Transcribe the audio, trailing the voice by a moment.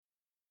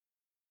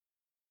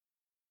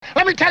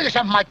Let me tell you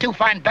something, my two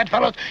fine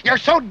bedfellows. You're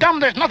so dumb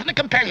there's nothing to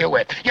compare you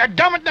with. You're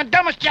dumber than the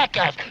dumbest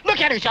jackass. Look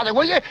at each other,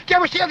 will you? Do you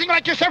ever see anything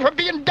like yourself for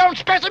being dumb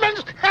specimens?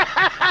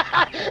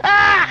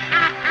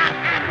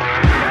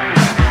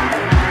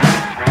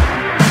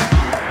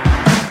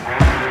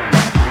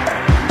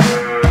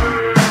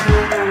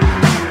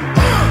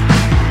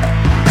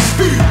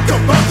 Speak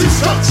about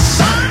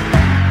destruction.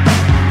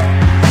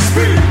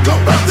 Speak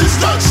about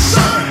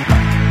destruction.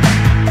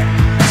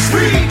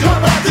 Speak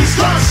about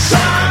destruction.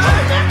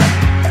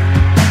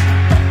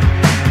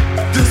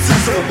 This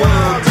is a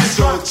world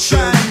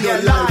destruction.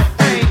 Your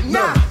life ain't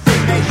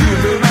nothing. The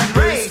human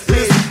race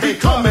is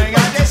becoming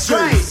a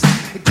disgrace.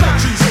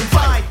 Countries are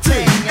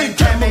fighting in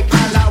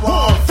chemical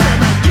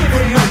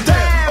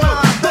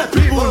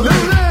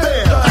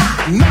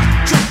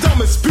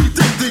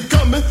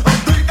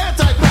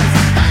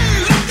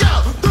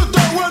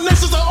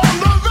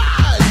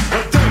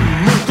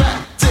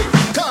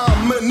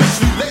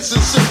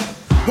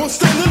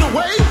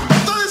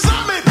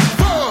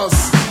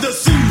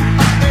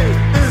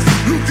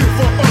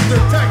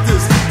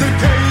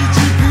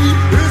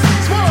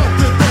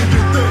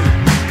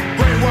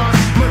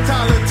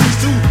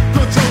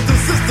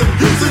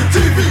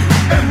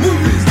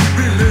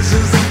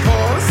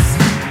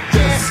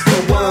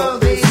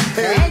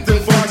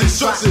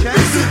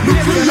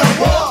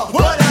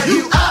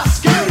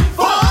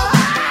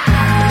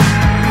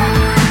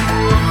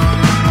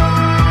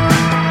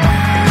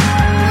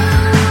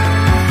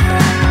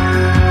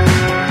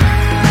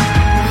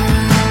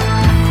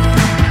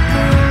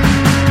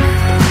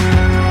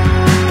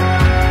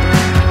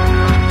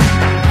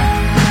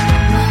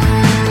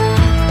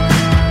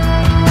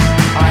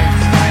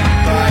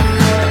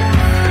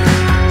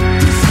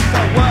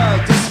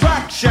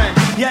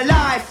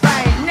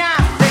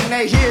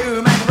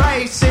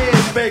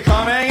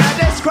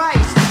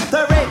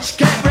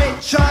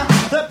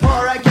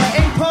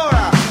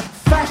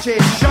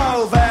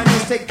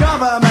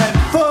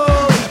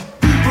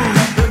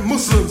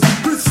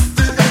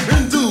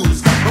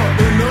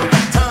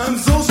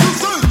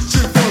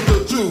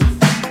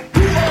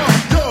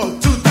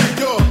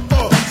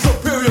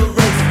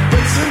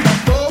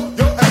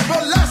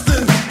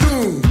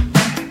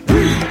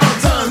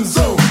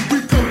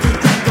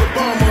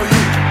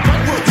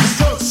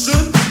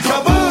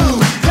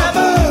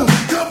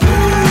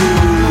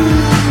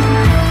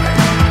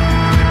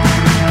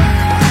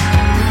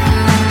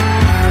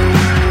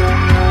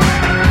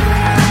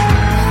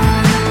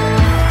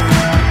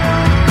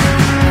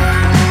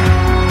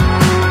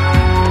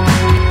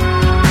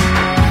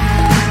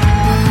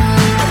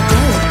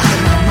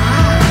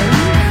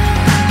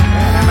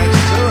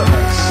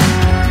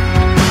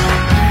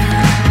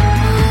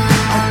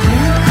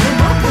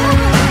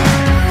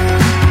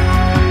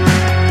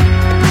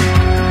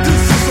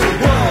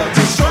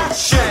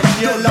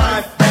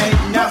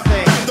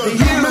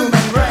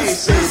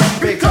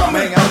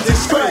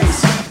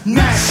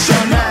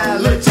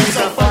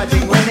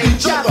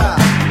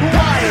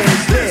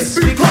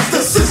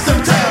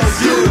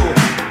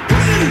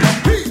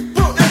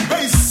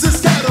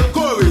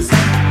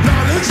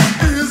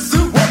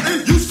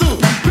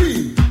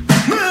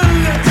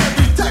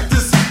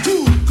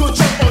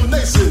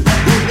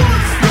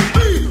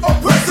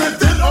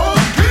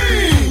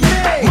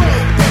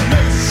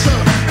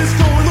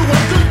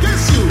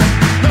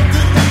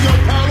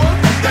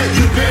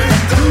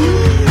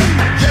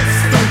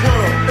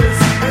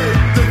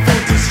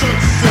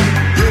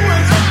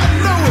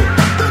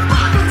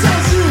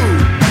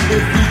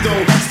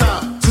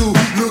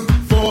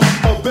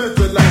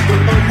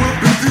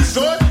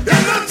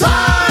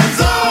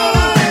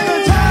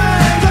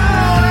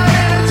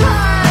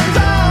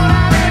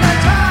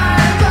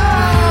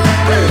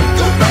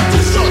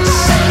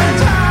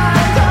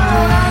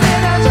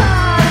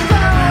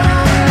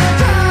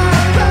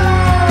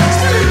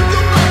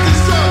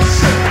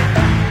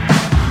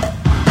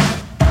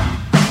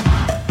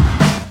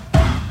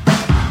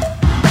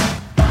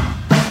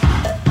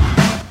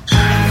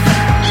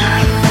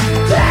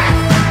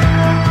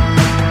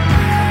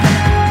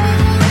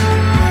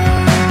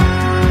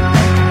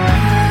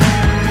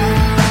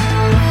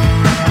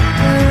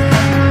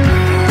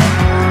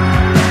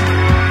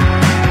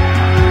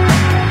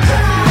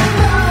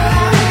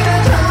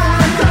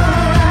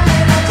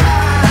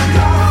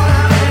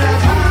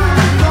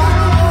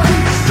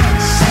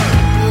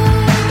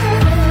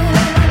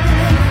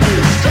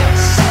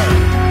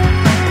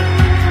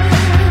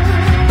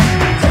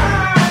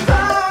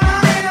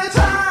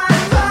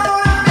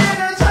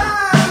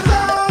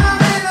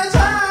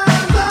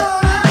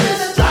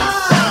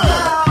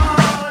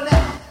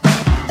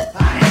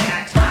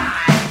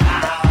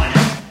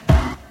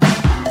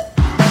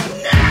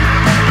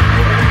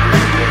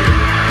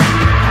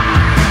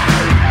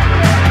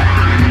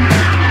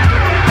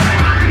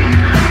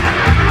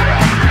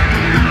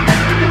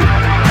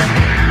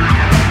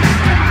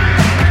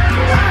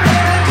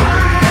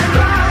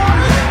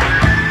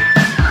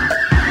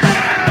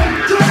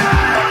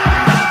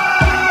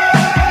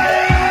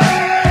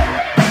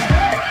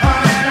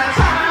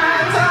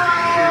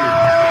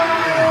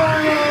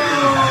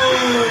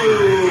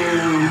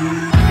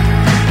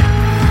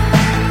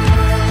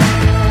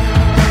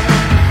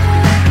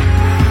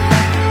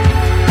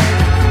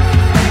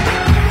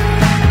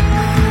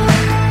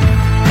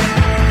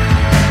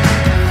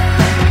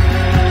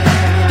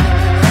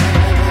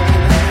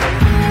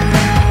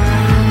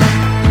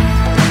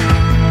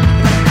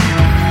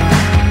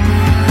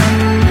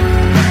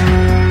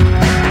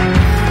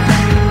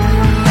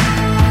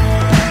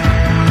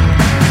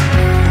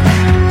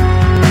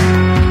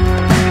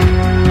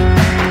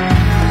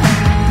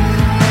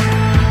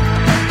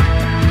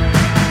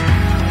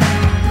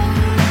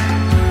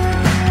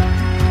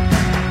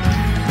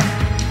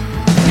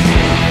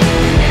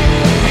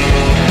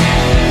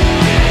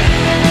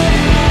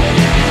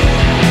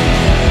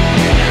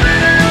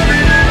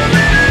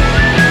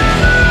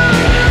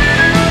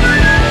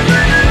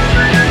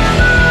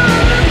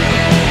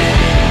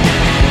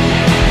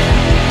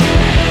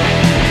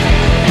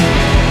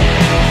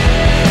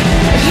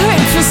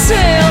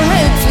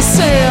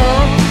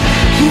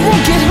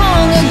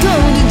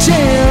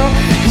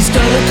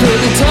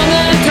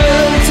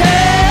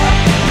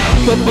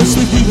but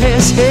mostly he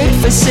has hate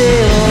for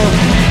sale.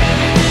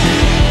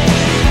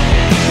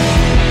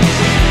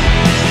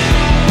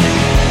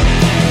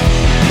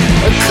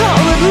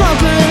 Call it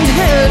lover and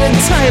head and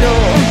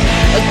title.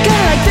 A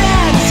guy like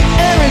that's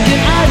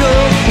arrogant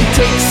idol. He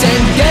takes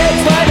and gets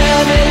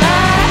whatever he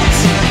likes.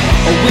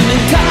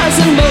 Women, cars,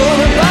 and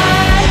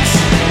motorbikes.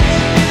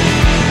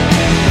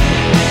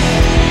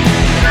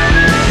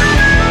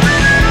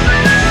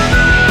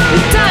 He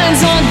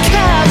dines on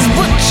calves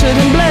butchered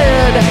and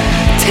bled.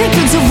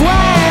 Tankards of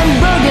wine,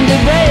 burgundy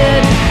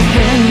red.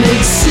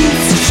 Handmade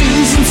suits,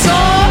 shoes, and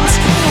socks.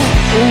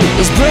 Oh,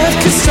 his breath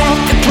could stop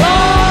the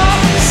clocks.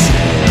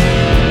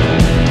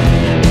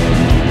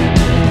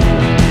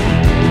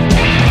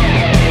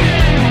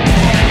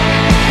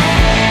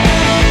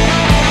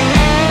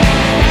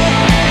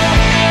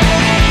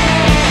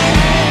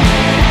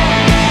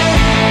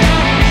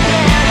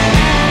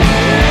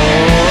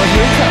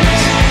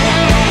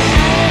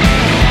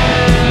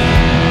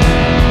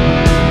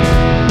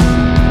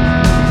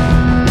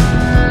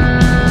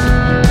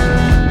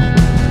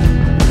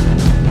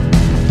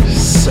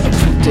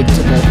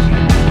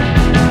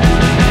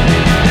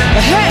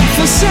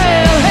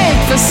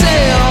 Hate for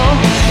sale.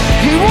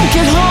 He won't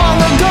get hung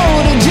or go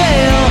to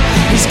jail.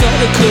 He's got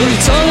a curly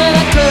tongue and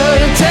a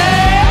curly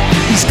tail.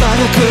 He's got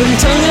a curly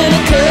tongue and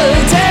a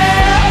curly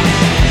tail.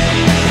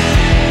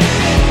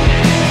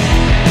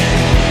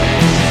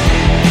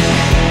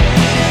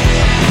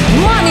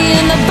 Money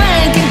in the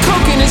bank and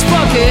coke in his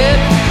pocket.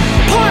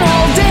 Porn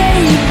all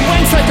day, he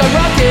wanks like a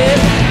rocket.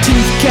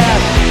 Teeth cap,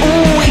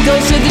 ooh, he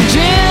goes to the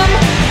gym.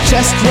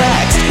 Chest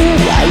waxed,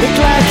 ooh, I look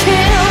like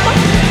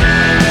him.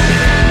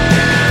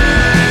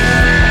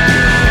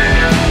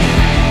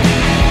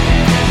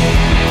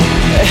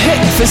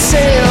 Hate for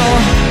sale.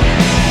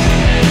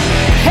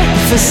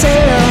 Hate for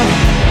sale.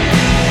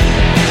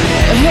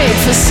 Hate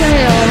for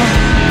sale.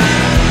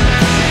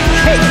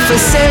 Hate for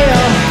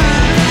sale.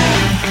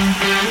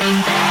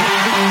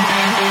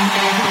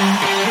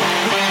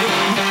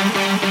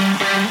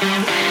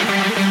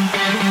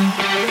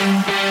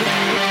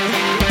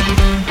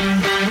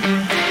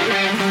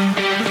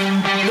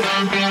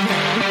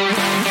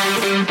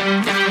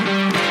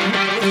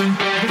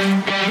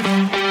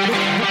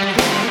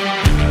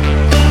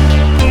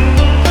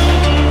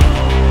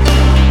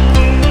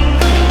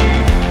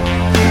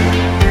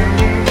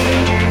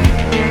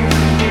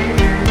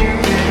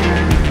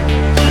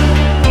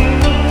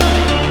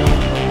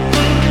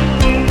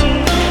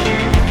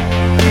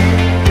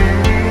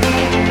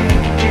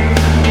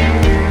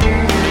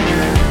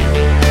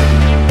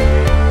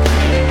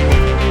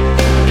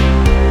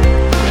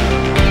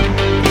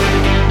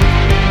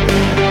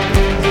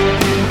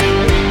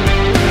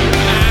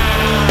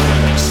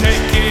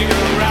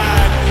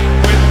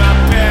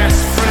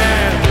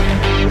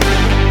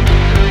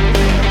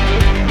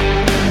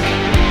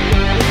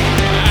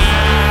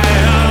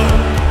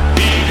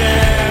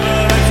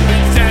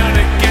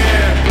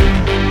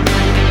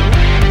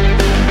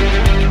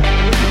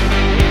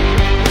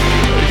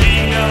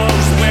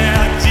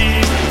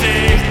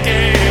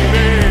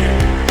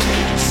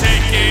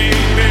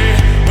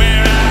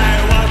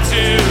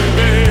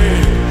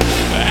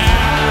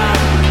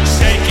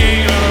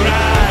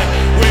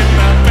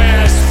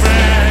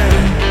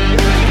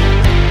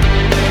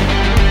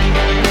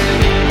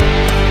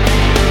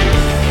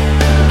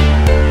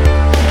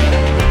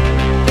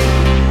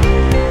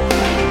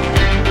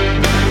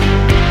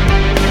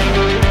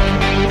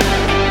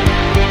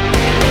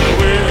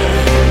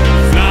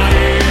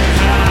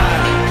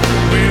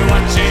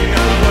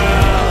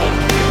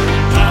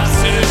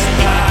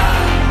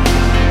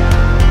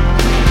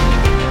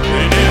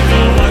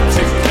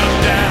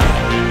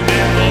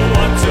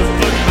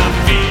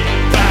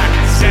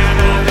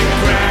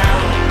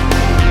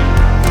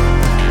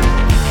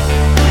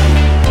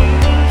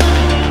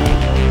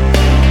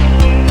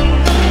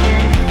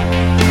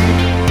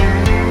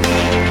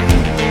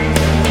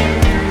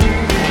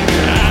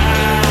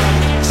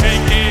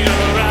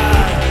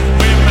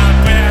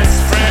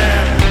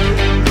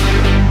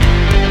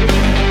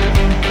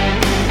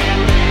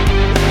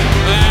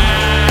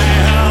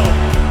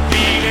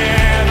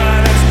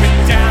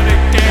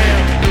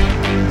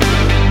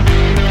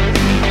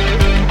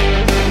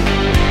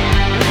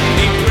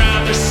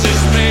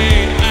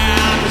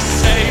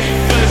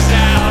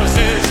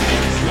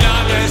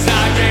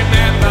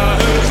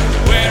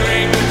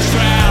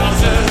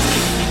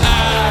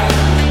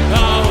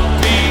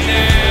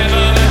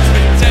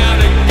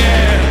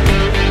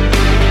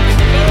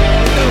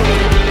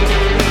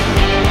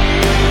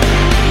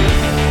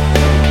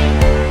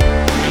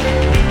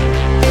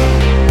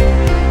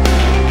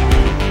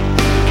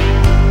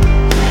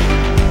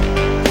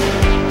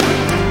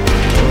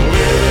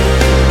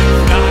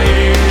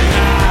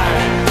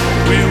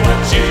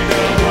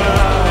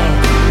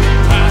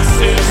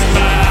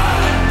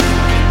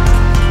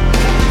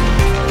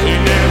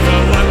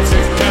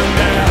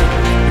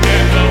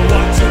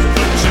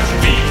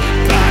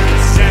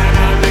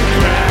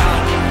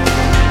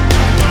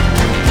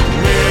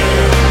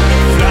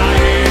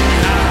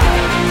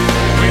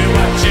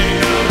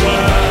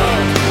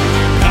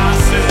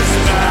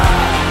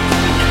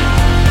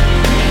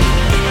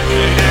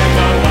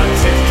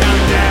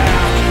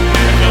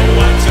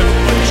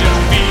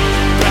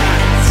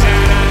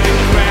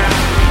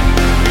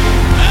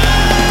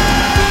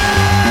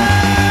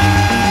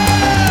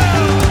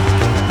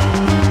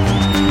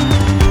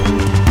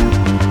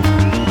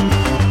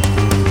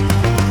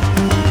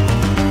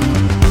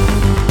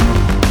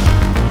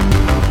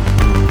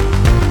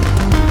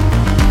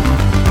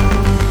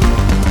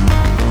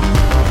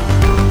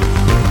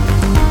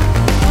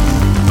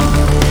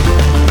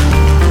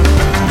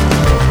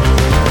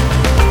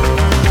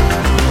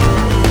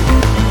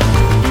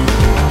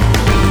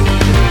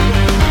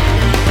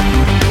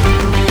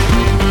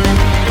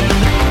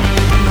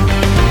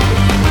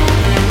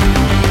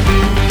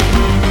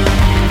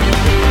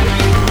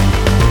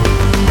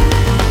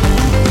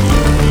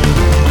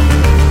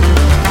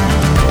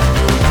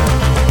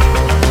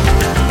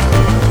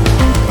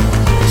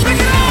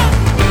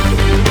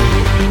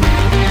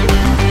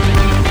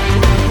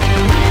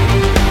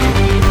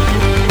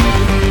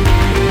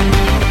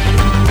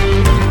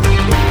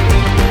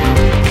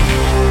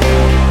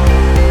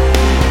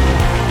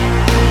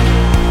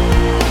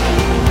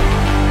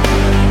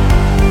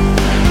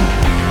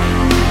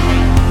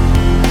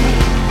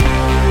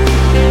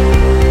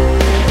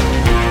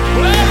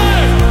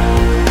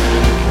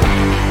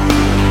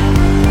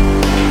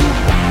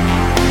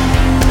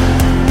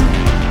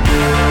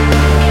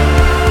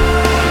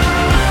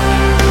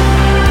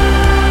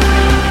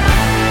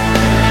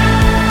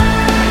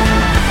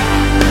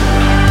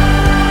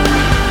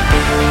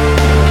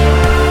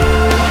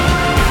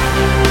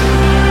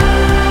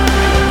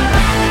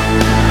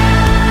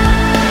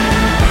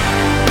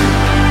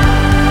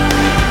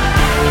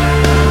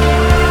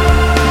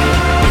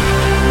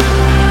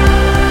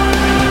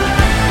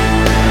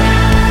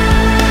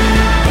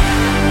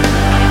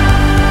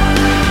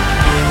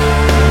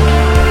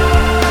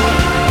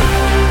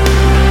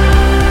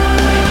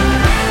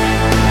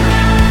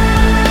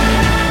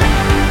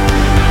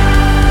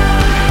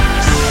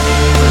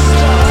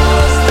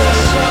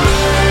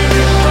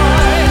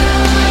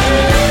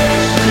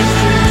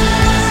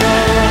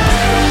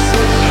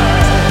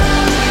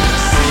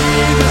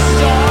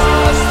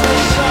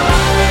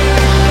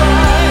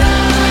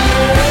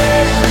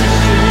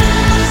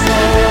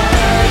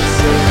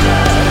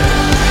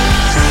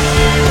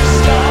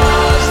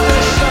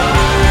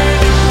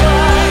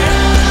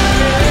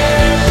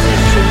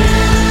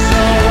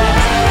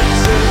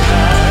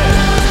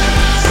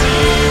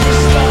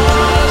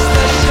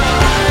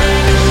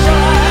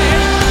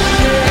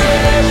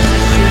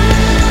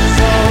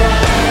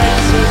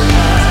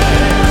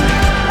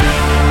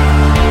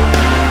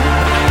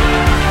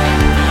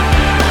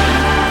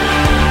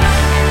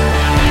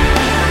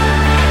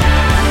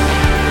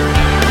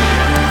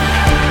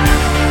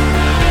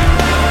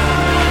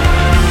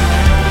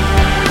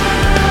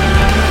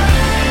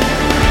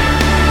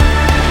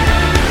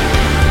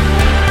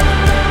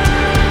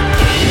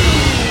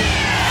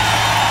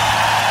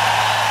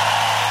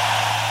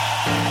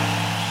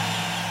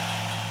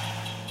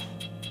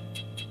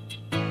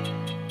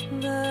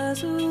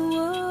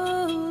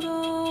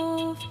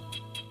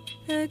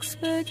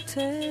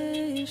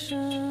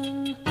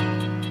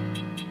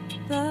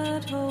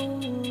 that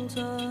holds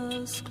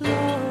us close.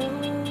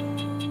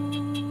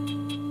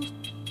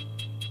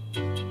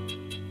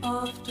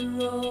 After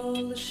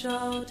all the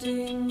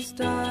shoutings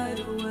died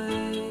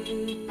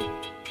away,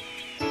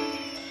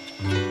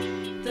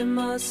 there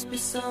must be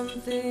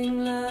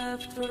something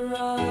left for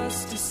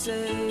us to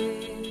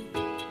say.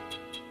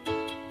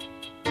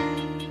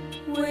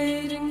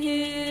 Waiting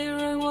here,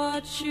 I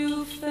watch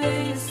you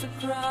face the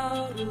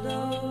crowd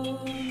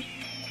alone.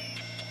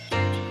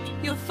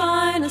 Your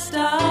finest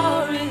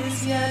hour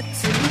is yet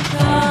to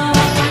come.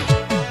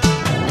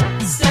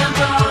 Stand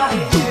by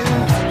you.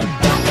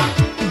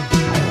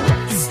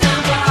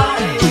 Stand by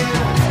you.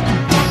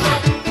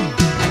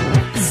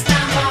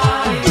 Stand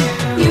by you.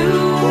 You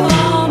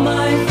are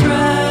my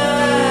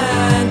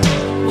friend.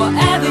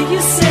 Whatever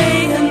you say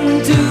and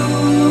do,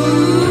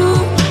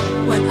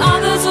 when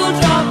others will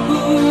drop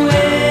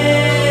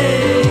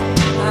away,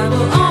 I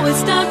will always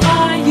stand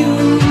by you.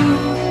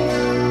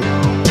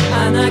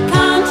 And I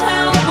can't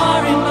help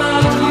worrying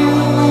about you.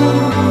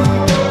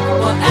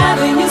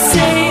 Whatever you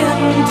say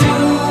and do,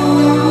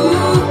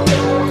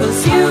 'cause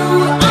you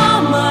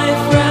are my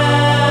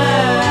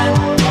friend,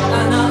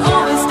 and I'll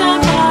always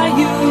stand by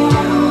you.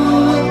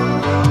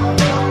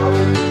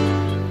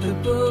 The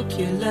book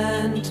you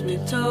lent me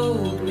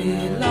told me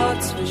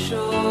lots for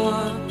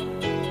sure.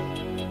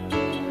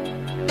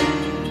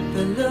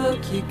 The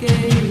look you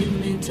gave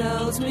me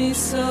tells me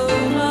so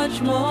much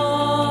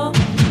more.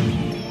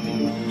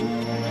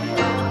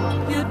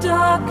 Your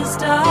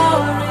darkest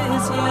hour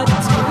is yet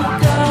to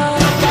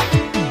come.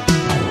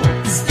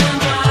 Stand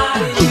by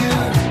you.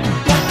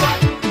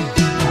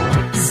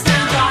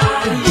 Stand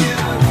by you.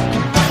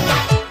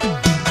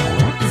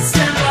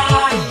 Stand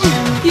by you.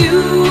 You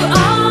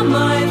are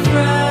my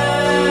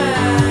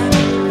friend.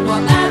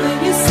 Whatever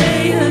you say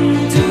and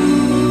do,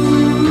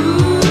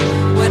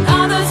 when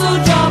others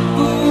will drop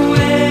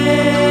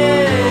away,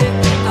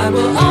 I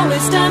will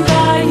always stand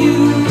by you.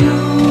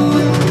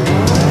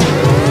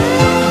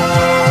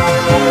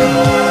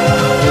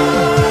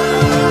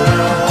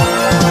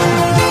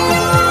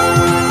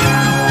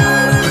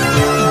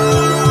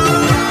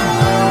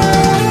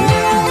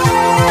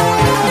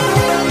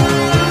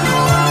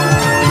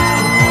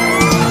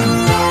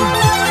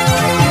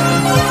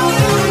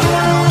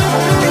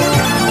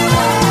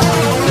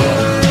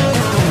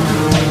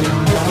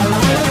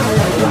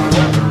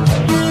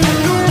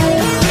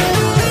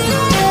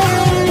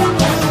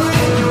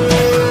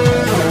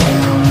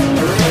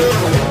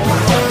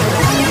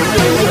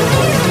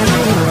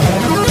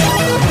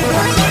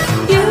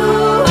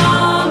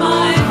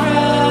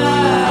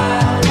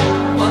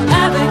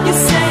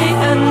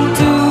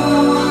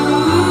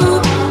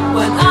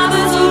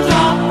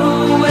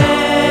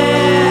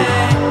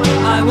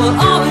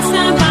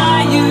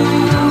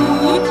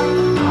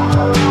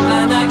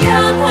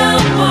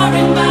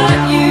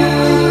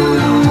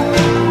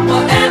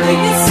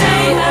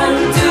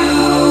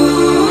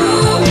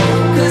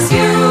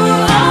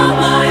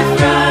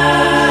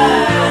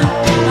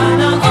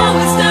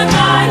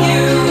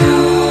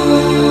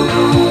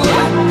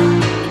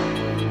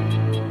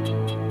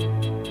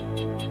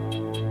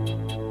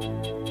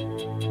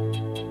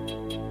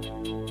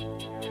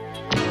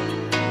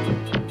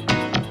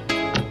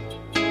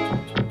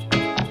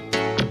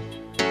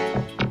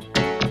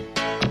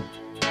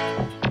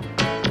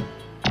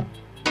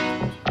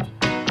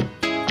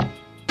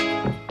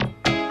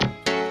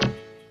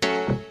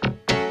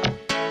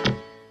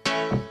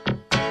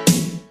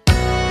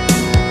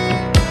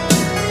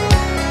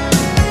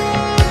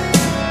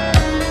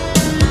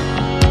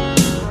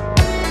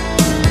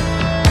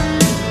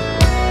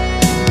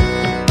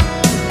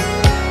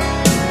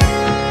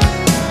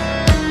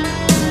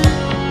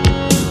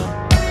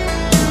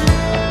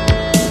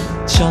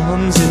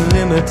 Charms in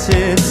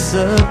limited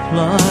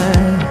supply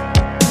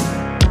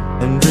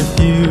and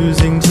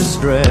refusing to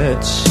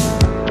stretch.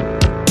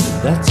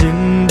 That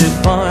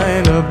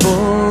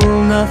indefinable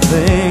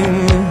nothing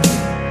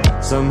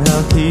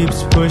somehow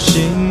keeps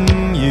pushing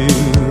you.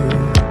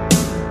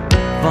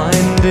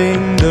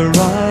 Finding the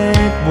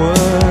right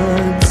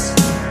words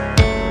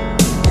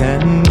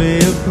can be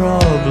a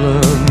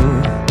problem.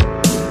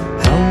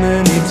 How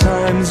many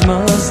times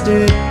must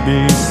it be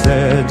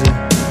said?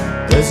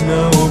 There's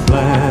no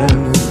plan,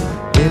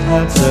 it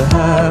had to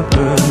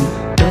happen.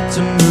 Got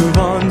to move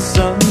on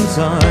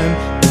sometime,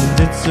 and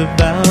it's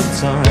about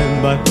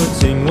time. By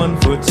putting one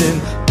foot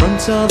in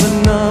front of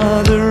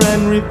another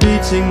and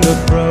repeating the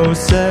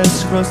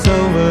process. Cross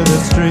over the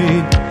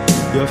street,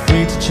 you're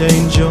free to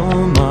change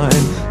your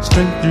mind.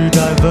 Strength through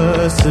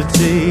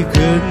diversity,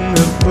 couldn't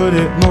have put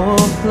it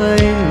more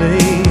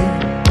plainly.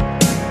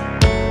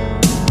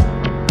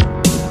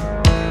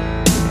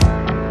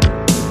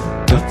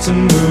 Got to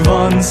move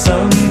on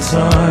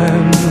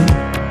sometime.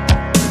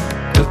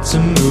 Got to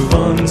move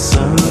on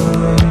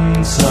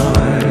sometime.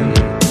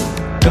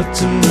 Got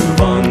to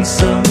move on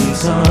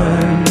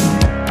sometime.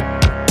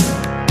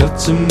 Got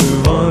to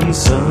move on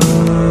sometime.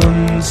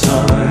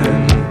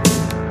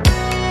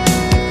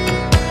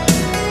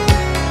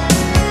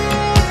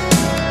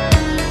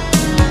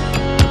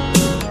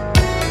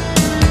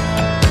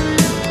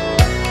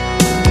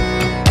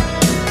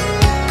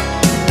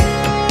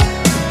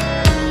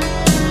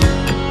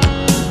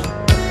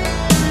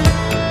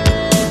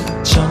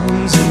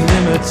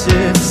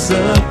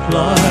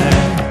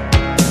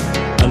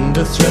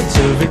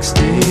 of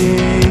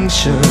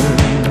extinction,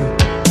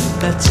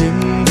 that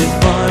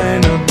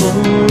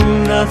indefinable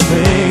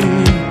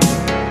nothing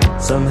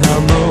somehow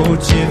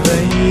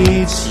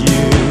motivates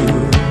you.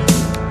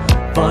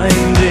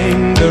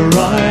 Finding the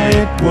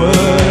right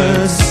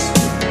words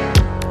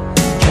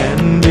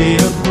can be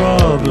a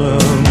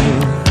problem.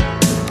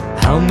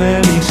 How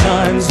many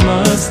times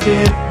must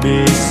it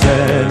be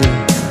said?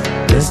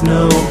 There's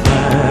no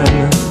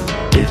plan,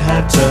 it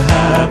had to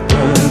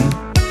happen.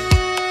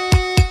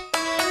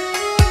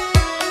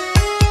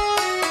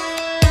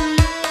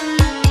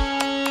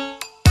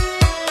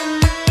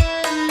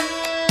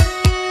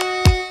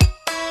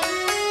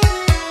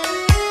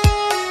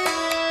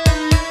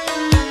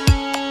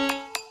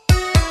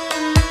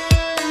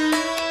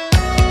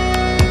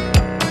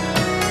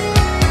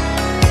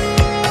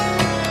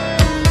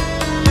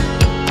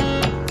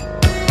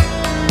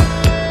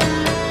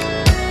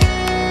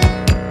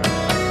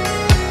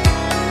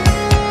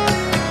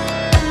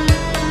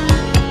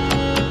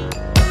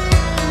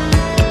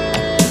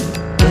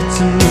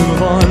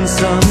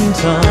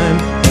 Sometime,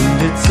 and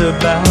it's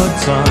about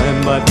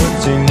time, by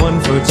putting one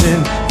foot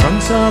in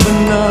front of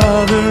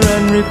another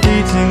and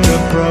repeating the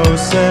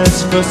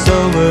process cross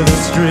over the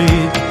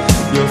street.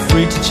 You're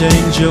free to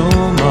change your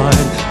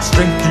mind.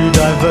 Strength through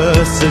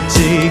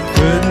diversity,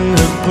 couldn't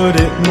have put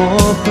it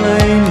more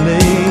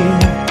plainly.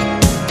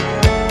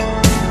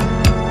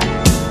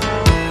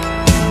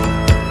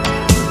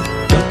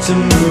 Got to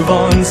move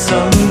on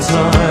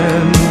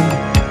sometime.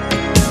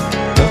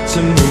 Got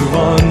to move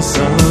on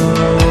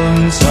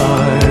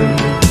sometime.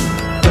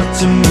 Got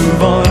to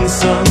move on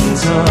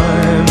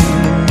sometime.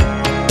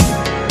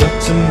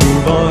 Got to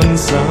move on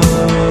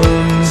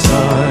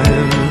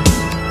sometime.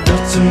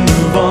 Got to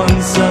move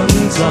on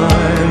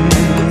sometime.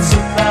 It's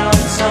about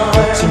time.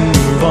 Got to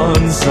move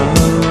on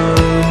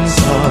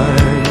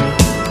sometime.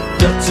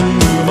 Got to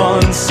move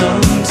on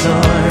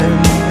sometime.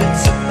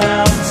 It's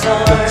about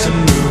time. Got to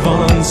move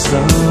on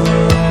sometime.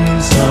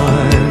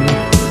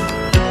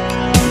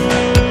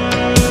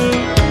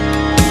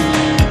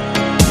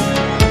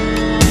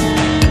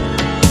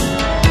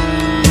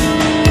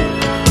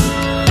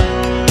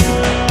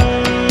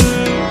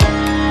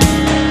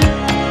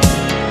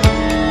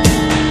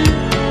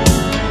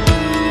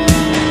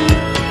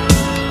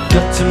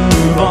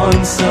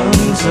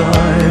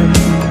 Sometime,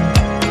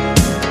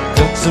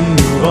 got to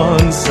move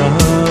on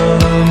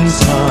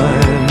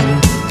sometime,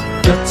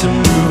 got to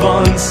move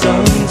on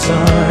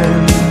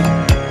sometime,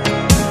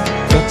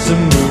 got to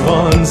move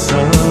on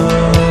sometime.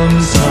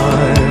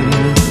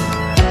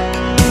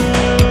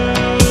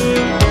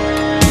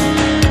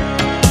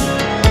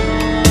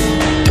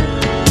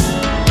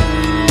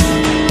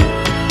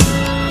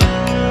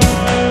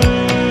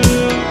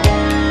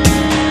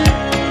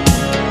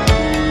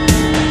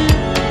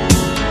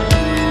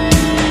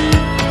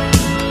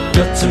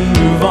 Got to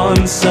move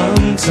on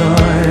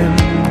sometime.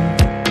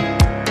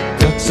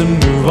 Got to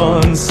move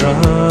on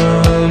sometime.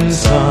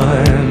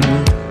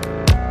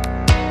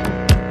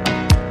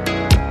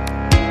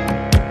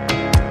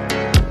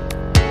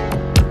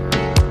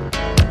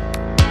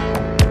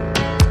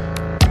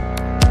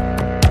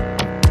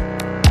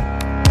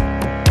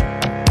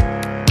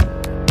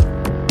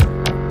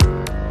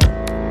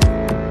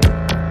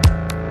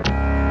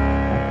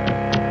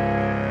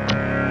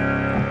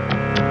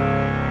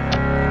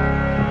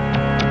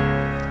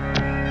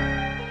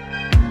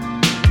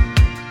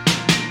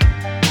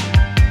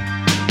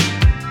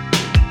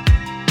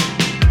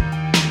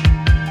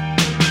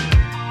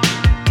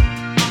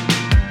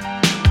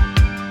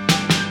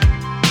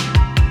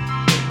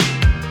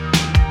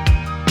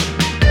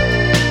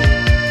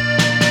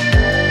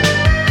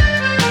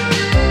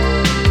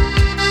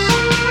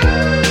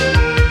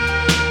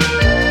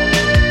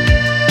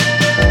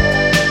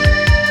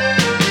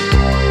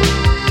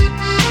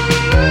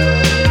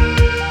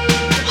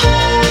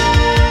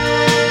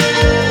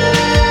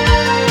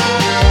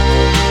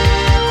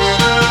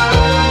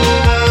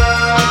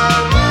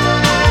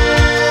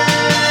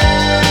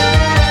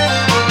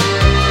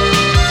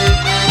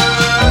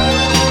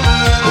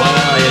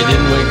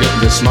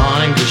 this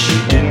morning, 'cause you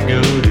didn't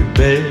go to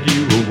bed.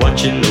 You were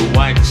watching the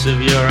whites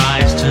of your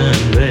eyes turn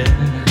red.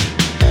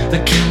 The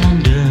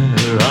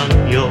calendar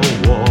on your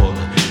wall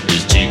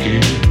is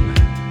ticking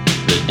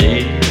the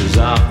days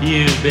off.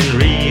 You've been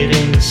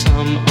reading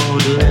some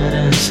old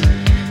letters.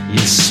 You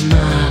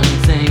smile and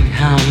think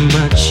how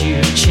much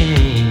you've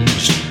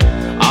changed.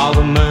 All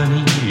the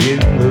money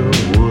in the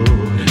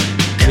world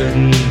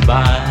couldn't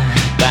buy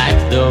back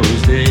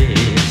those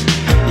days.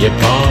 You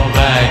pull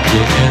back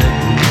your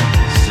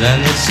curtains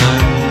and the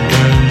sun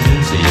burns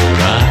into your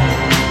eyes.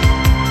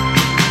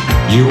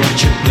 You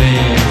watch a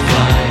plane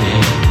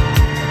flying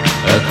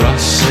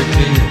across a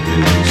clear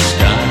blue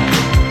sky.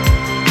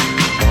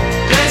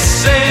 This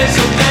is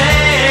the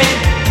day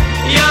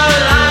your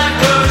life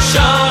will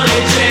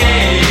surely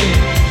change.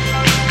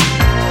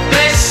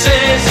 This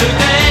is the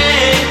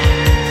day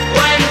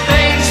when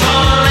things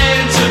fall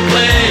into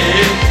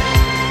place.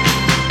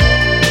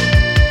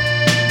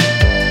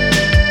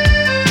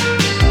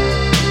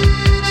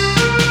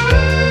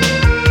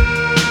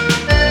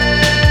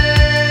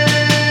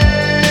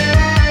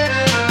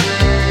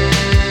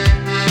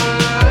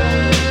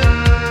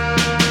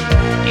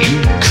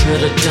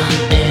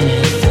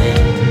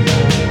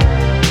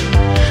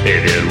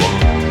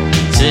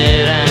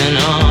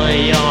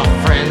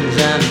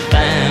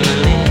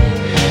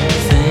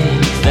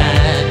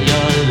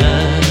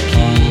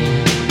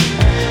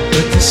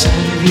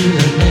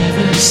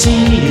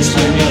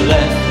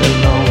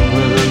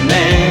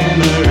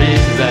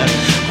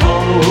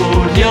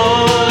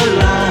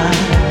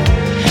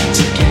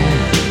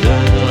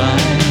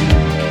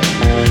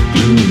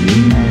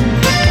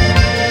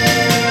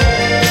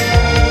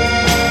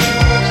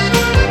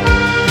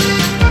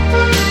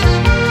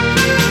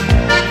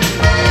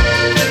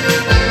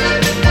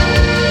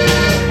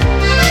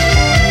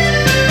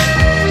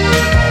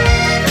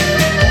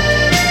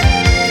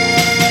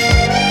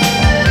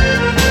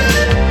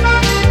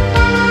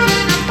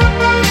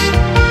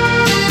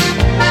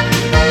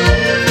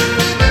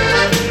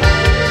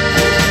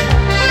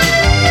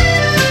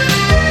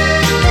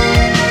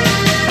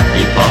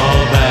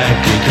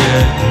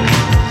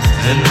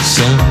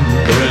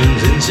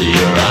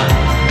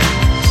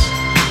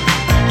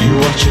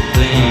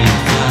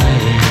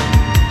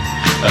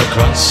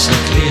 across a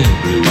clear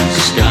blue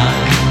sky.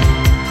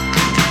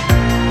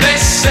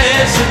 This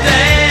is the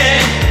day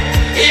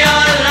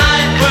your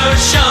life will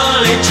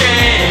surely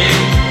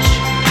change.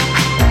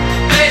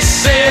 This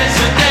is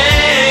the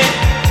day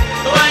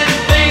when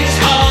things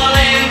fall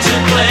into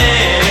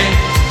place.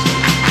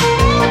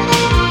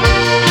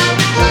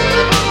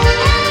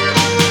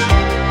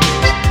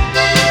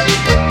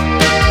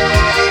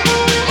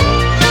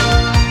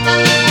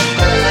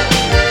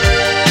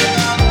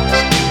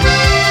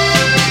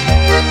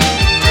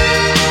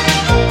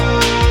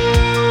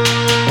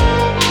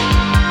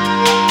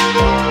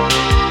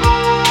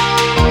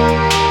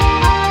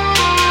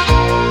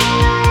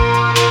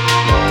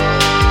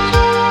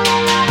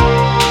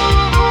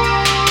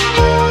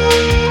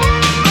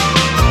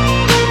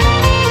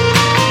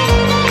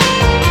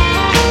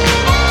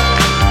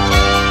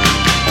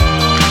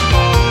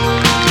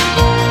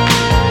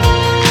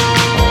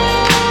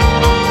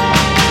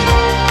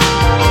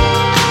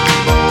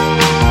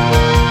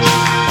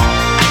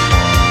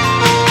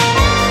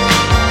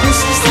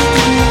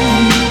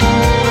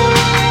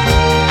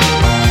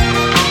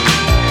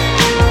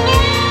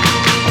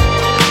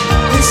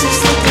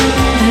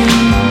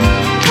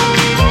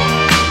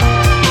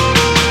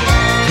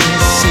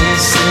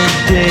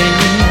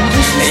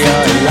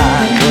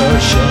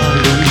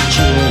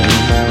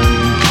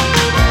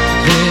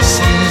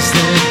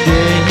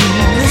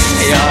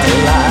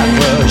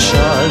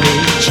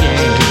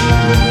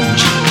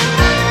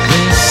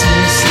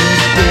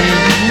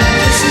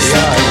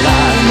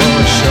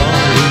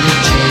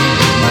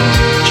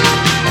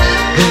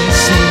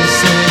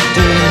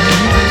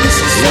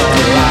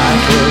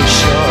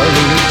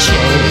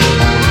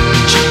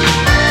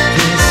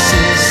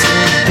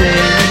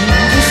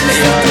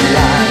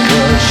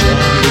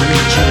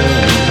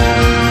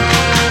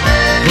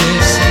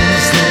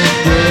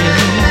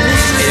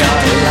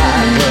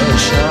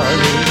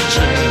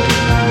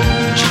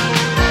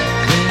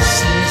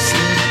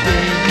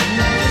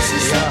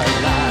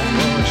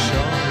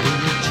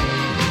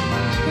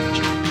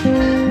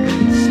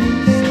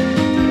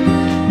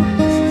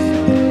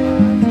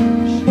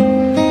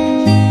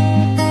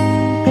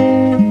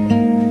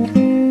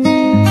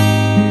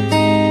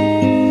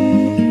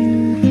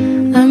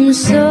 I'm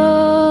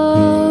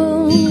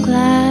so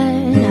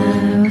glad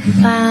I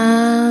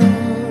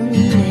found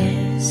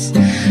this.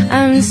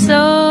 I'm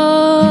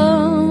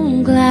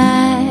so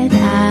glad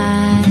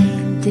I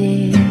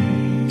did.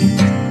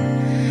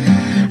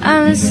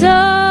 I'm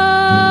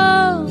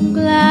so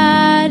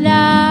glad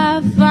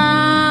I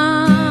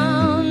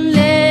found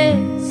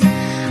this.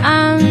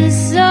 I'm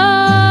so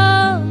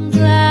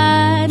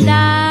glad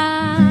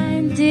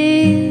I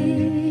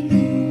did.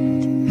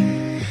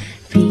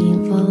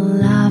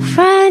 People are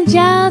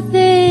fragile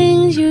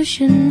things you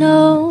should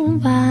know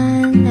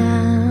by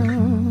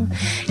now.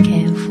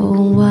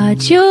 Careful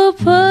what you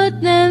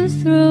put them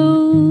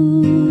through.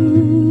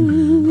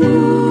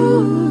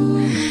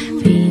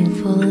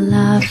 People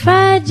are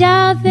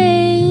fragile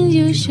things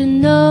you should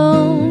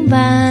know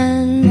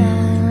by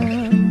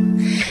now.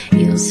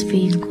 You'll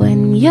speak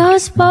when you're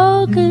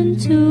spoken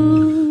to.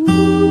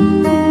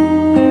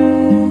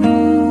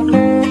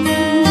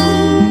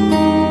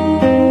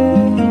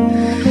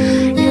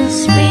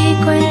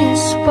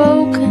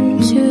 Spoken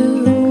to.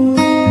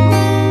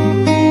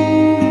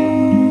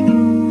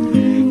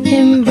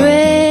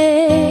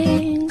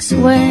 Embrace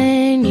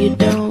when you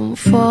don't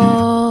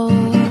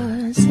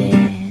force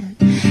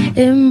it.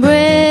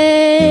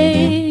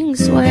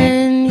 Embrace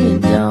when you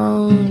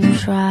don't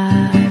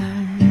try.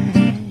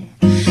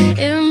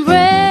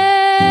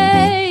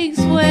 Embrace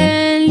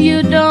when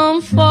you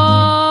don't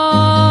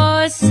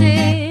force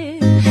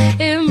it.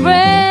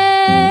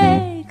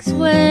 Embrace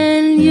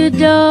when you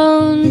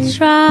don't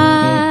try.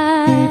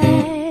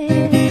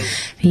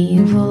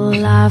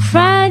 People are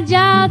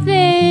fragile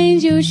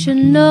things you should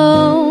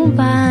know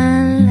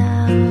by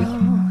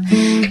now.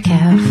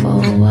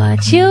 Careful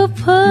what you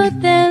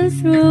put them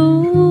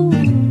through.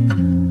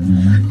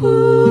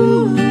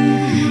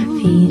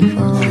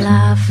 People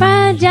are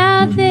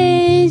fragile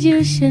things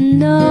you should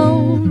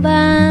know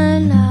by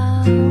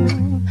now.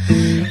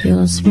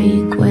 You'll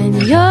speak when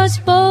you're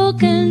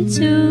spoken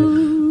to.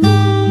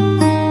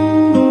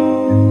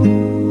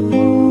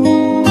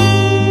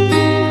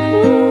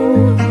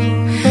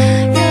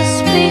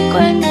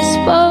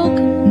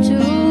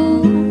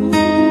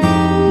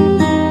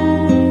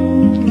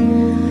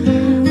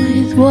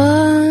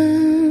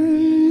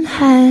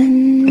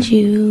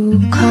 You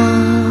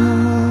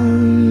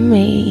calm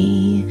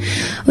me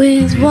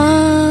with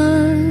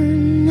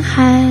one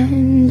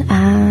hand.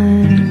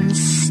 I'm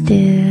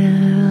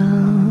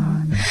still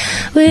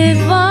with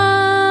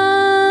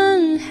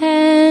one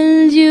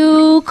hand.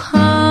 You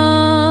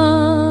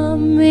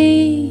calm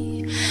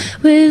me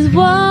with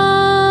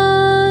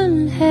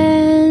one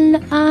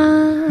hand.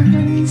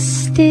 I'm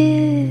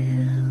still.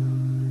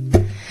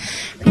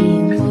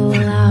 People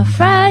are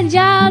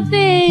fragile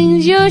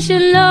things you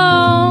should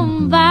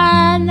know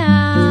by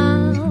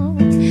now.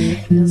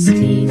 You'll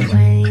speak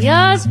when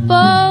you're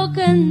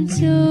spoken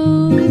to.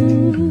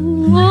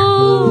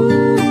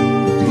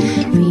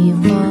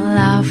 People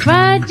are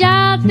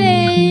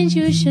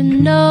should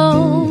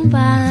know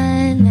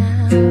by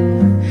now.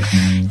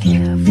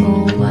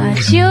 Careful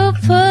what you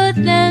put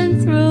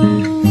them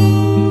through.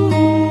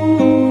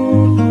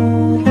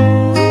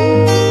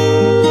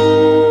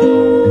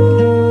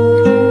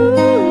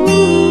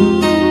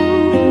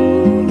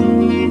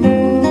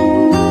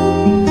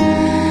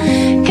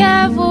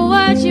 Careful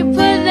what you put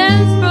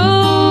them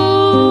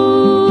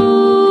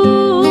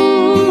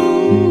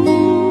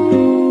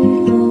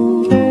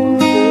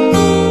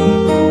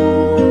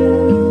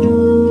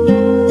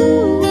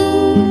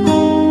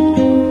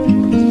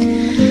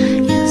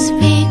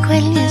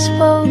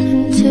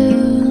spoken to.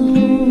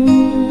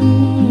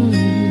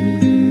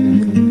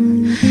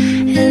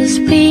 He'll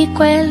speak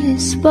when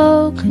he's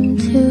spoken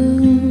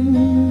to.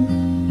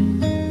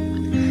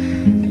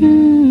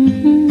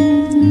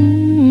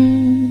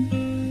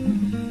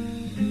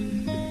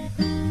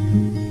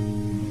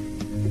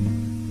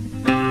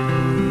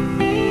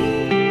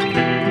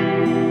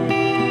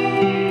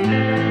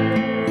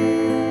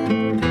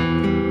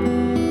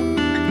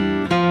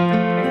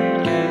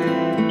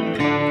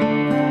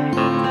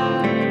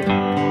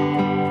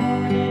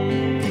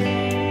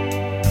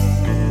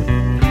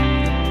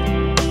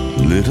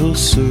 Little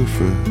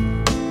surfer,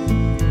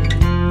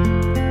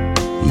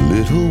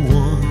 little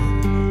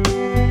one,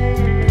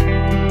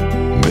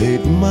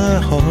 made my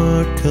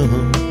heart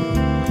come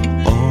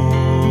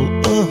all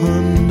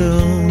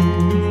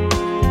undone.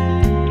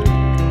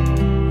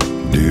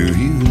 Do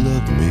you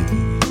love me?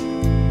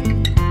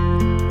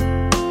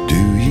 Do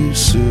you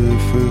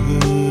surfer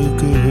girl?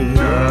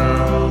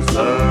 Girl,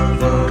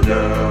 surfer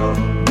girl,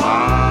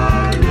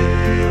 my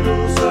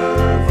little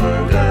surfer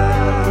girl.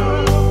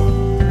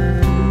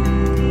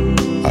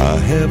 I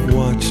have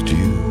watched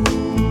you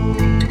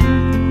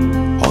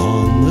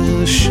on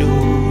the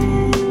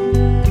shore,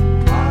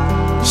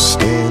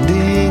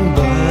 standing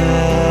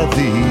by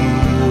the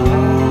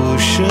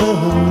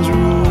ocean's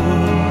roar.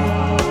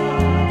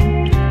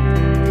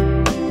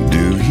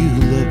 Do you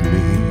love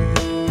me?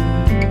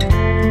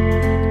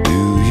 Do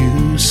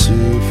you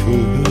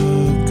surfer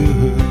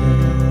girl?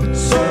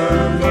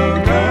 Surfer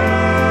girl,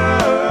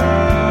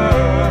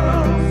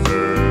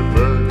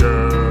 surfer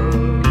girl.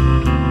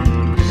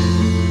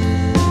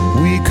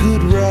 We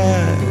could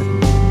ride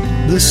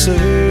the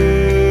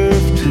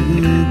surf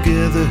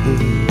together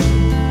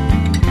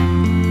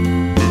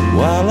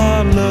while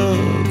our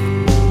love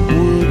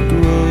would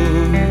grow.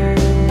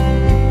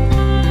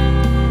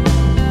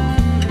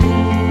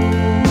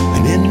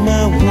 And in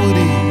my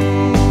woody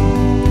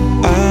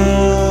I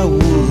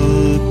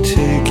would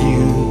take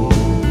you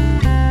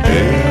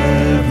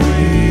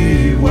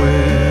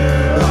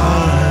everywhere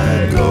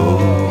I go.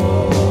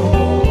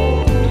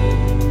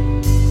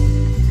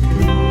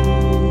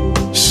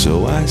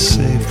 So I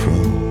say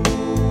from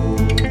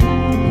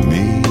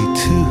me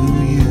to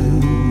you,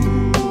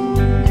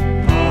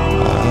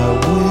 I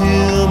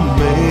will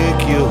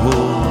make your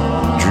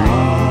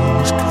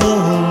dreams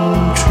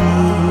come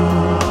true.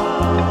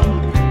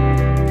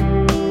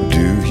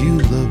 Do you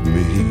love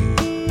me?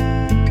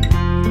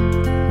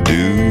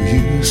 Do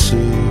you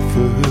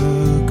surfer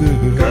girl?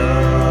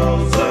 Girl,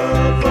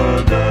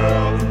 surfer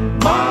girl,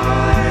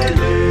 my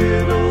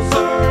little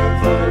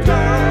surfer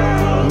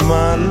girl.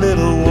 My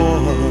little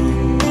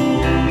one.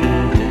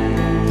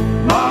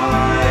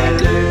 My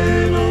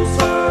little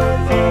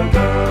surfer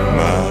girl.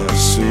 My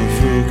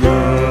surfer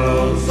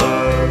girl,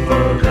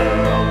 surfer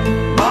girl.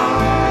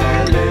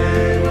 My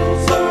little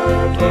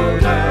surfer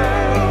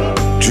girl.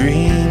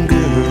 Dream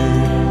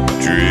girl,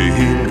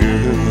 dream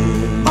girl.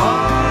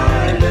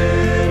 My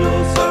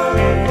little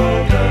surfer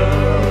girl.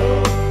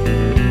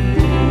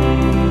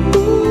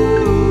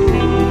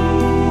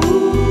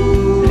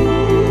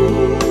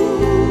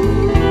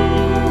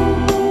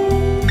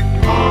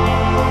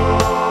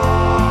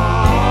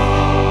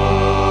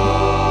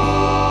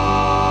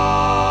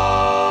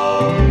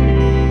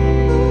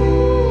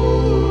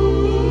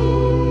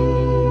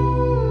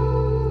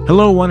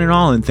 Hello, one and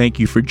all, and thank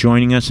you for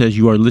joining us as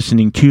you are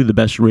listening to the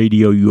best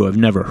radio you have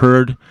never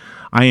heard.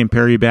 I am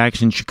Perry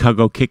Bax in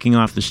Chicago, kicking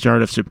off the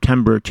start of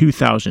September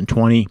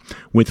 2020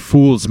 with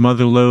Fool's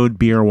Motherload,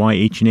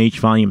 BRYH&H,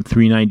 Volume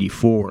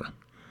 394.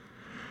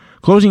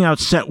 Closing out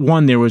set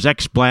one, there was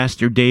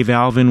ex-blaster Dave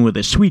Alvin with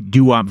a sweet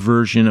doo-wop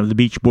version of the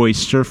Beach Boys'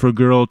 Surfer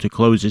Girl to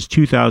close his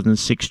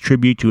 2006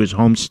 tribute to his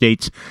home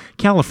state's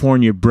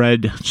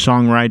California-bred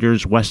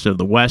songwriters west of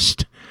the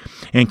West,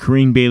 and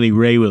Corinne Bailey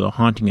Ray with a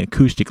haunting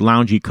acoustic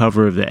loungy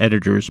cover of the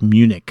Editors'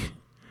 Munich.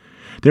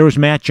 There was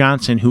Matt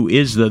Johnson, who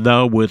is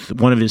the with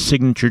one of his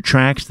signature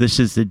tracks, This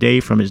Is the Day,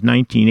 from his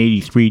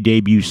 1983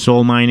 debut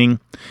Soul Mining,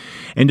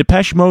 and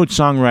Depeche Mode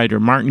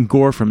songwriter Martin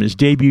Gore from his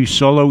debut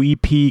solo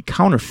EP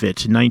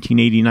Counterfeit,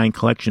 1989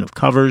 collection of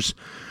covers.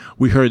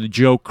 We heard the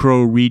Joe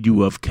Crow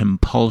redo of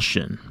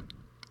Compulsion.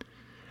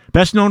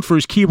 Best known for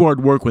his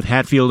keyboard work with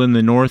Hatfield in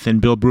the North and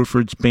Bill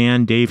Bruford's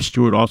band, Dave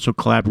Stewart also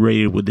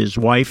collaborated with his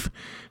wife,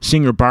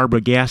 singer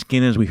Barbara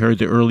Gaskin, as we heard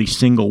the early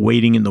single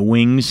Waiting in the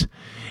Wings,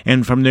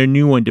 and from their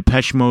new one,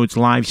 Depeche Mode's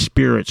Live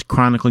Spirits,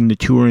 chronicling the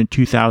tour in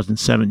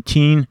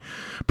 2017.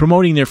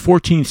 Promoting their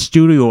 14th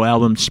studio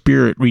album,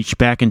 Spirit reached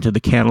back into the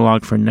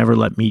catalog for Never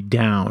Let Me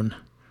Down.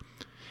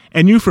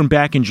 And new from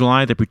back in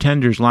July, the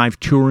Pretenders live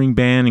touring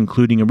band,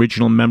 including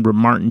original member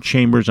Martin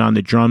Chambers on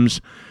the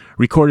drums,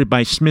 recorded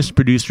by Smith's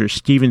producer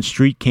Stephen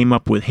Street, came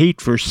up with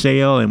Hate for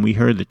Sale, and we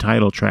heard the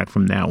title track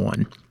from that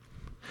one.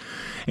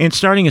 And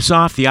starting us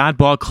off, the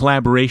oddball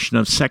collaboration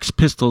of Sex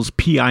Pistols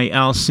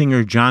PIL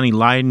singer Johnny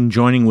Lydon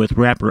joining with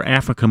rapper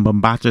Africa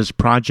Bambaata's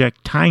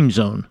project Time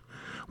Zone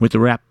with the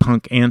rap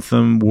punk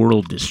anthem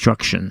World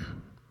Destruction.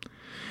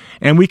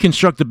 And we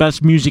construct the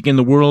best music in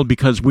the world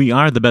because we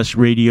are the best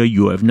radio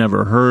you have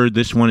never heard.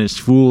 This one is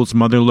Fool's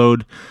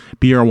Motherload,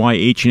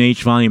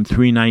 BRYH&H Volume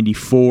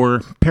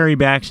 394. Perry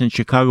Bax in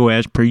Chicago,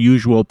 as per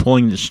usual,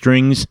 pulling the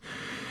strings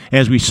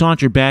as we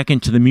saunter back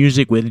into the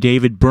music with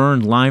David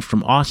Byrne live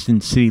from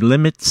Austin City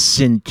Limits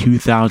in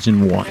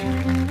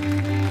 2001.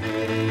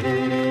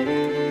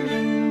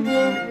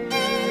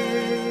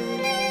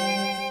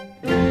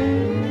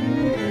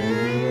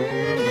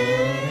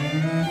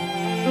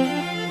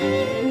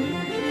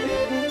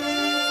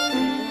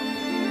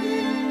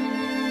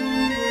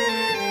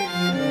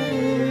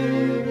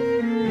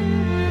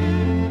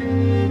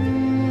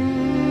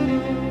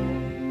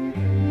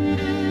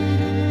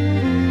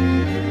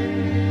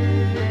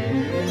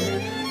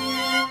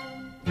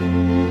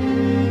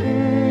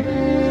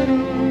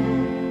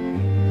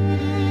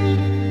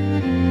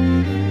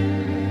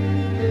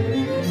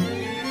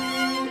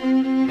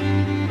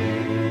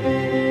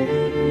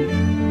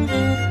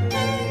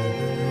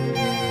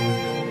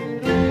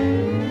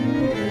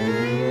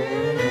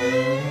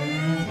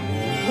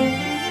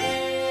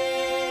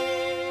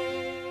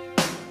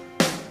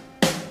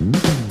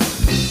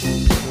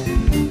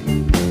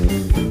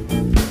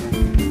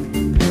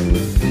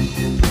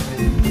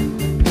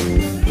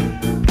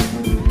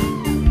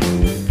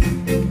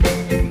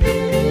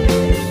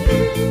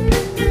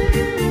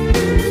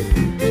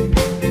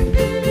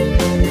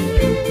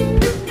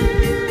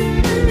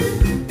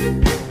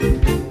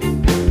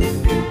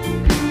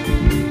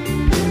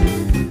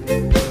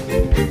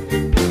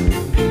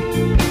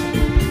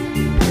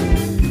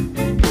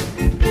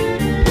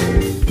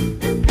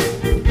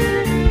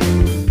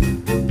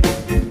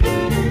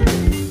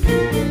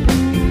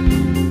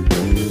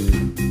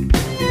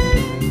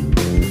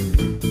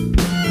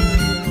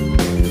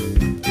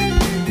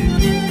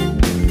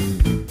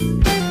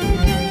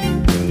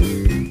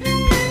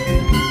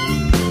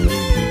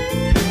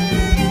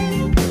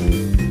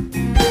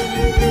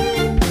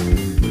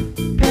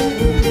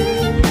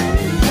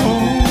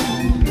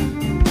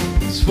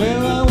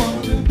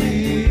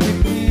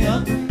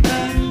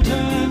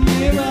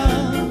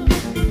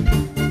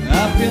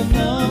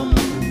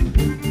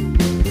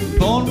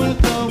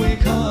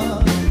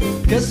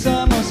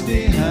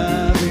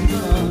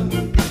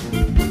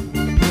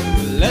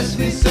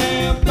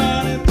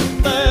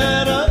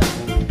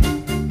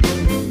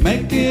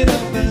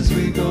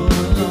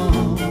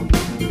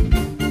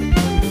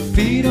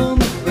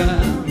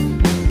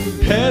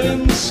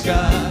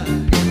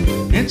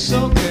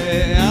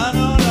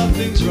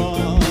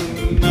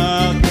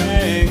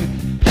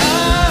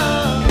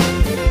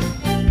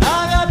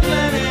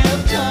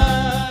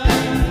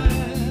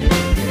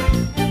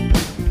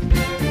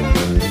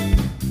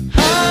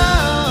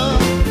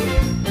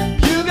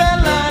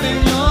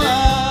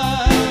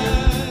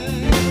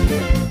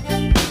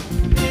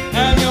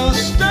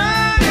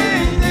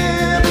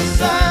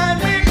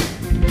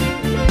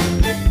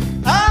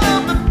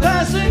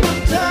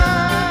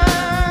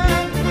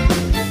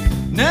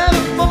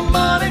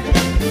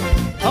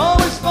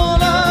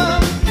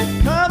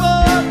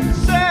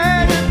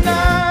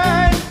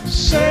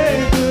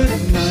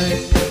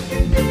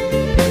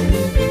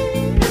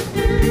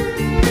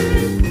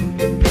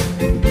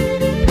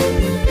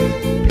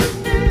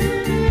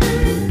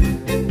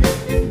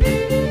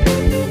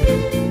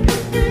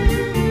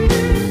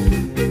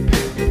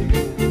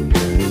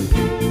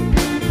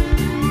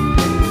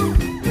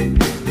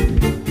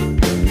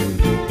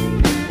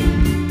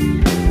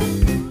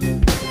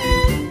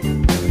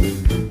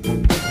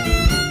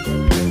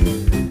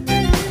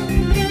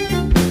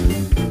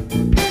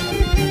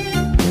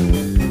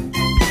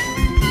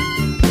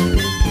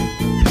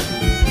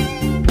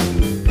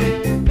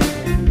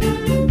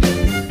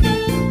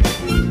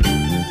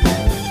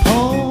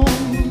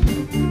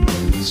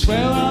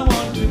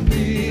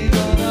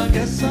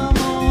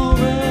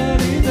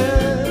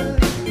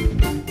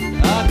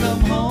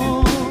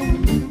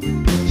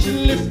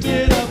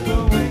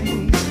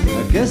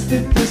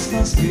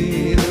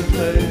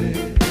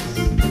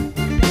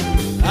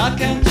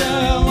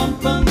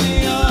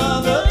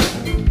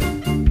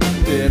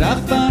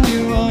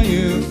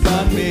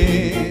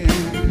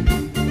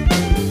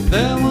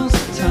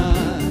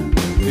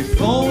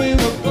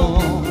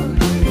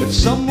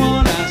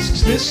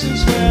 This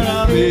is where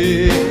I'll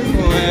be,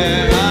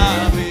 where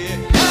I'll be.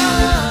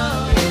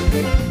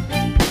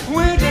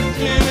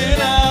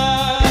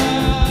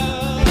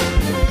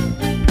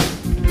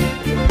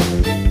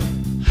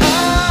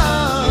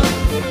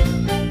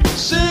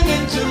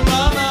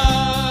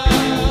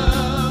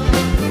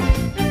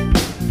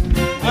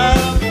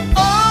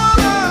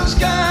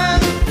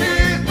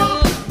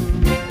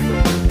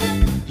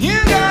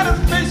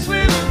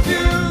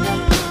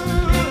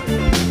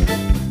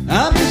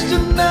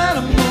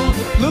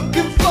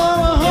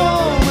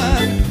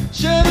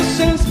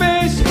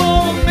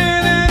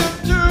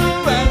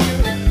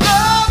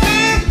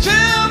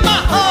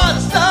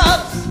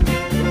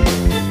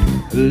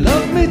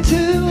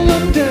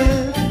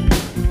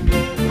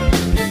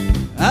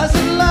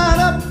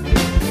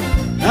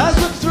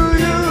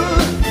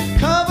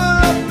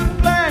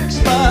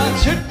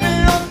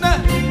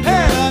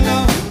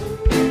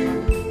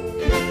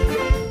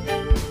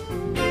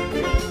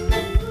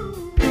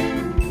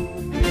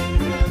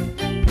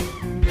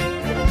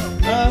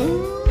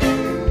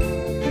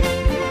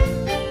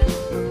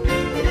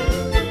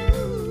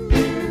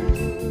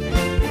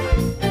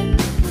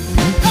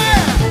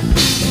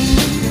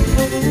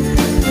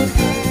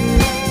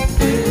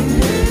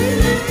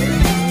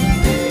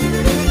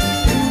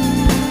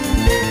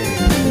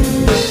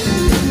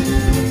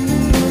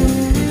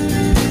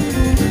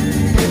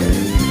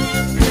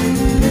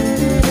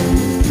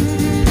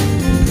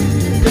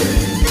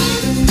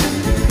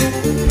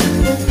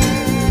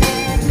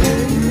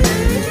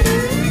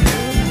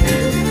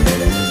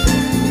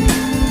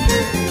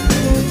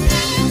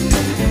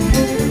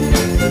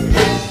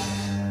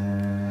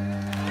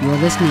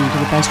 listening to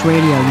the best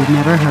radio you've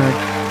never heard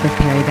with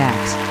Perry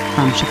Bax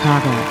from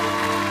Chicago.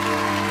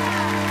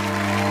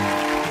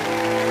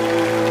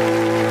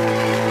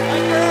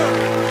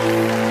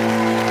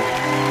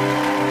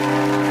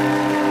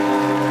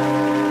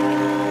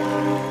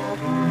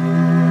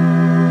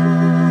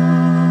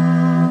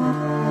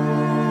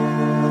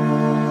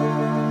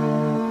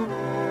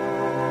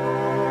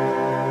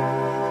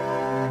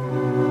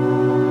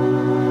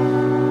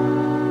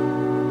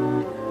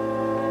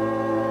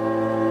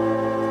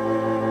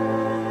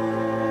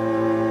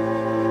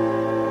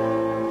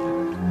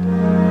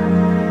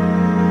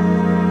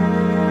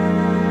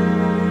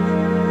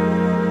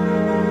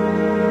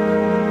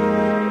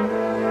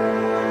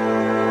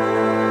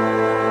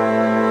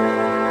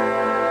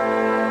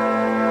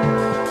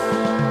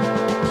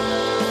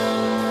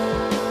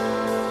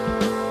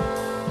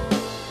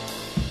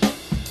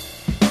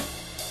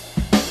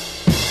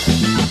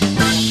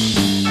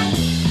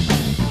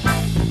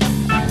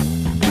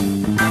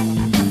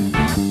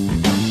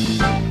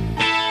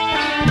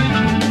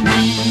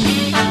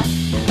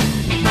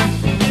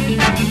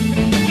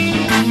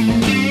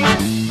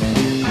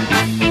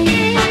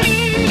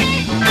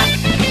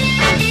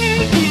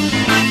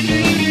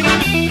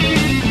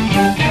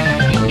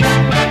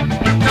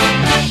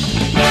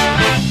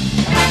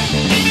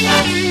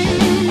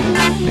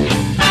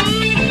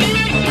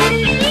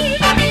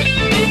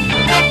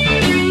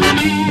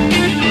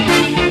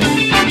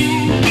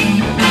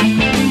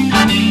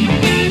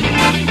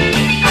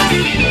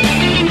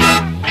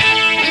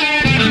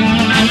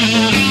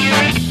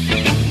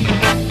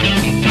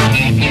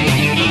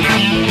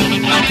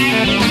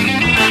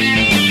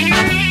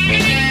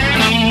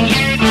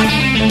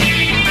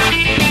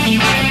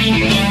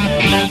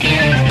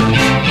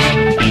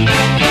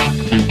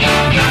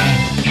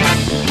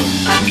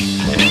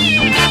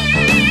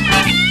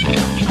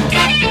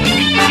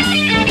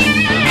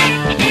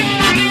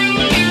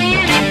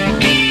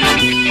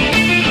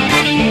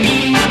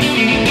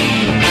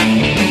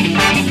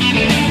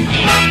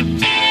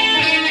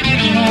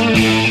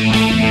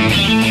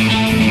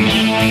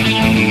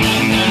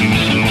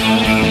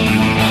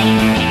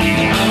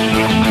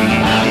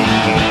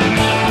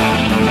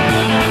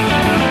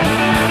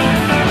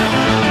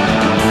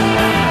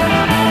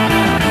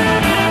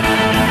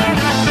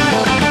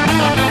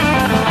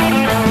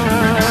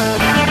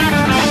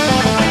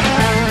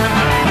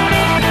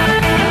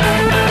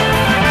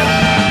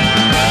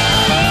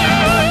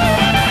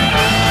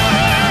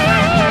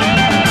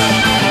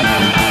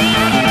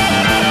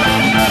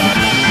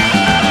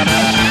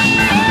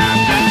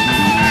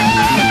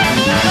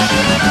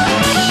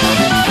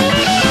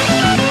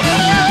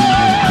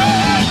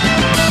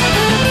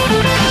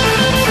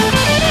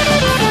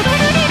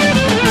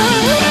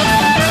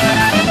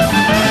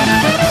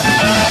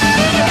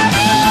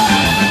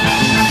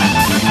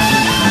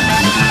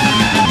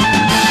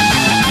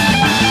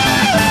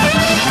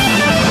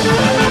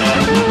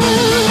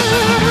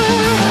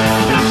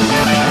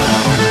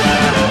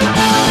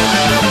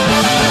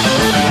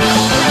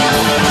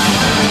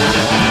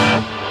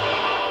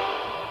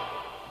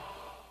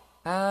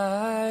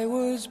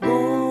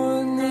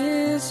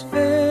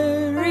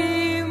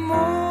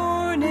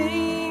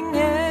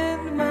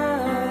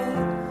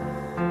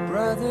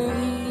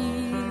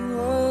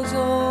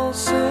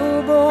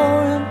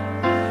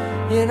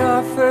 In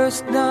our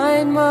first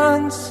 9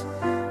 months,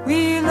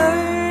 we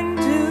learned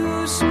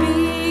to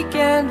speak,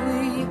 and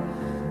we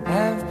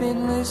have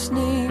been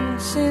listening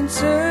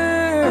since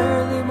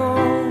early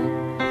morn.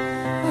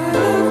 I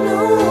love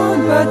no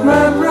one but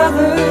my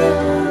brother,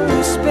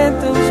 who spent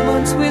those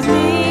months with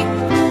me.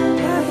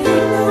 I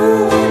hate no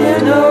one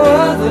and no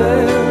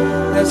other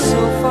that's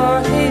so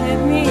far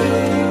hated me.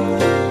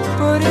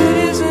 But it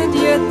isn't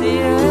yet the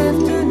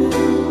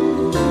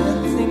afternoon,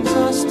 and things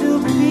are still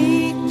to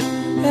be.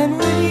 And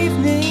when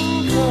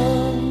evening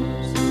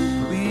comes,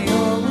 we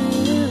all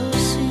will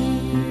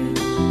see.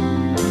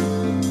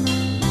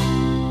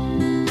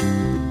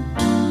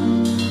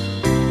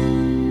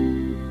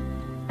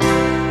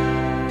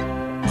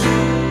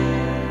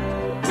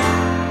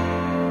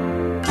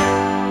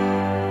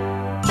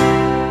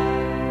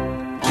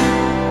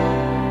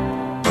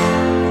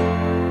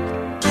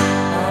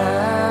 I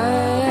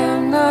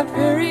am not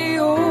very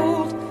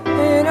old,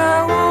 and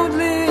I won't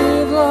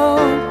live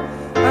long.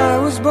 I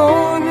was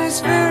born this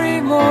very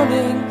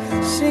morning,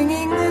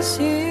 singing this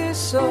here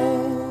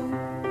song.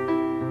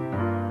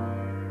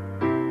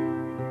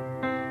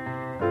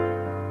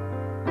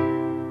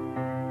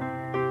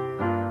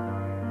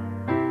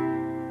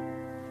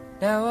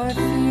 Now I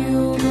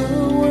feel the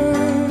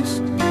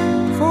worst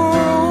for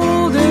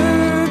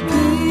older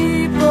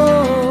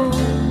people,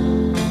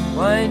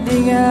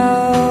 winding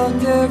out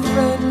their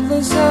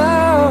friendless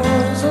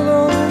hours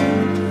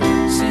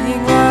alone,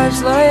 seeing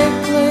lives like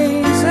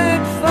plays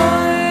at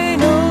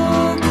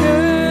final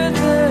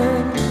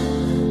curtain,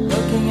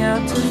 looking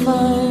out to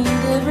find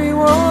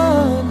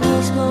everyone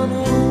has gone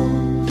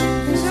home.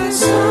 Is there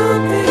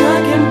something I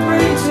can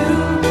pray to,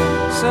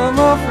 some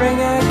offering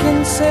I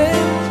can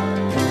send,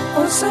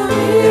 or some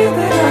ear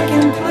that I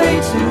can play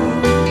to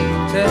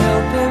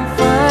help him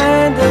find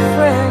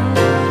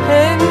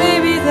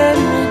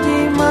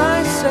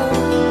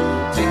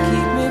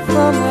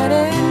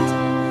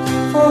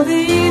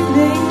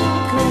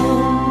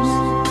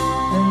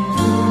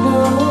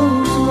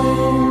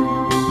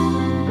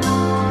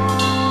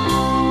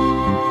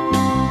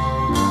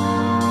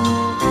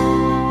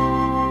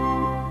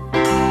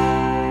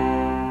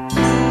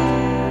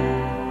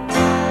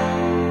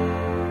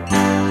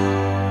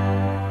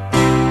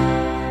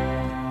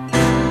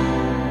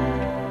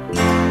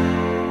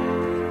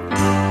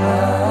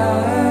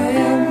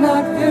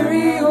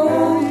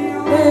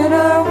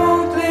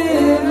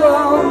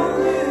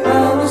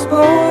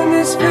born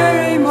this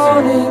very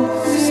morning,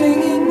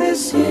 singing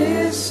this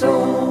here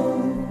song.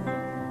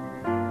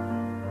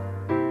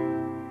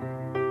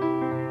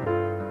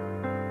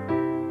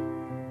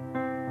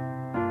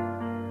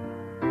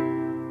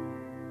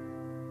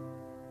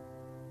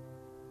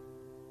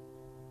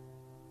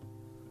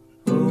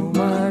 Oh,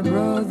 my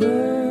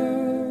brother,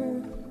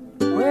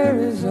 where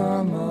is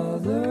our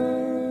mother?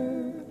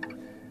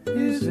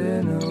 Is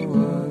there no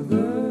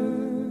other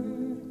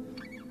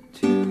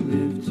to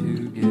live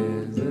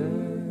together,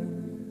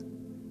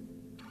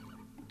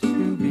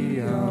 to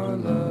be our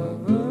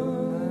lover?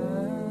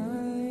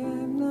 I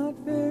am not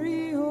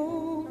very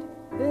old,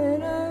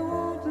 and I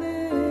won't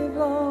live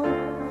long.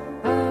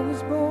 I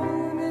was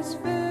born this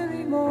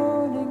very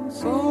morning,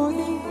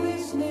 singing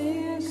these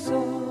near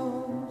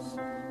songs,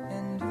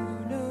 and who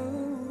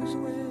knows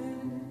when.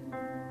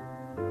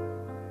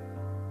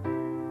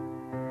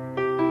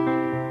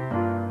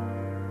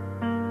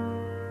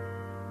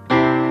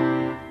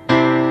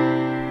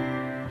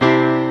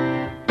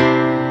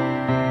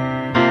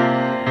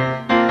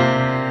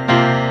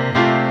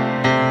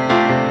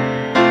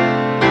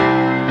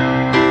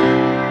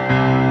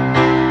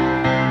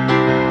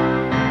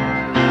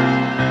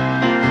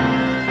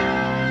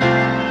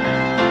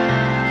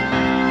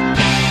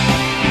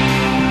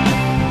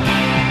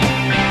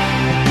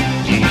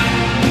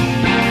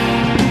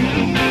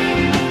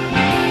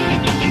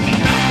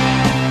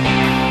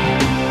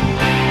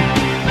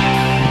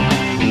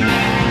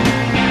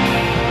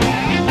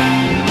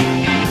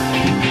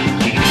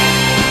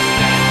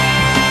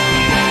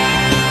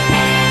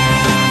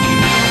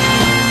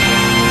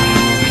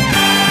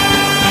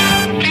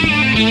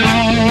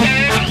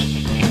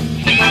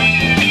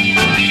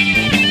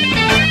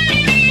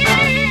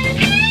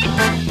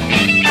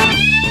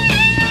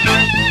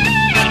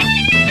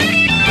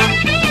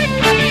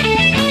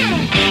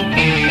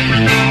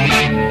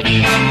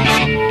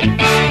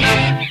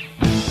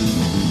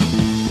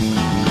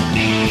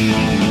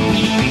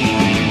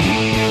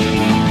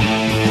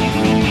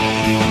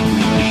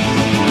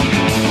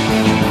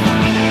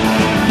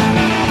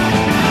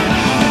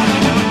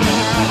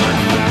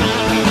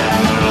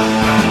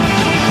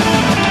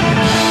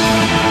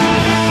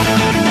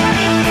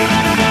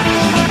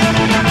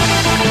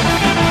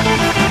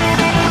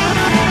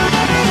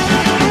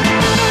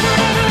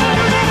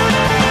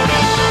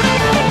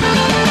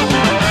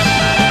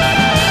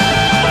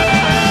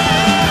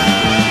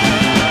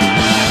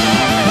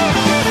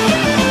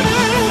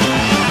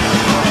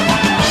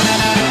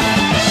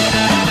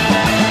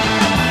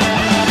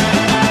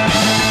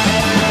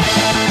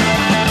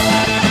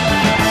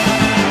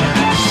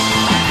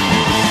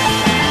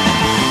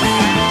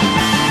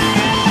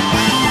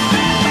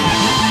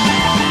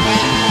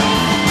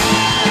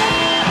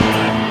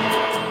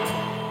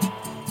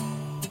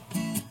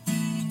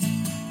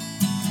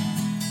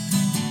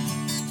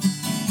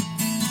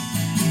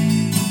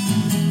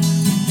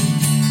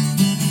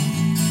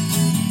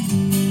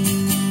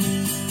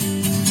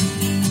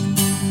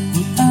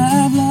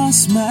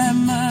 My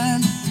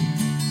mind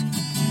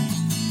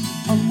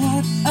on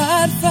what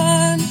I'd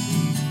find,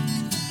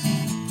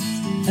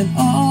 and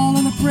all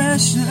of the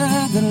pressure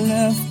that I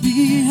left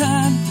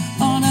behind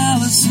on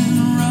Allison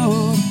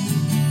Road.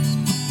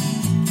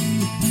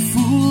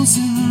 Fools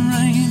in the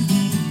rain,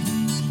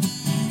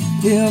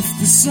 if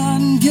the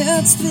sun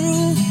gets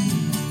through,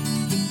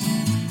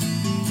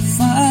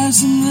 fires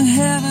in the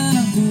heaven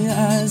of the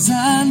eyes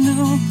I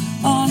knew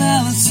on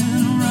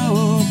Allison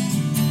Road.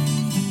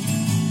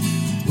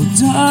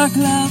 Dark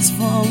clouds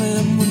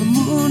falling when the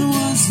moon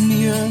was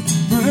near.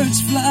 Birds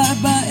fly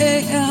by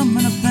AM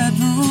in a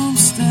bedroom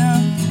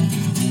stair.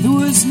 There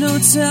was no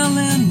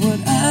telling what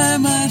I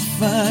might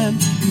find,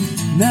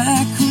 and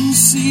I couldn't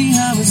see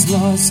I was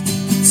lost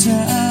in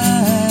time.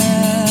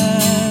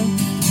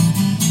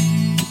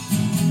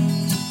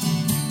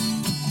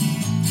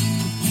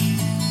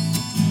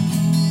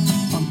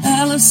 On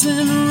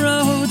Allison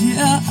Road,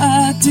 yeah,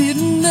 I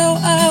didn't know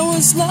I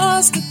was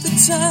lost at the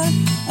time.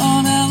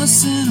 On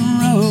Allison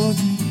Road,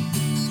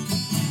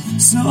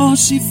 so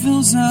she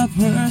fills up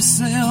her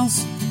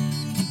sails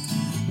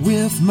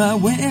with my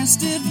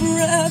wasted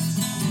breath,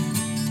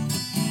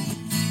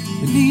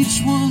 and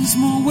each one's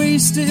more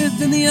wasted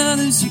than the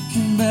others, you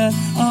can bet.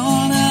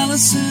 On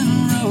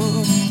Allison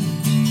Road,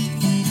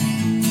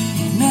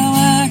 now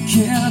I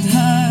can't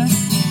hide,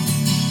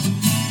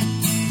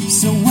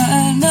 so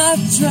why not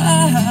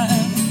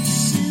drive?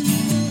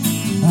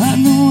 I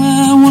know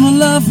I wanna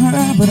love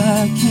her, but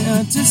I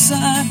can't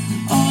decide.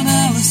 On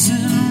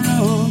Allison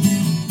Road,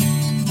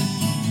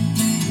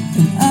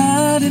 and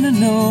I didn't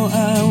know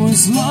I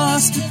was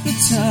lost at the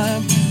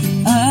time.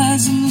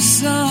 Eyes in the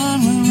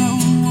sun when the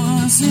road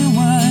wasn't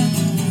wide.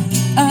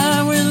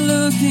 I went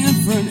looking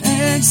for an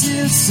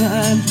exit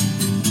sign,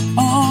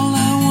 all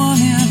I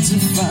wanted to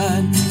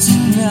find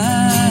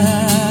tonight.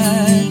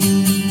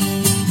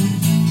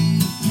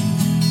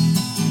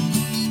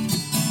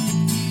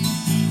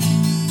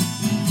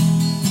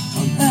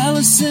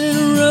 Allison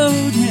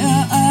Road,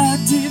 yeah, I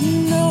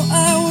didn't know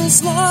I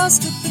was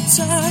lost at the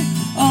time.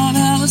 On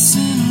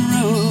Allison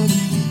Road,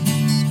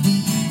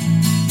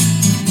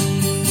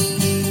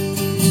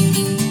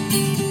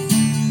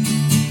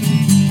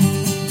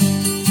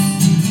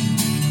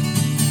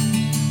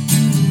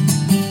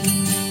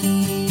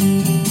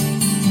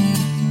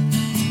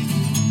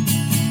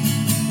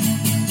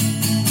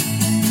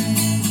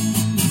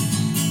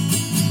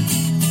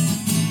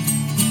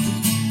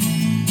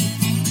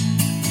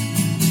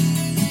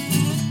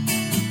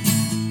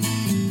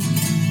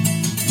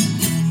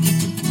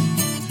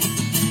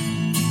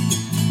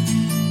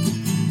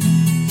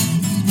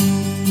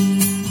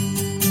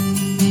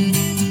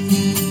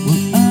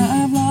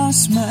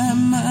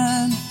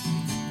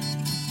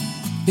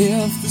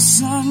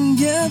 sun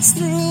gets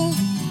through.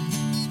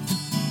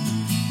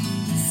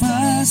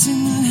 Fires in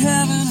the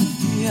heaven of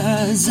the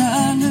eyes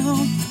I knew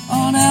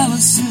on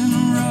Allison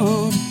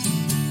Road.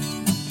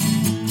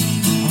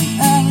 On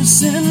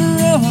Allison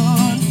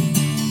Road.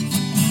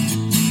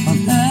 On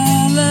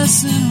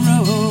Allison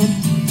Road.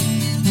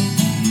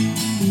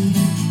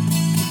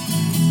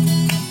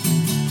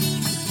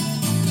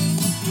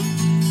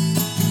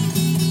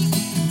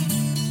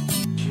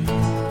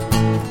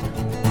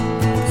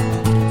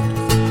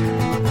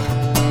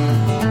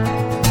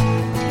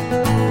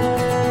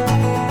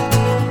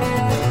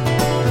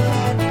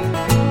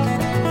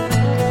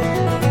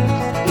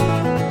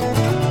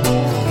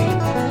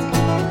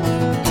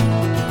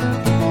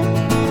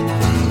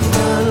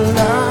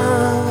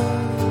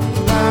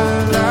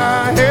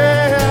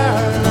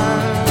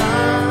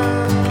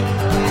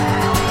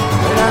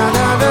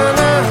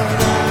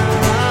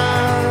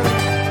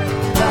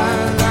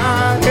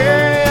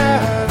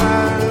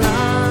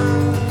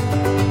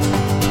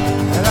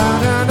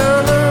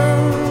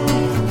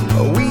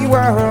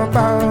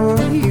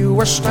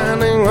 Were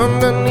standing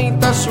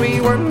underneath us,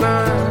 we were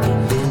not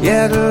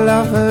yet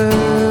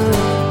lovers.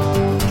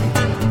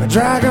 The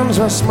dragons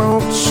were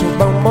smoked, so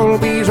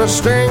bumblebees were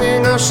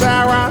stinging us.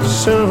 I was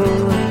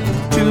soon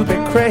to be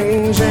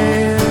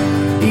crazy.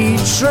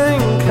 Each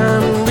drink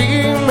can be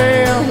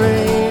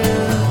merry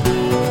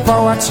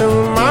for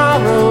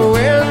tomorrow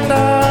and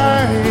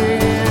I.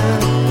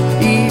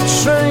 Each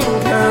drink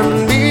can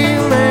be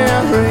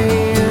merry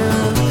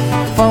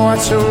for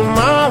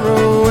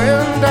tomorrow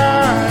and I.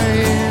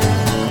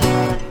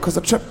 'Cause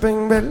I'm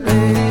tripping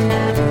Billy.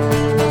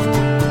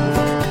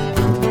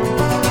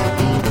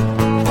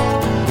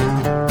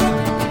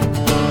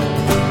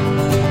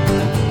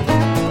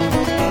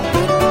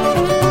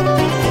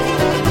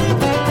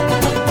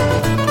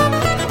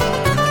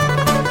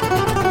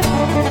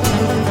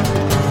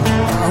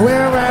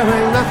 We're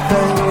wearing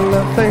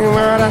nothing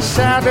but our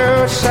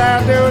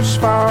shadows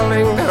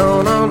falling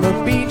down on the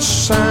beach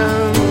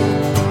sand.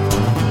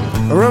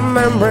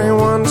 Remembering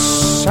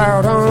once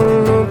out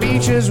on the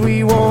beaches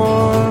we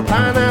wore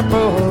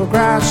pineapple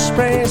grass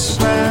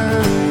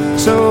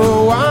bracelets. So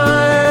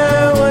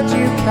why would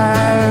you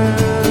care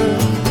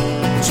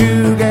to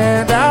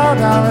get out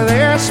of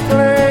this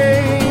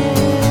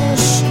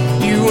place?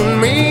 You and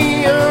me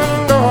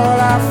and all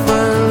our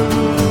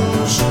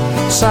friends,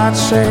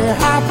 such a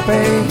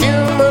happy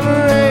human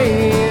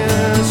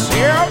race.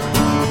 Yep.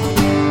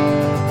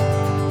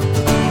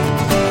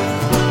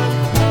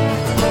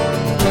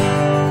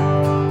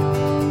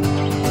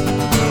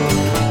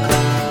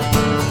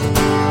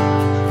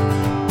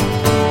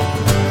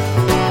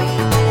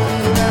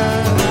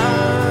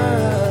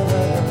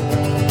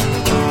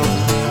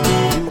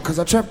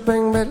 A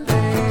tripping Billy.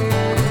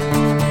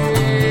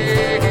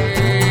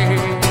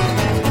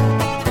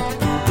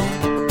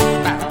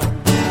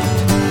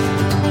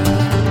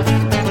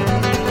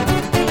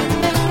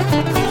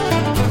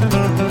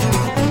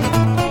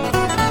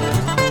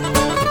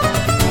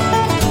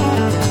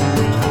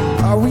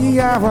 We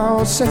are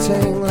all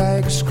sitting,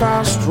 legs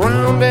crossed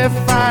round a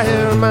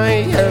fire. My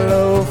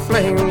yellow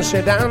flames,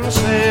 she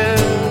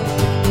dancing,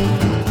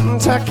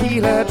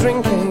 tequila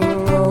drinking.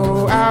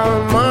 Our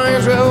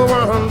minds will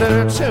wander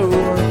to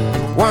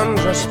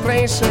wondrous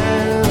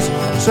places.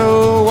 So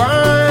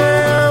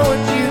why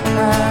would you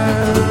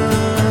care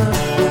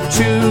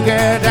to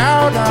get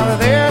out of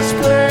this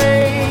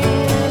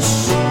place?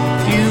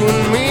 You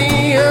and me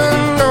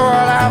and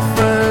all our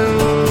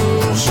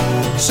friends,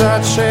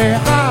 such a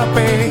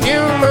happy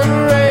human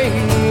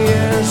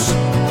race.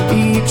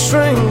 Each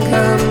drink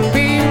can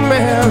be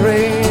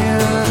merry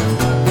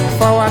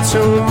for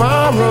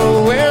tomorrow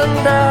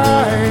and I.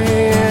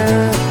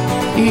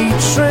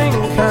 Each drink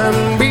can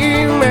be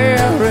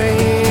merry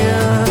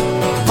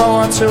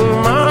for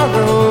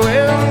tomorrow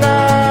and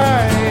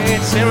I.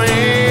 It's me.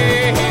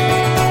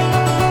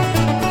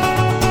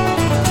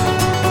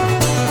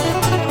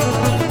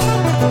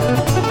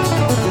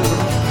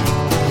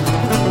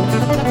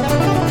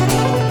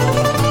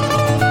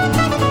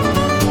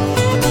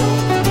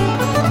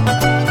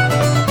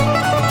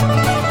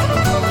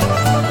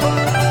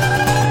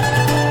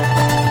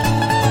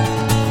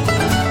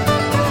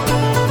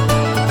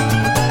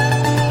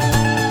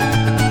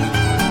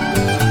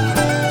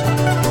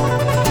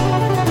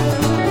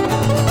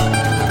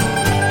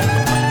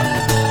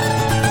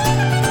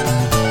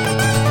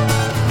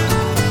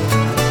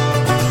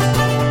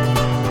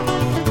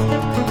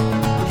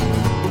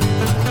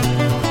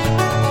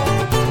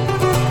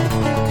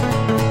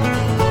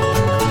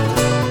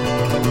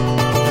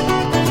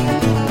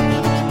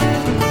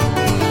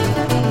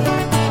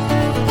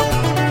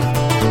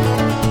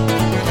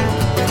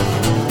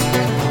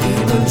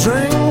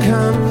 Drink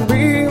and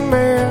be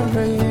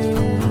merry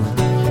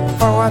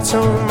for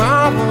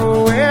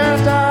tomorrow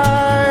and I.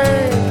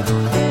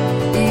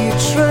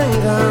 Each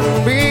drink and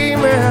be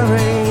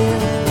merry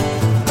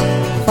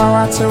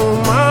for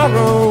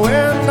tomorrow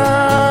and I.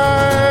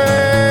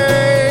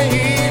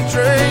 Each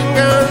drink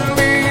and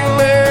be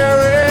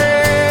merry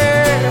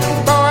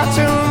for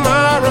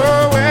tomorrow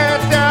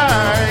and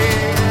I.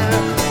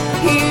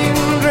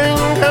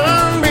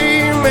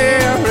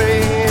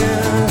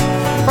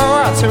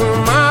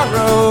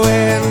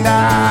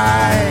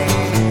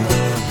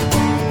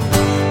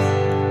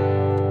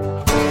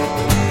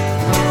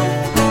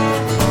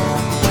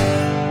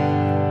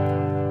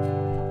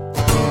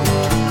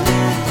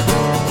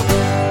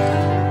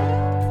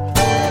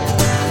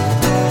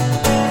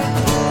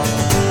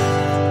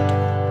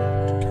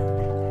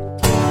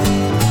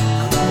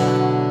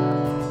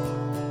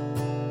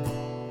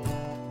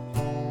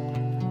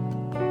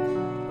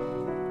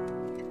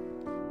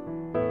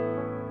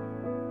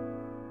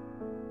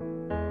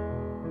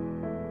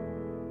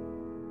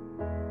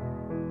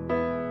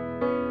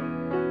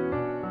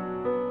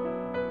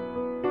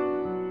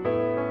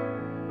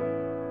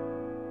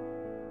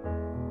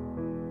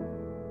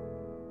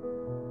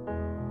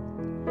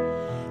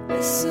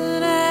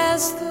 Listen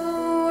as the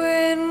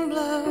wind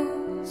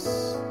blows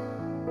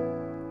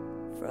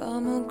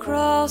from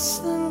across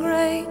the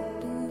great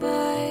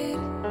divide.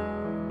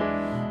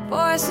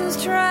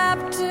 Voices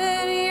trapped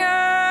in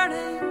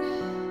yearning,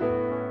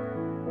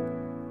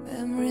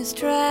 memories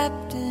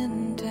trapped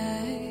in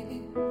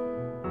time.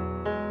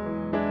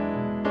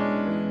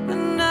 The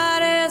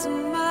night is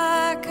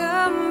my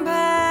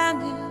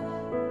companion,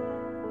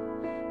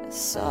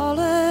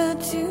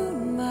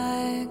 solitude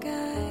my guide.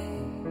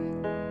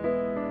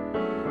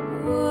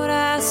 Would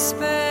I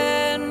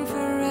spend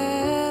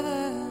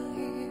forever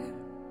here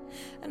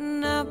and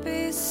not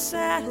be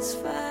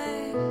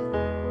satisfied?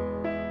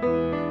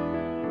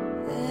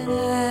 Then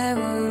I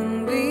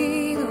wouldn't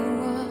be the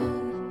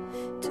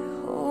one to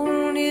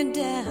hold you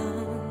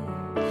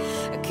down.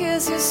 I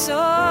kiss you so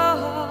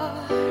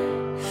hard,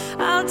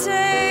 I'll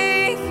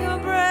take your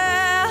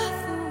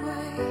breath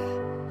away.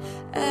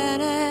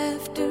 And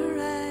after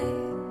I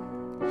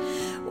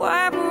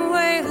wipe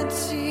away the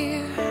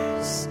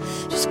tears,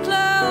 just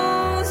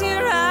close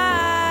your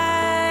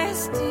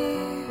eyes,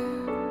 dear.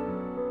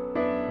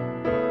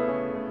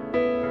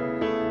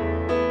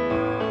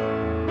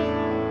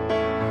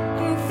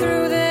 And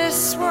through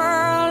this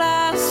world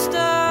I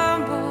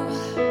stumble,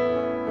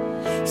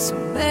 so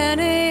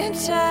many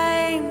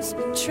times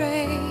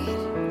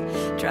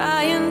betrayed,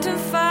 trying to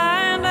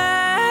find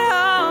that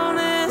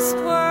honest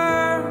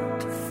word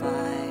to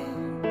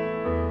find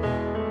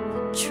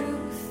the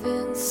truth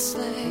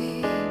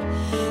enslaved.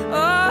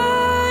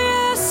 Oh,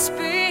 you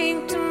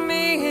speak to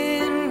me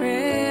in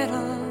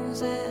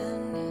riddles,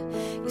 and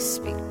you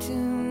speak to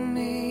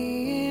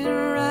me in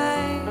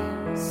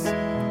rhymes.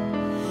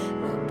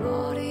 My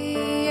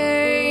body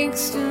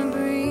aches to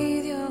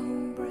breathe your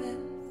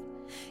breath.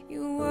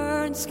 Your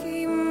words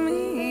keep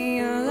me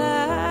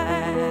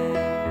alive.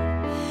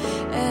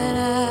 And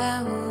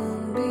I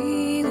won't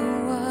be the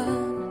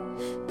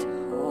one to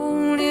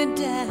hold you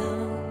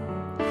down.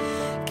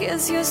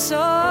 Kiss you so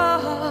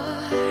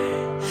hard,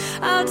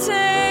 I'll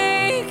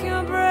take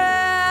your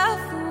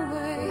breath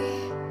away.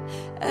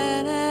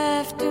 And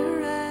after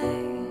I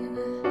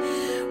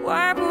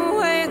wipe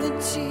away the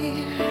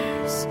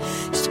tears,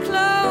 just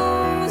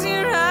close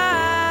your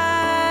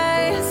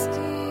eyes,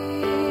 dear.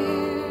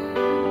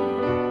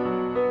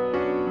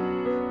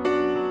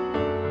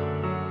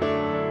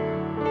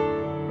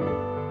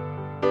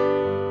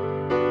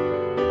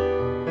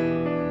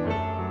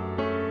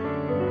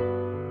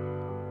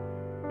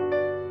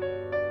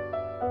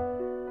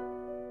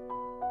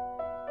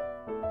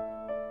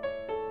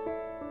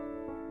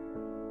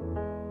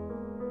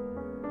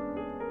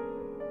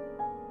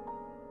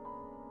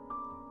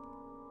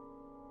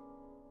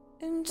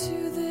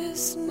 Into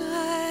this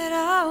night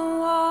I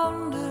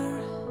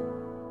wander.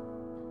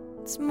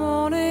 It's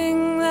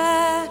morning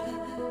that I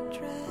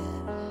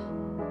dread.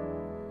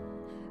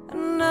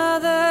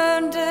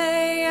 Another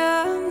day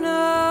of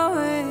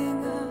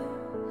knowing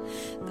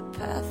the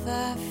path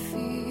I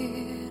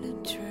fear to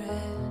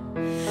tread.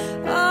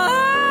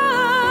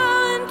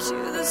 Oh, into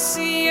the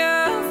sea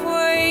of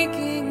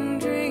waking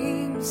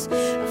dreams I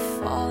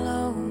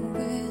follow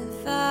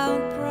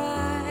without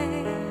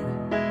pride.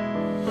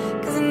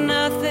 'Cause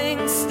nothing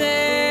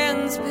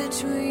stands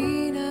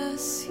between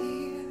us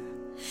here,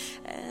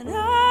 and I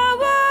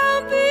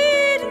won't be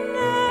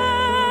denied.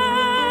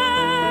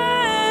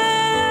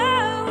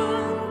 I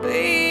won't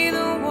be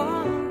the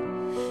one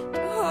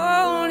to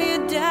hold you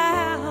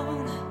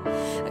down.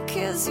 I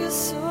kiss you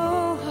so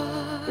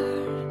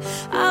hard,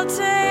 I'll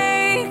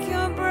take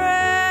your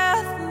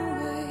breath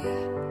away.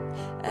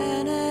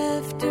 And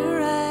after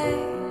I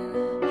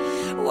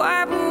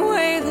wipe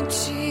away the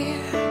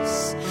tears,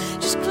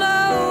 just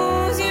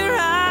close your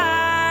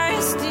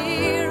eyes,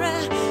 dear,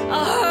 and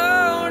I'll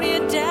hold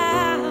you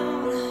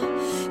down.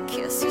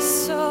 Kiss you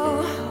so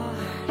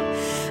hard,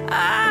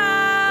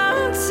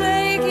 I'll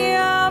take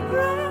your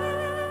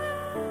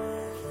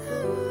breath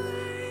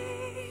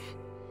away.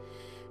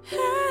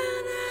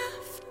 And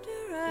after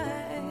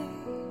I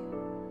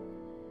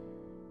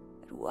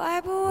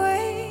wipe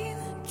away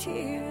the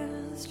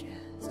tears,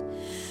 just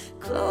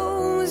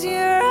close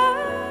your eyes.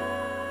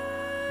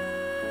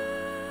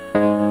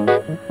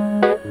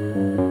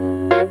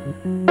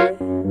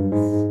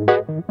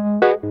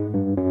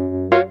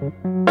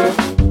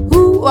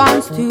 Who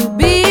wants to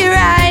be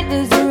right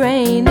as the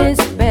rain is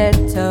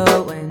better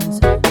when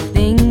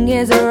something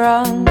is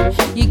wrong?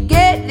 You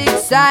get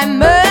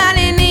excitement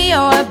in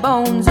your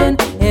bones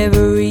and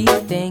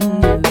everything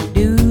you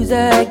do's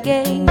a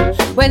game.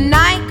 When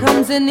night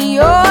comes and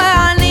you're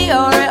on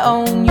your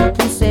own, you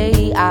can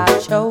say I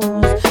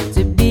chose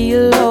to be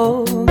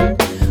alone.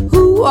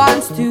 Who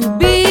wants to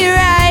be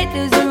right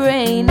as the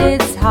rain?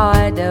 It's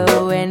harder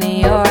when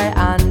you're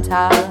on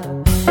top.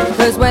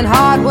 'Cause when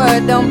hard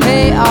work don't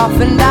pay off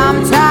and I'm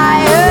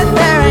tired,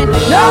 there ain't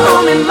no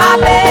room in my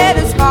bed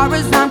as far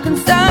as I'm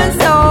concerned.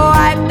 So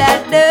wipe that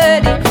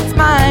dirty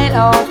smile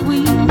off. We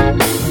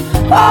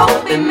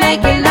won't be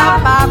making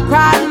up. I've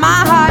cried my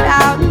heart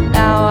out.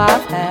 Now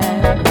I've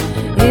had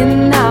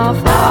enough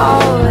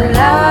of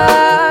love.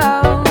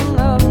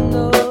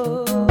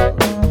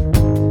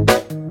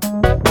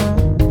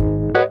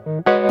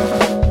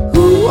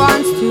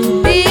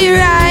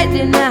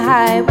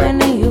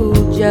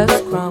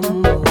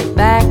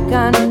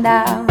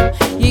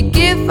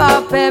 give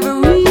up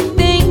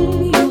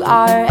everything you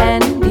are,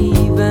 and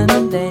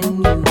even then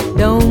you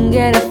don't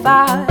get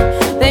far.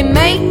 They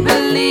make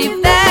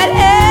believe that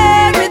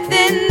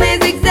everything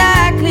is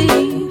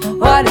exactly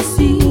what it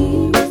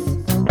seems,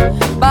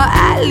 but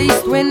at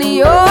least when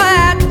you're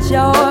at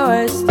your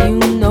worst, you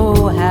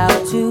know how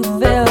to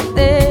feel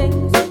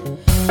things.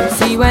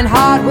 See, when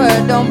hard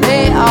work don't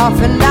pay off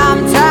and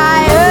I'm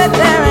tired,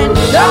 there ain't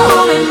no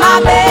room in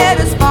my bed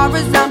as far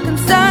as I'm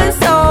concerned,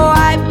 so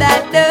wipe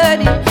that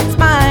dirty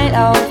smile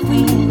off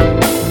me.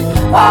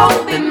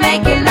 Won't be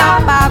making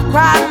up, I've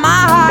cried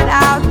my heart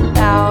out,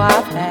 now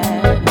I've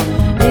had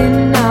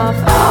enough.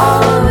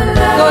 Oh,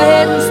 go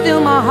ahead and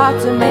steal my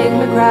heart to make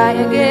me cry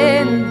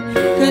again,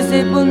 'cause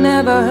it will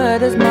never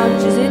hurt as much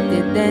as it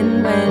did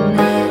then when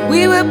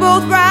we were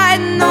both right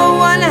and no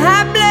one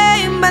had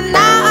blame. But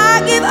now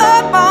I give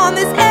up on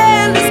this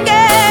endless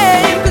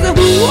game, 'cause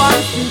who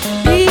wants to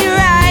be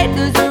right?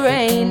 Does the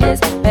rain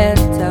is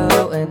better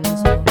when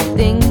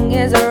something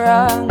is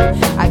wrong.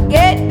 I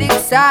get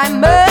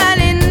excitement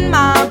in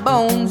my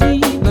bones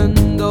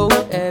even though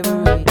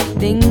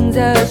everything's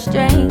a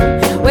strain.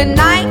 When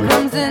night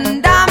comes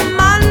and I'm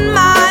on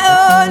my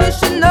own, you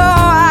should know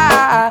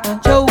I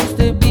chose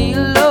to be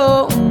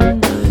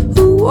alone.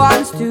 Who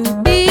wants to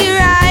be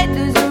right?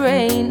 Does the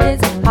rain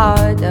is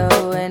harder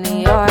when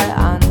you're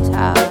on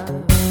top.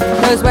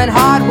 'Cause when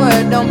hard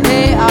work don't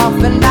pay off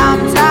and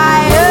I'm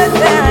tired,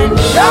 there ain't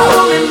no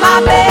room in my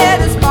bed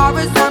as far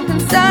as I'm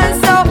concerned,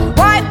 so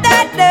wipe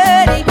that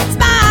dirty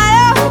smile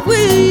off.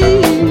 We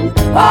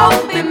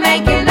won't be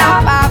making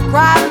up, I've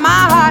cried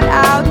my heart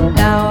out,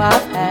 now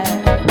I've had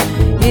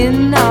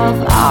enough.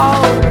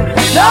 Oh,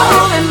 no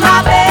room in my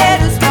bed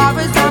as far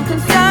as I'm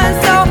concerned,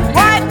 so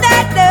wipe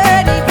that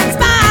dirty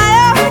smile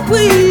off.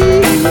 We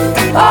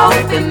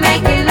won't be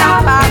making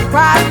up, I've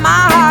cried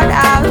my heart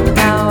out,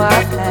 now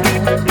I've had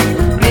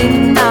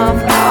enough.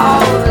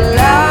 Oh,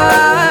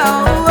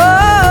 love,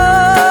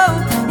 oh,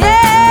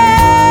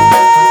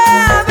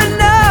 yeah, but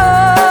no,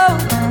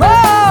 oh,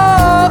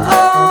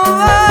 oh,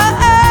 oh,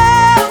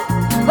 oh,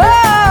 oh,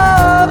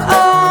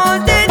 oh,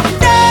 did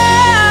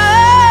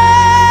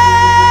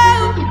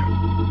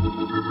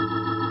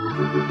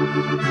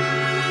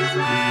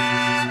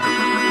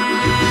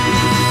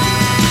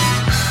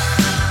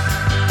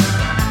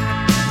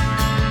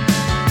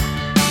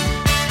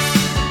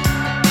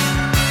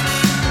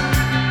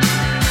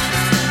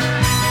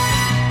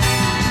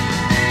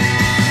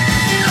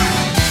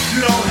You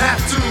don't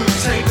have to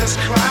take this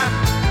crap.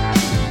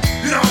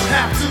 You don't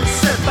have to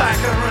sit back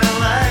and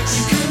relax.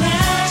 You can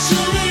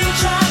actually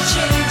try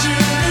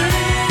changing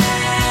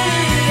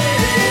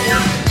it.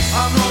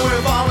 I know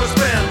we've always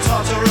been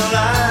taught to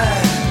rely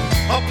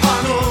upon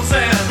rules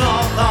and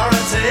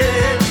authority,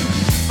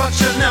 but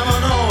you never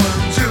know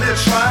until you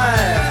try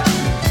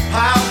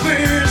how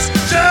things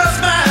just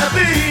might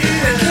be.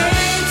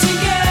 Came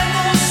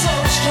together so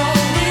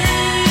strongly.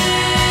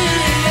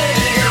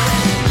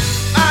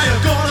 Are you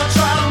gonna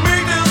try to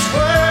make this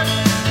work,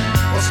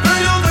 or spin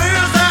your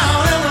days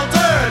down in the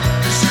dirt?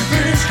 You see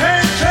things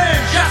can't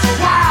change, yes, the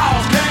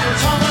walls can't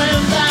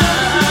tumbling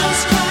down.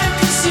 It's quite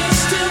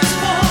consistent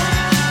for,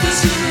 'cause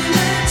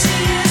unity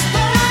is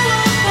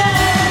powerful.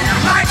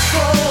 Lights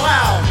go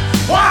out,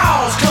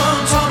 walls come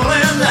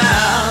tumbling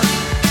down.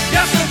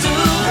 Yes, they do.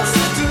 Yes,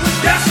 they do.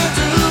 Yes, they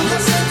do.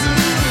 Yes, they do.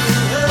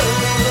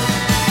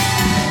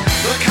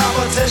 The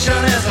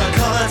competition is a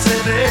color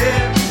TV.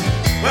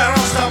 We're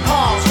on the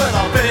palms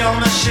with a video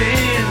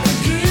machine.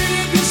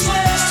 Keep your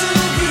slaves to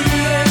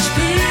VHP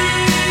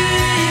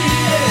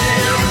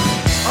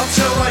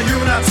until the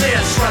unity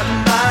is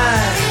threatened by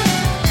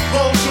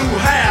those who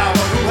have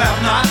or who have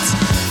not,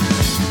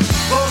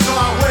 those who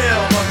are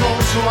with or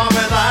those who are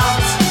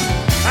without,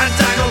 and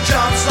dangle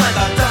jumps like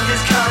the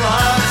donkey's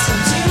carrots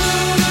until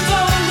you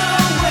don't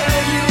know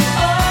where you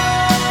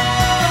are.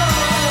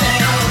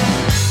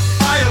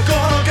 Are you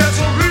gonna get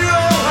to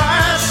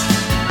realize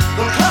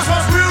the class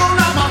was real,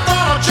 not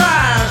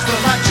mythologized? The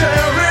like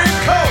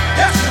Jericho,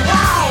 yes, the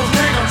walls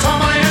make them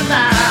tumbling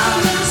down.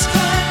 It's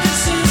quite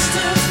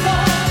consistent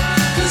for,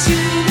 'cause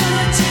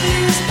unity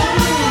is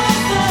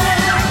powerful.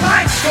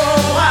 Lights go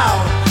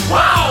out,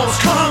 walls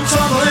come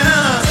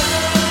tumbling.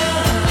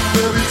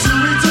 Baby, to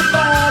each a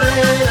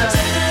body.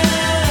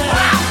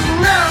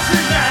 Let's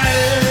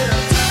unite.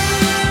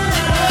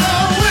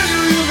 Oh, when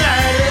you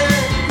unite.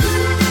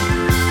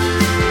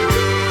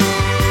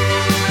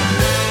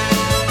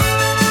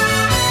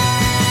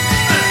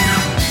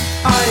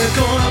 Are you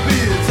gonna be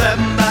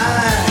threatened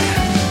by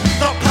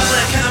the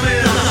public enemy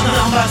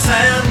number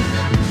 10?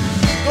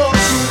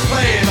 Those who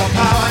play the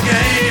power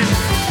game,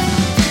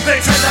 they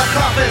take the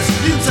profits,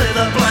 you take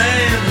the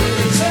blame.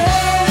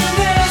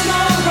 There's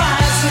no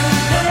rising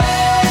pain.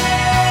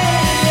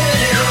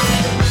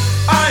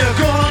 Are you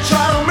gonna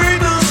try to make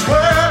this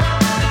work,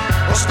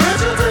 or spread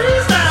your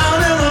things down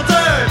in the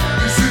dirt?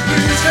 You see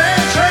things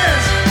can't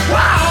change,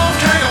 walls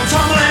can't go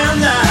tumbling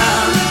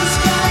down. It's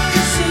quite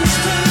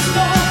consistent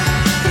for,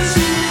 'cause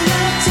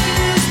unity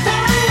is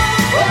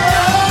powerful.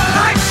 Oh,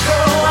 lights go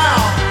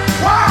out,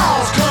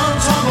 walls come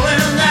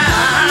tumbling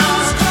down.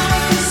 It's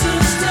quite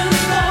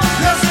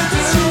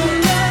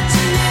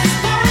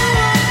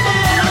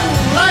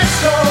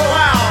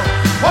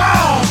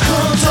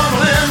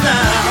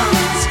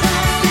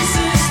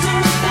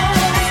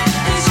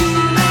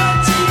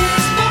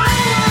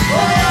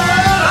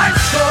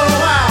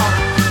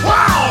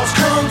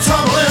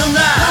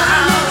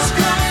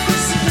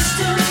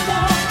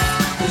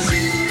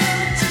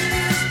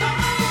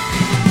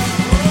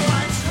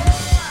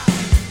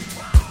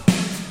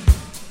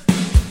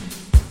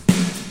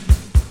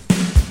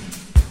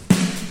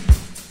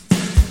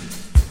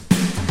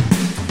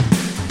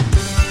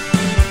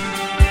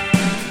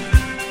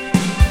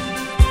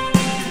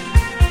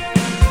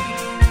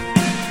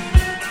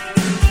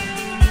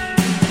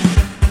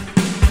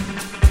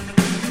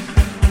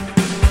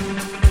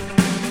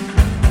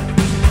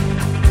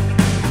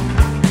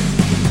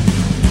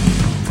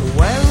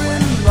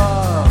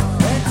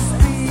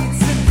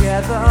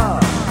together.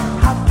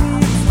 Happy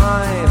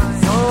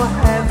times, oh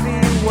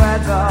heavy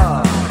weather.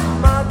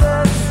 Mother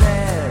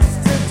says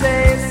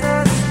today's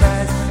a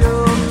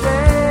special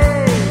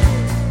day,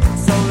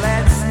 so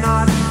let's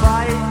not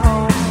fight,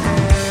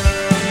 okay?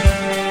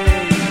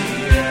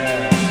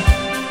 Yeah.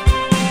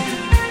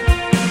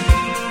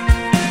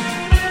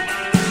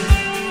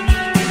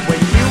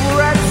 When you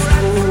were at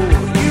school,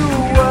 you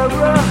were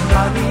a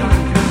honey.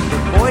 The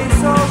boys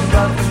all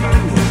loved you,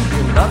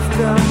 you loved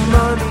the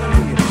money.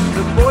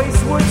 The boys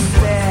would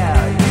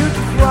stare, you'd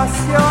cross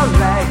your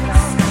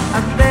legs,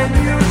 and then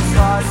you'd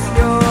toss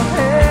your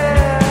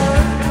hair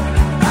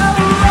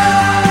away.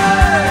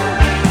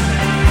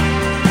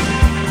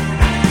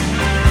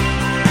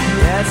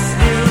 Yes,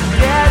 you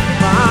get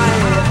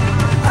mine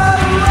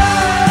away.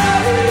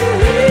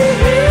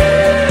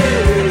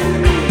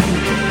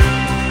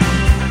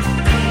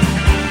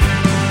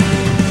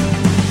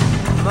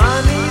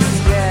 Money's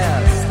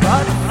scarce,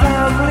 but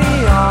family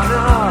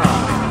honor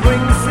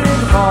brings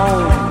it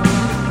home.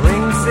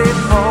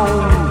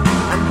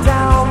 And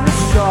down the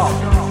shop,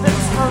 the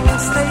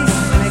tongues they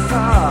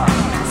snicker.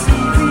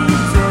 TV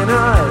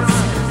dinners,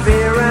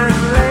 beer and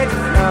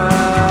liquor.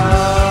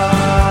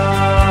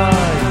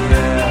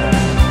 Yeah.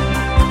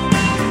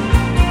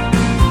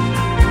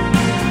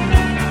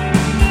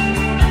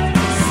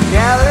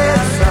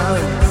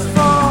 Skeletons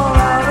fall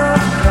out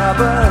of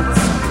cupboards,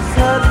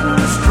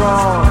 curtains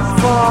drawn,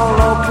 fall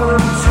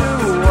open to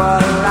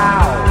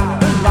allow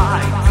the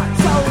light.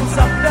 Shows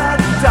up the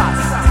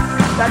dust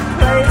that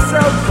plays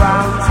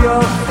around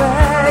your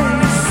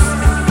face.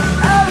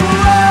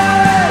 Away.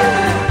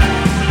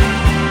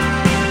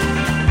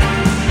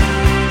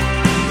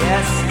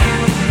 Yes, you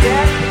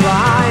get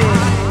by.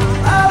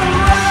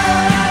 Away.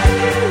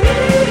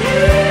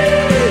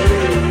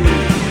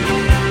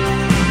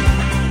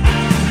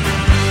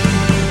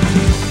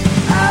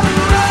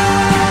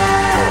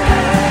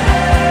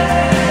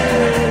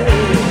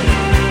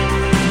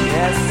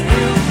 Yes,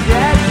 you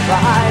get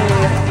by.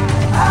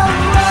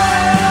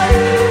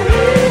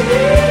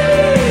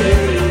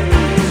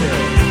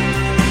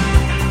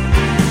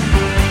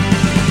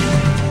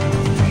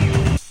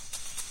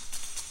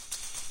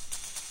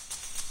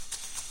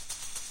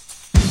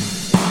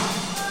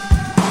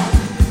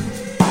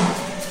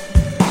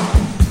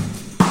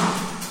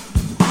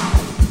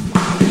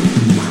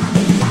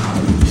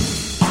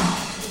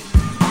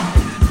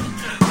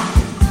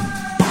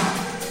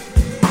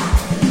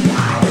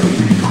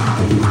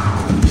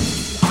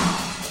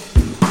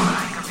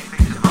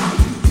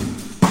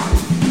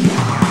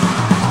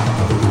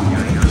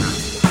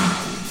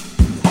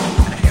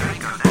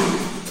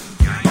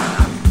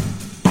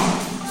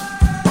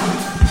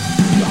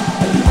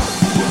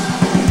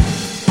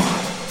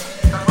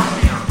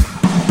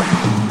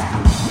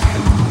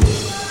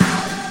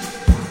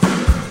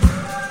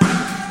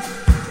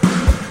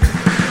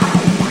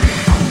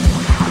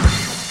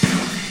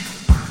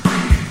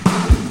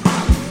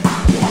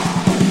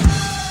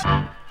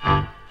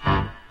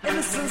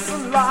 Innocence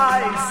and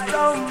lies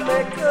don't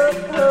make a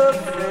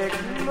perfect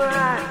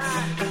match.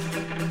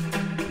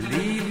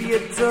 Leave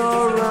your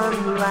door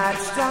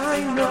unlatched, I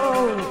know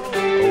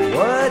a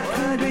word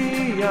can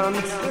be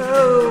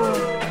untrue,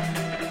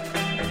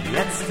 and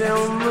yet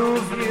still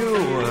move you.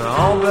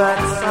 All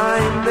that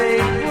time they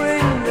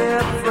bring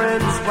their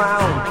friends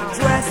round,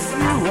 dress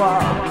you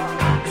up,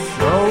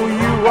 show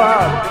you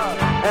up,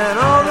 and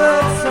all the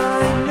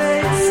time they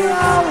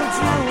told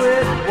you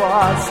it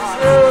was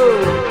true.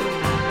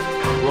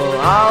 Well,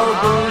 I'll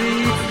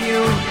believe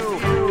you.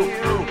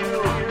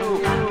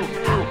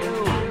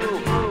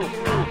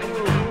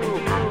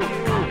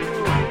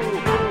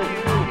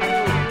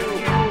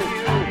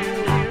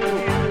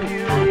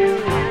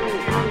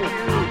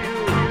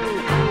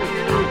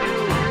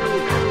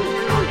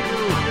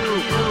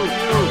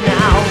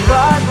 Now,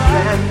 but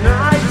then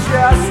I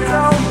just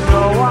don't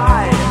know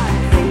why. I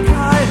think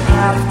I'd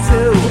have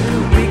to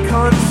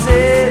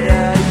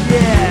reconsider.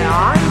 Yeah,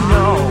 I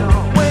know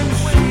when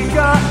she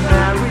got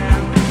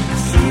married,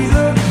 she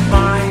looked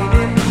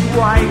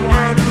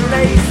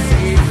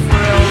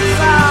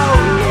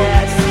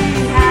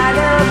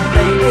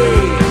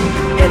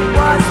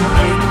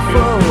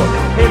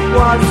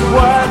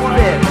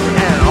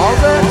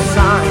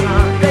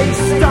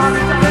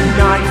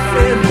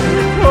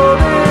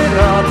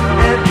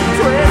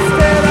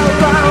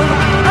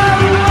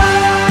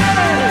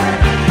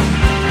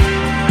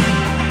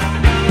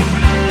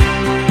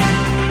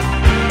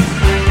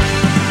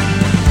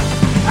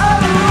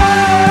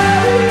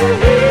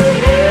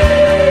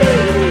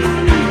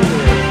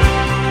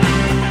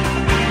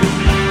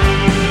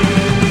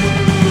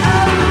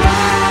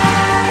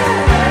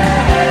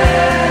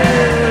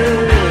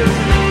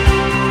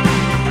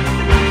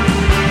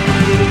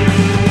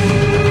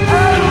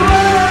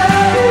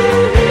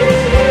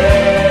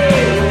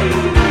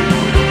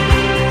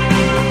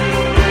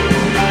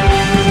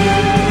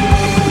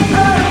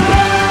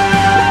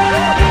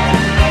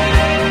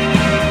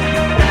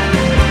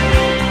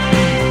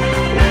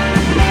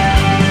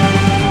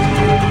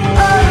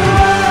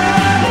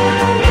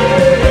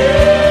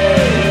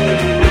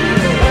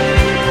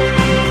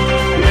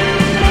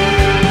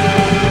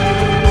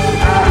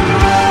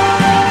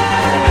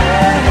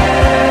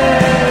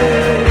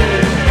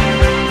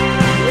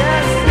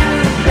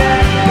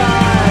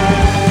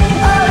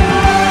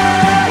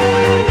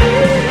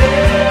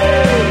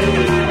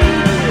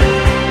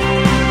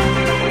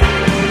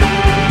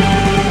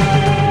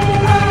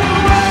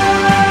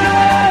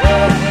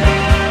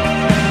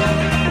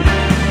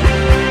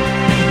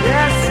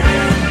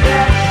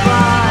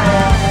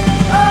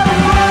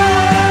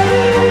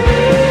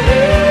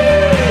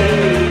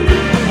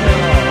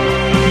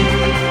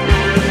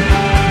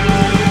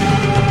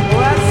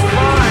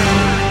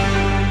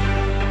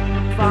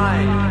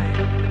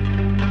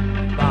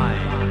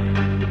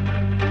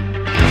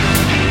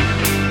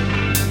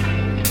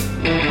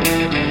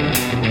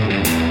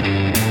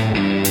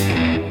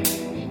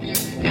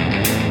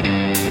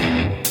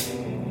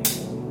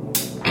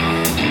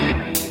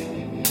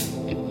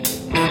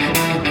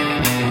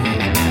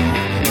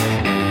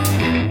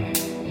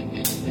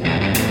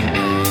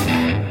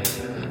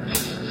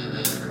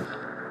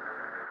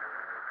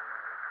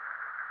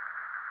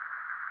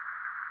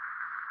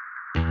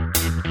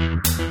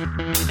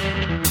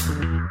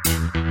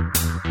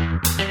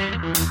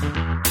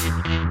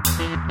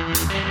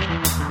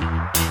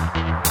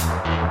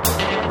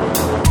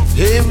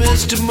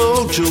Mr.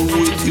 Mojo,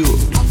 with your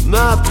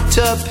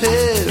mop-top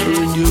hair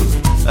and your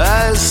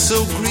eyes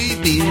so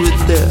greedy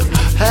with their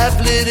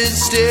half-lidded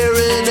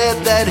staring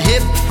at that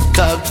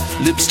hip-cocked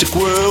lipstick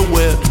world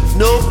where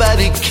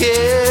nobody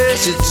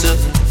cares. It's a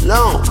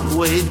long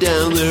way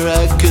down there,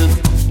 I can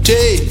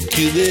take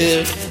you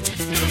there.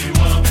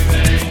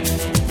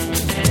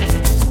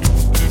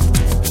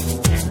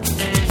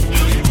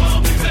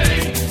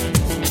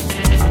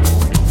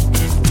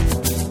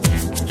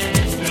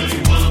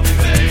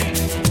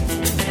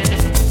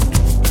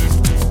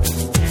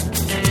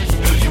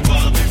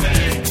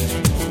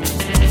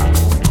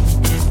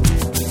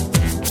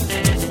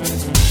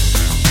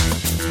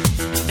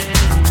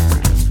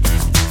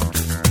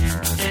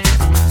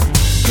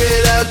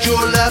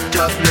 Your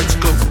laptop, let's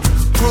go.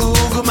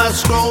 Google my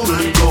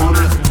scrolling,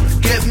 gonna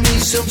get me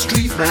some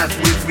street map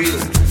with real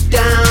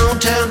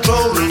downtown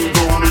trolling.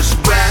 Gonna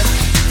scratch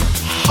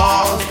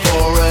hard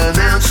for an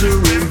answer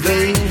in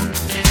vain,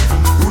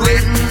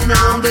 written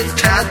on the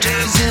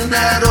tattoos in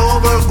that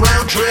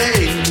overground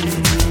train.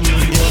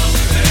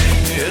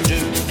 Yeah,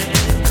 dude.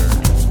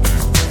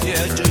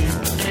 Yeah, dude.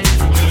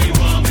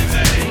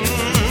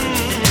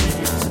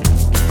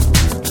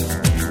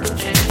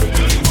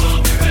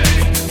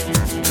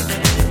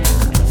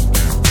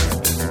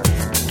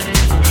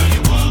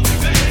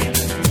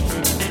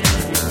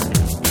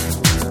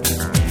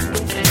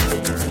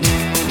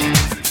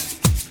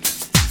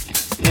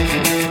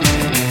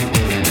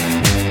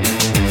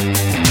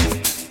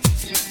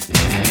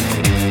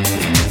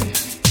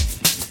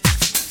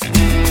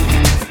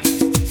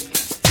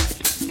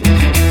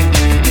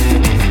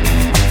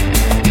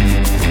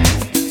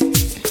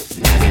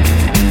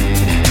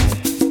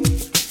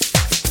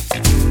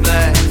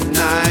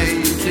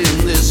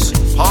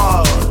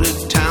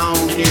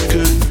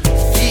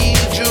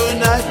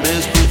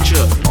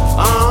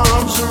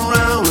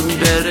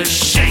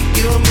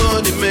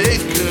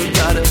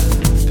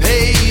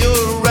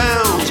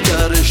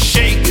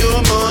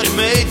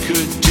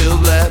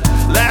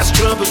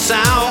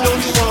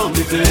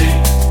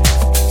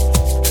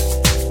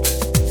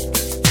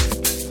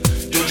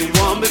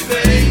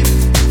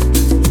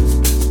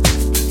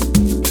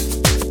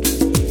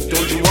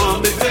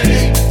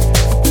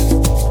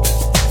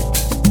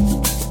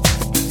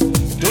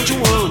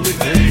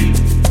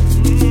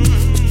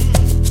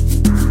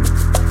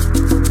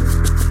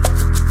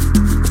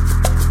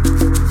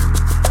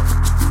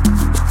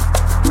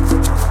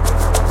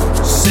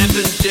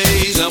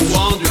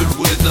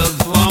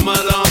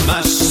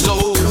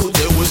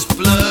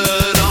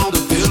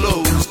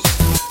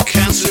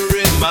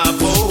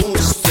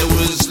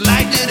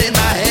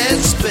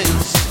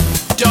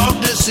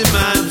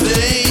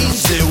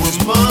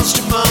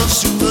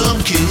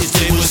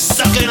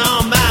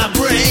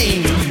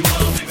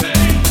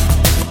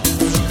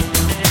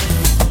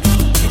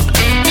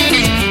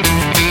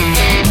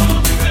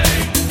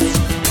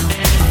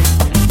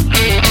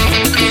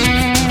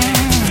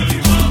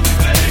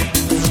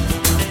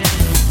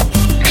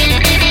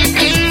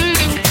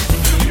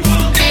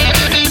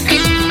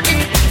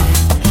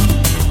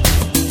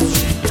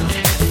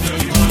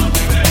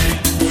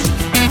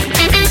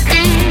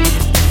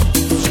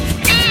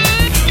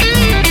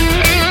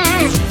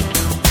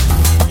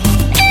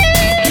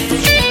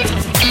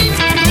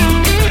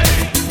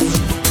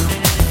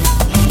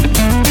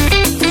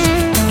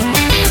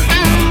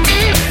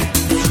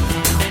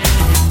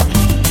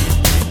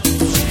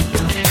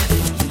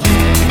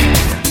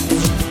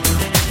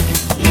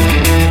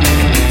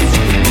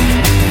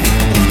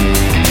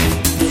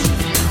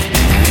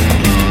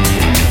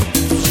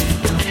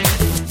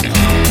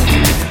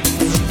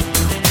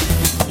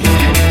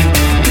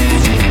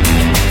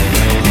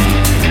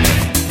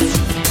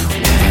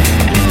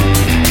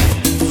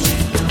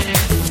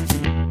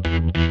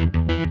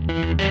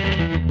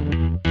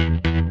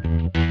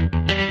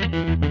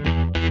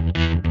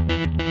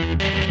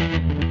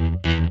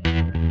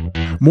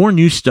 More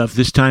new stuff,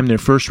 this time their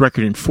first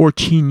record in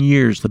 14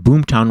 years, the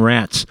Boomtown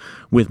Rats,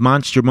 with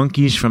Monster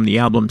Monkeys from the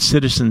album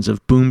Citizens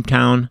of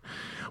Boomtown.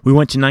 We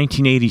went to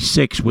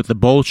 1986 with the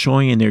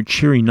Bolshoi and their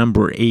cheery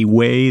number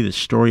Away, the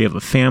story of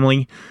a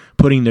family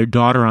putting their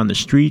daughter on the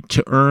street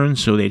to earn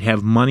so they'd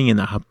have money and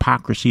the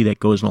hypocrisy that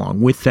goes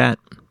along with that.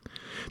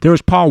 There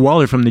was Paul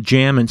Weller from the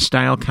Jam and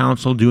Style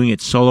Council doing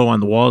it solo on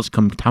The Walls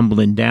Come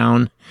Tumbling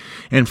Down.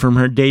 And from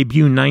her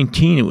debut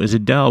 19, it was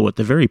Adele with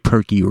the very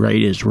perky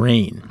Right as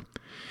Rain.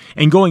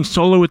 And going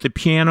solo with the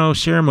piano,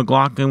 Sarah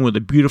McLachlan with a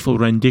beautiful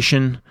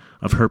rendition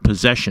of Her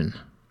Possession.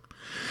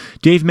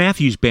 Dave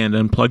Matthews Band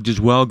unplugged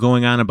as well,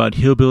 going on about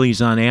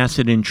hillbillies on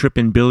acid and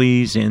trippin'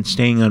 billies and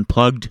staying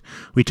unplugged.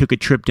 We took a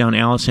trip down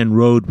Allison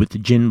Road with the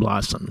Gin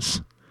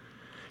Blossoms.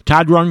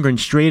 Todd Rundgren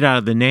straight out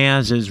of the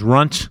Naz as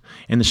Runt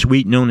and the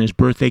suite known as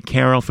Birthday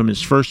Carol from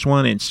his first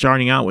one, and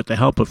starting out with the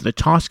help of the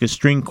Tosca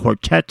String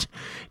Quartet,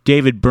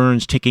 David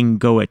Burns taking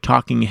go at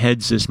Talking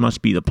Heads' This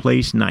Must Be the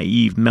Place,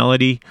 Naive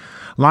Melody,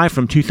 live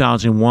from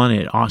 2001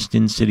 at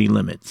Austin City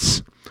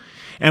Limits.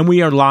 And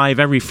we are live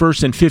every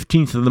 1st and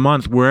 15th of the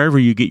month wherever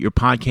you get your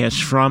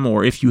podcasts from,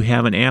 or if you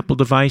have an Apple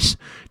device,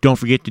 don't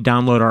forget to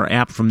download our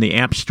app from the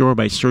App Store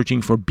by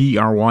searching for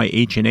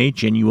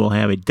BRYHNH, and you will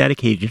have a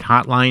dedicated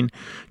hotline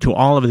to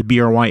all of the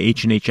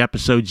BRYHNH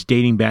episodes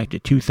dating back to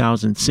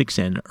 2006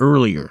 and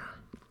earlier.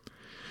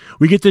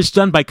 We get this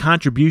done by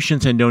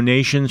contributions and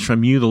donations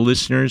from you, the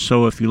listeners,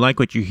 so if you like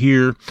what you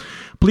hear,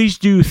 please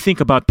do think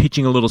about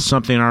pitching a little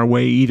something our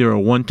way, either a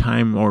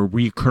one-time or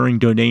recurring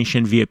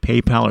donation via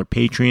PayPal or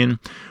Patreon,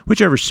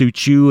 whichever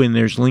suits you, and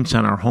there's links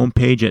on our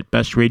homepage at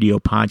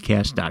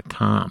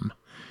bestradiopodcast.com.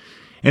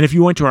 And if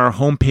you went to our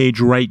homepage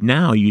right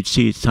now, you'd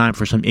see it's time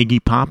for some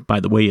Iggy Pop by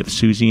the way of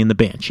Susie and the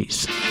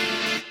Banshees.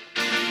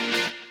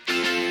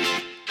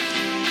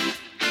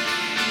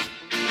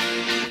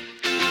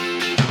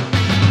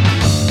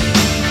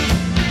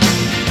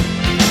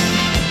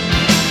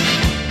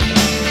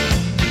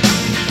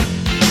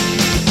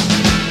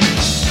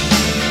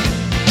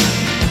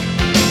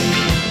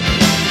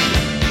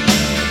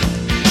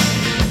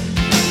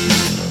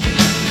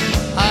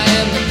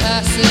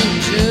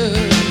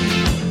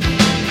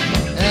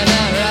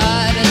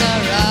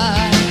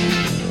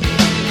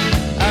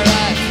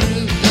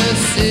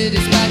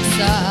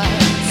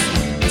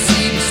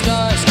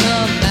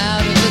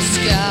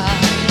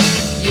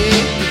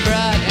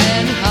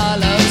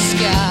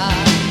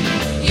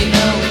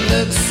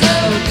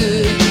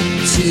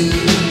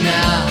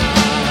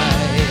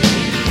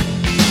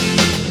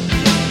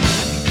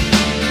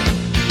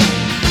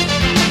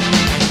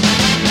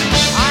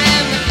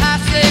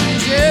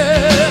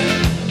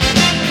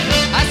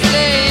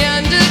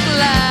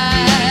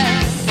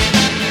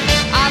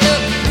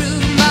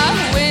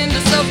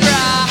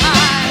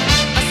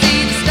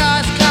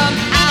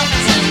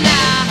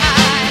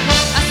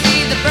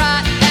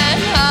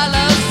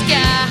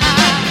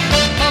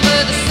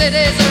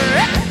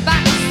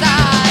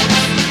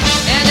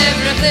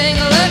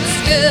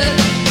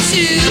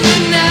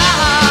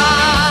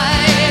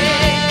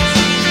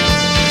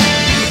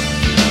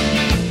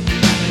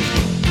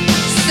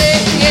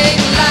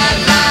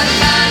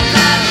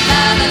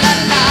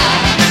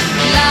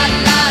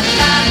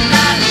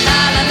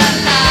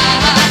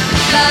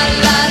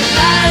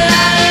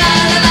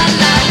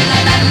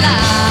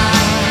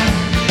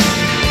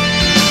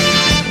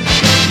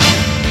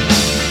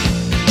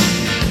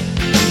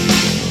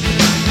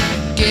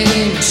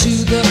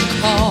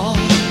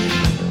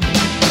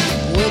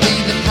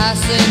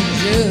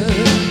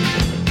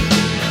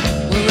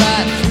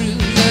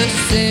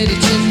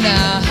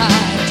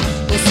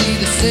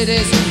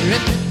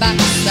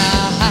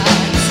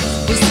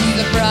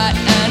 Ride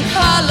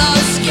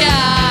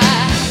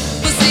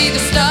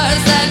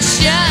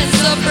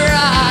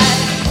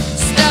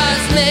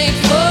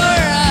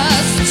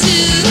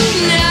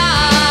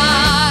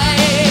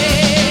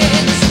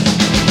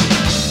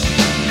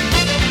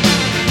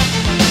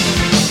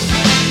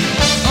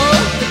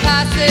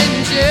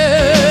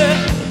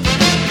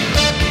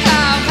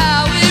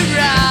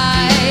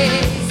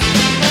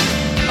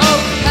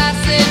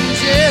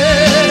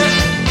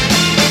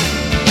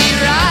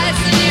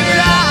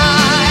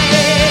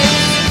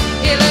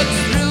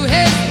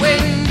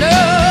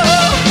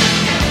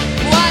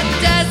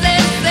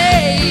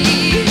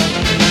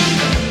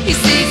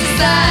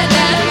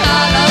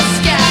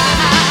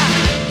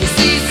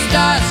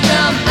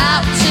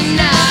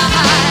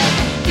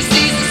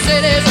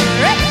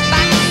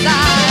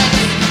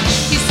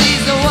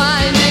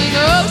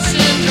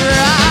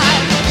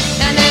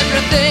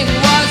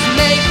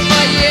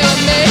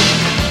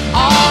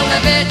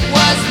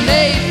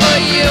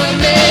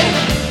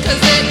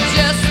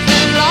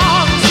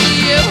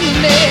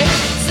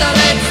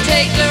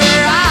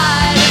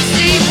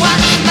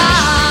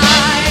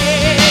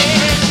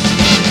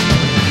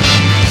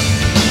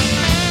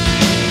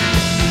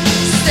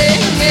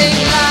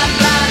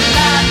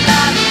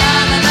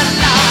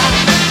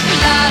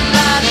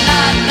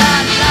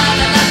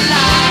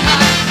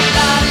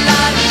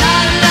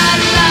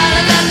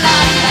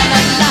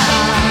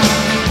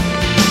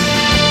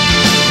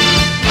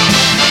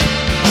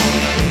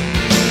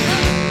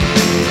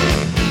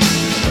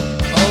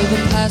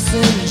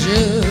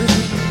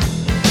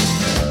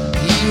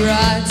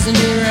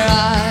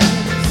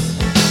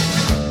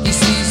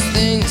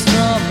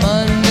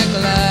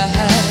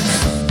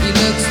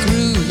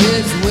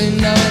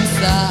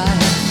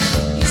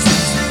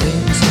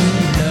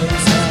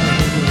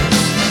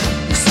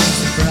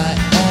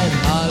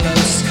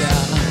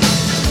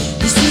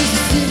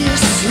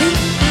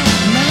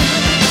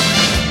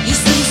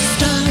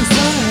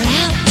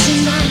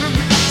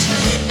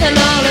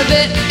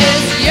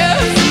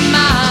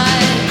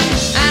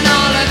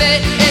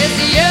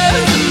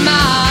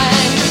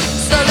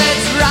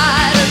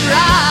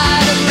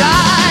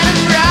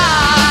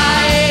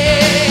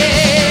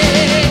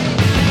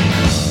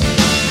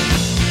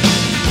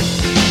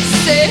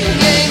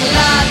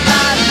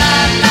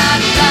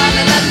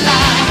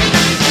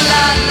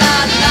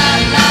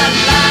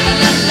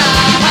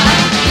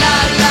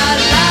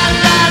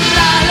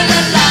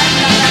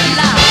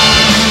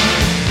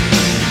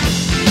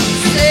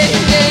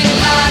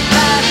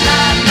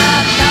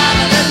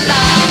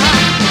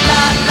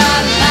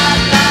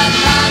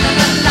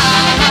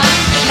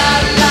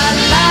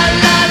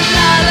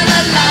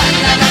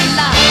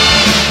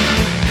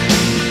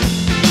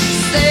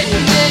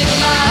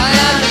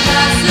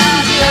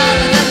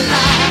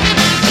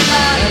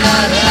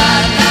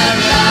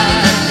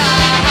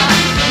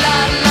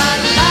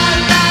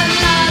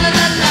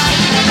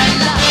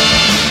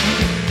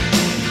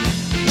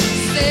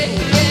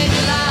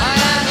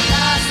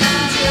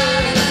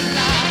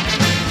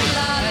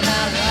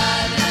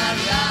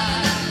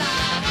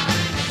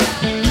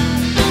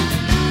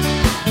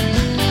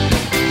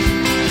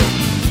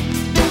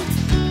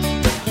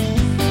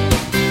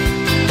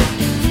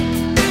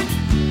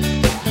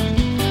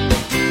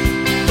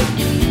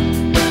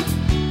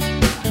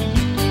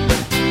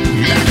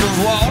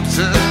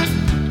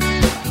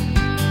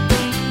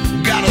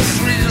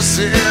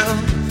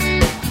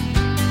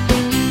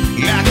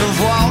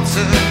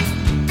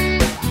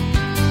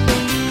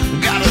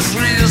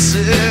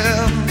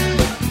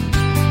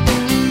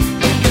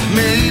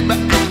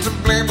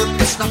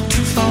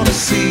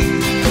see.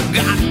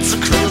 Got to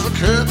close the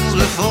curtains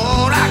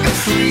before I get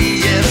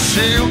free. Yeah,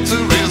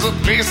 shelter is a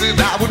place that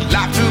I would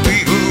like to be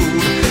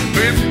old.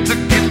 Better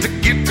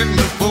get in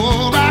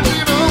before I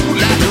get old.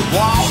 Like the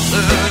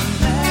water,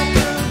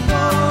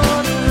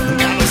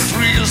 gotta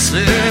free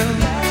yourself.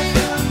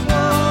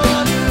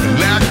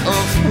 Lack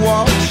of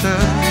water,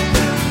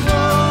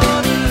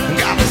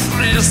 gotta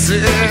free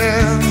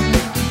yourself.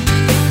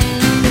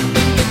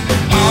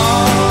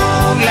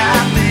 All I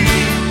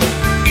need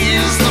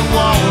is the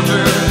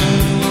water.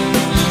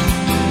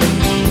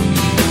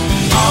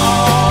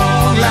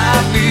 All I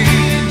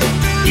need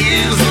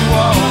is the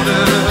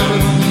water.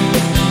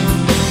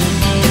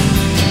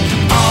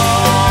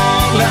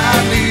 All I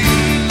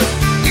need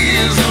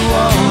is the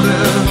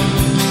water.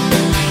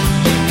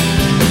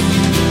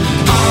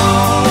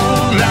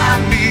 All I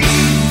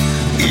need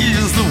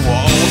is the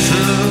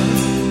water.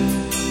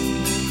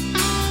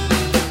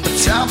 The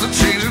times are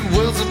changing,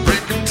 worlds are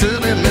breaking,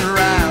 turning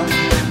around.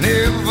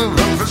 Never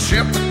run for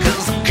shelter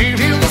 'cause I can't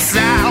hear the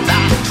sound.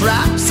 I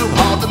try so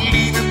hard to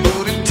leave it,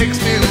 but it takes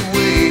me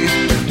away.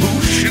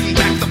 Pushing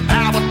back the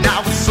power now,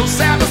 it's so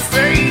sad to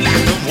say.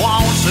 Like the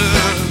water,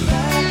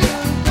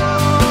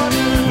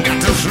 got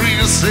to free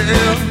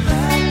yourself.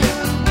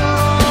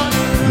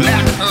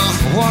 Lack of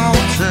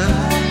water,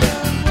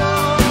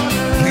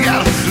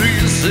 gotta free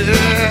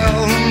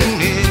yourself.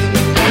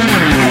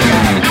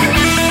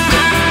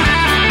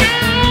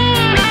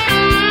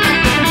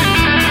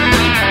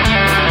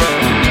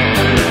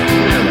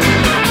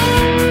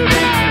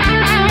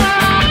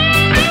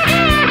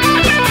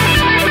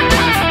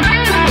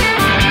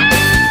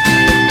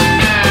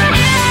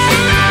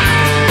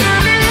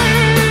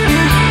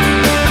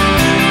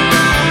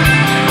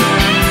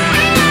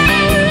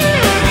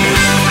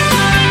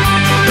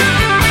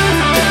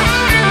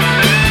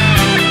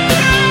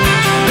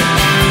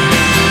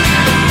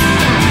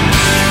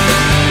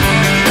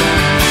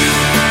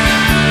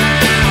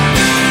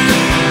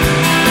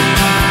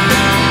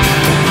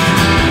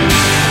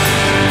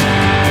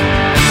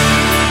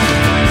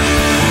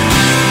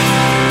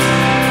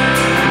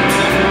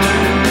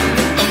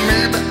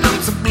 Maybe I'm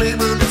to blame,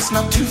 but it's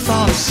not too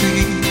far to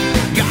see.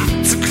 Got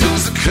to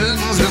close the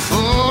curtains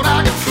before I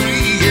get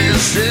free. Yeah,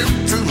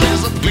 shelter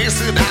is a place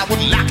that I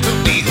would like to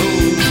be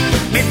home.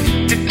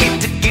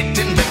 Better get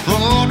in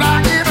before I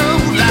get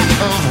old. Lack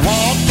of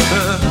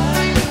water,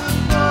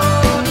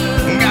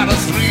 gotta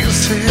free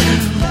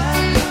yourself.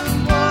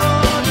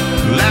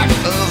 Lack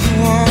of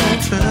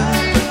water,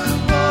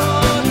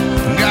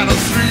 gotta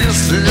free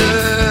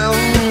yourself.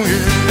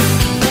 Yeah.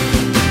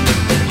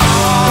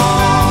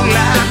 All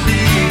I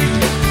need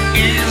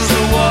is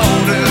the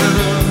water.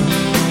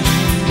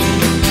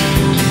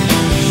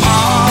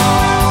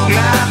 All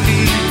I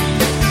need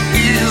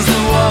is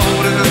the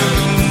water.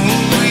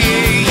 Ooh,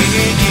 yeah,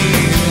 yeah,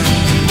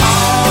 yeah.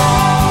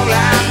 All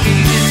I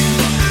need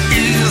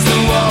is the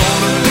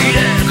water.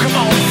 Yeah, come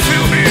on,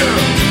 fill me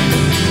up.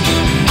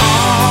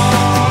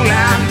 All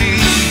I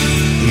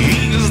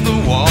need is the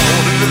water.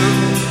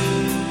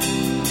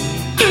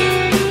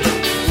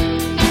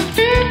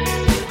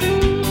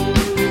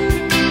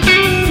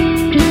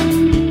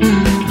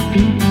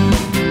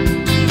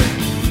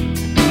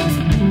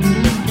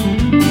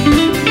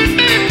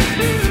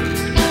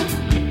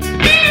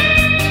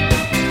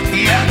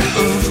 Lack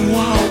of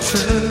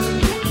water,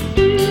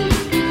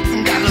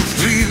 gotta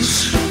free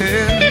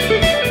yourself.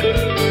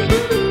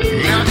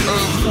 Lack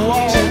of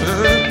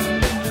water,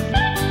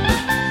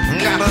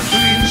 gotta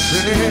free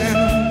yourself.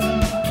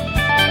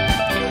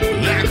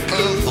 Lack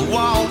of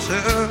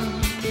water,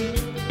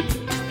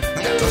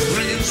 gotta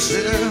free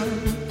yourself.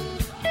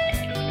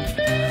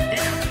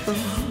 Lack of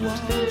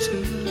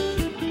water.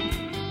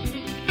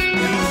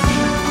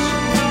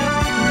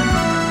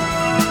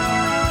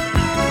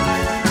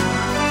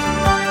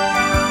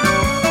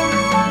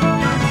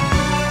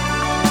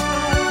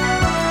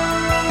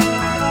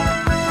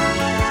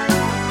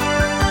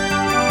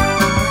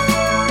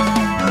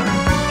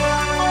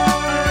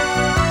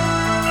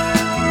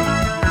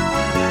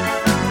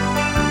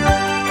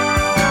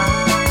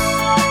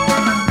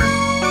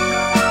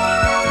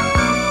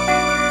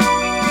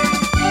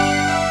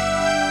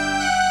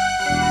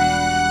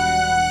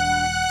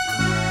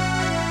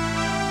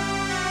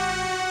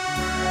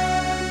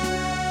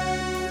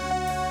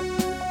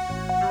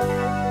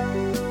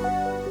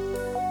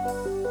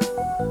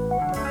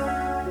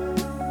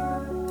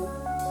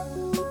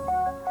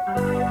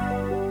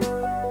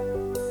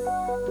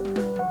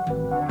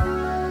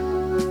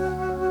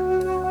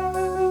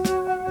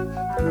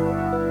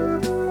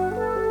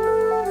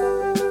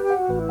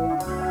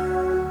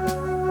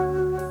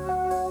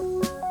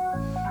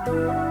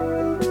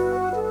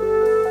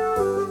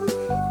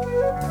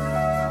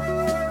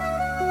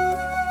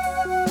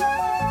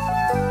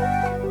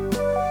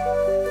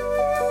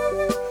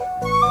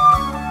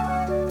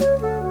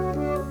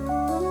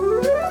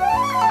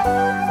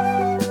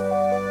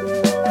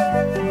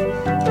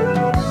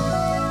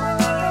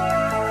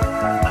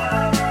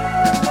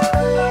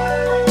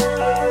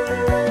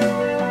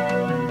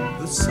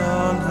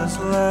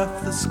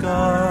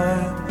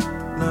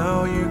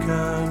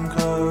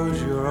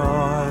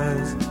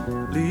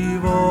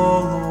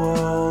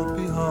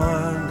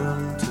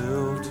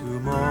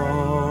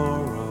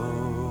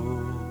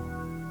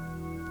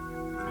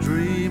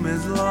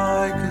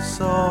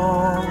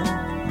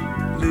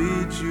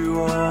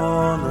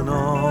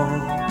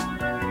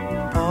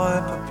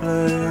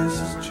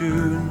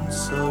 fortune,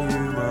 so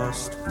you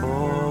must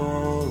follow.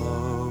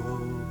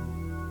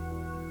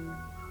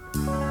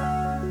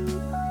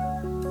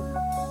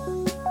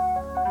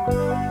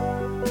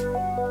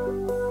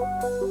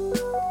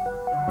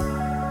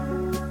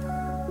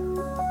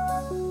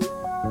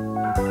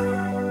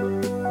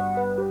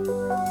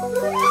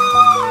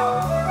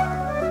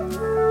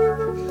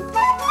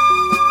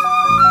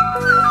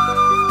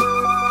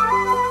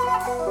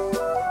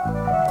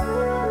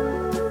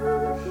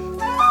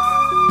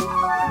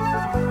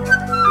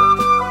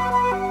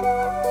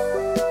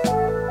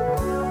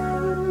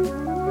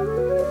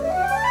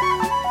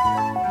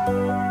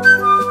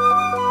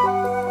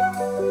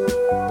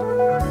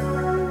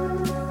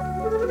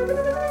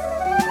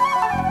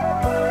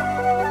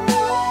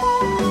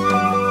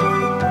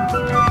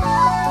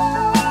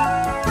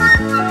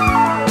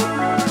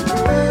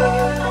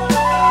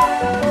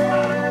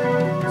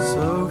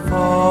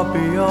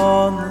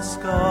 Beyond the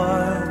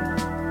sky,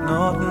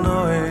 not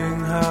knowing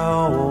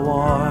how or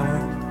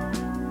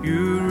why,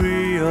 you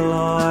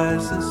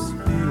realize this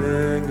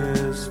feeling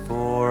is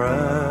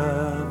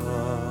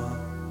forever.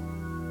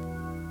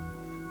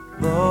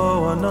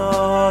 Though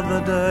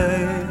another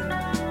day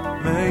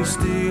may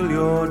steal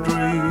your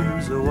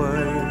dreams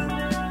away,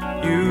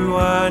 you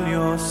and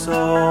your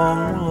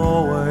song will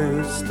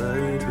always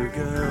stay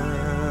together.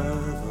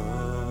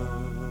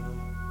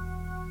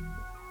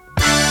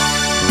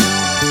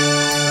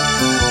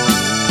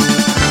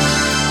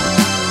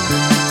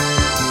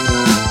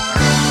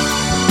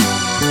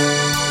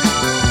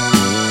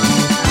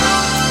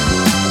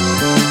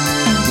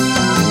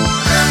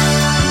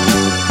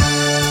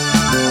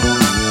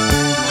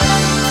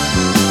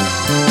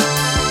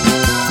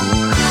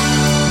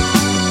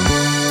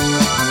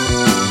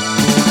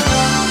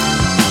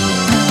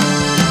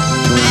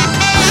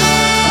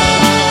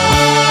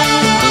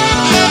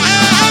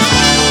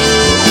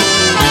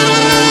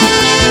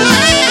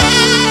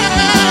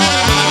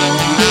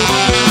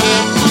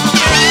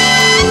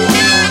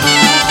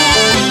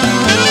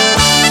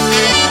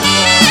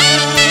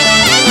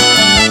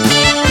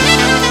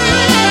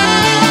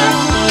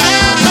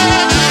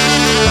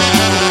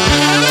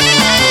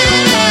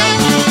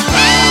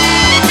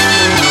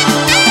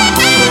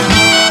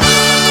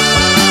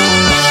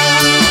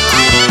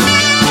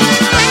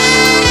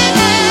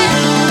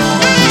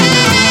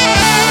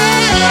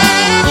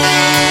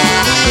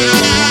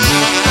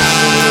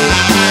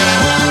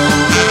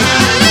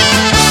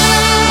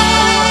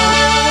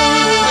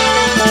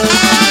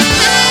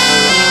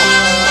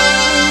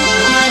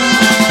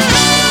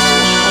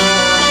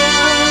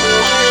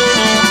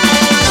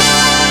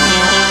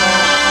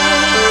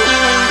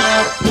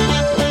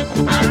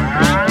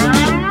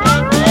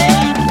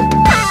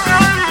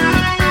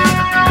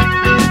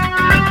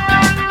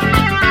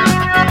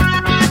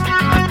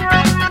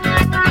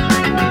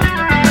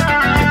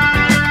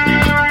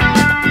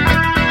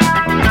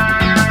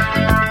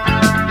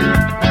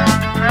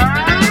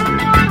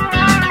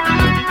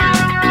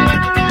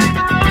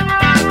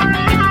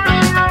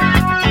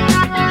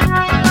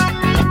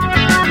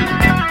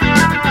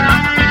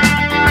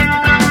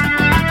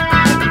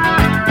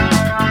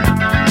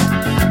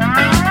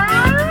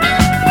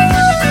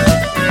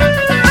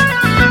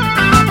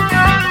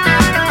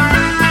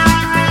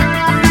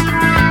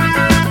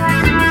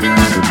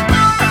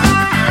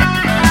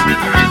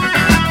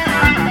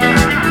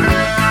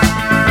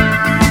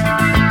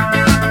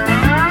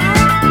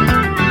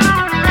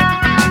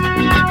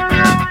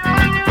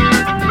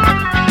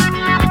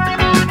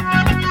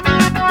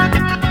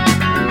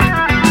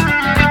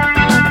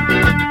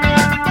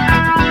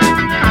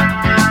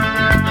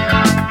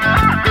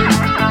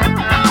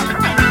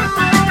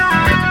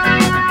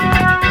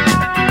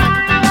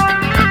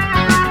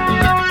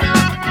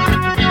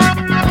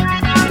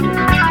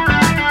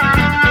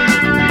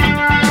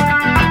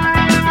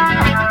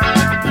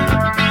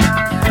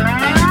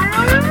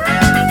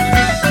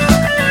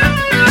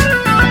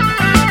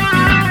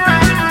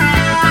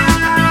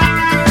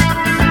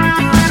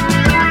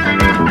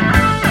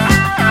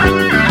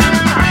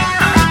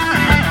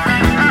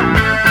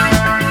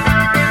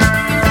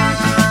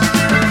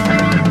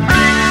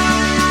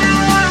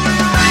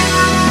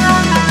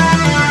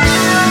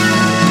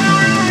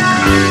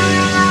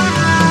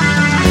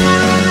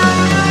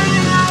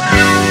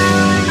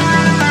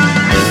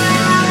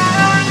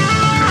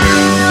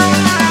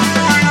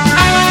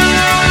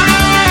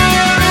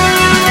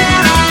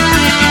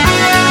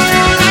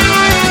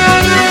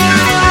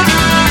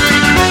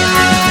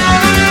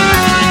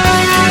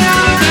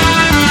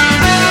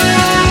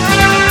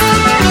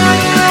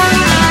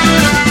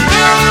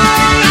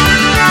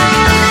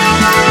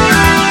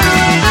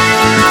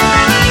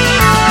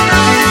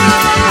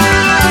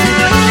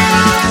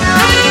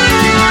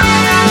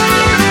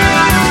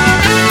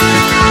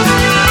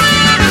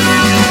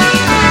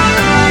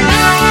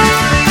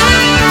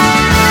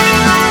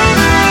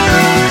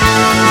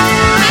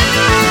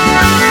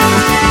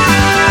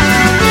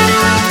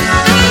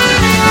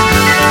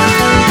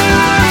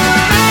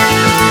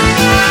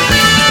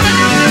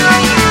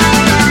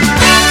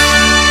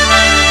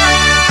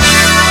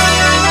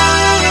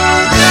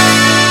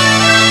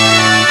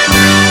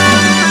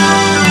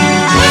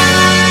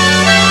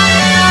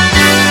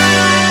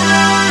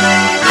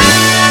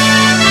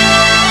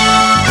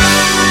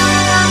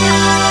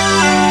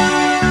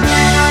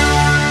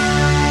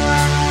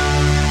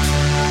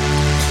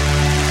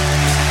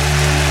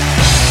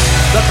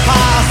 The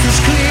path is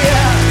clear,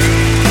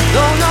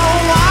 though no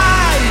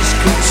eyes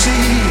could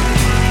see.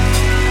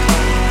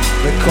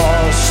 The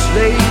course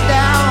laid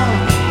down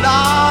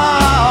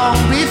long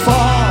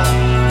before.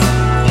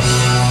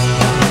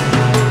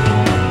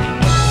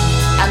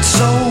 And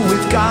so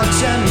with gods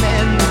and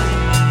men,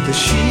 the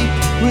sheep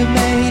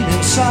remain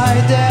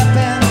inside their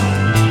pen.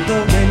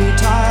 Though many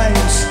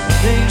times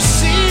they've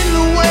seen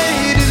the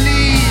way to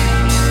leave.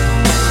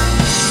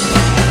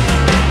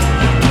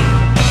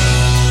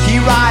 He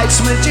rides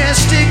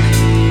majestic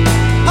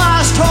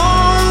past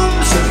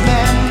homes of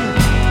men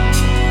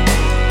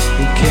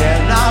who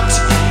cannot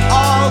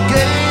all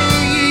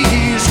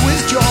gaze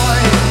with joy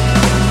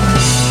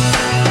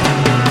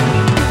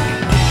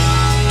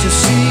to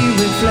see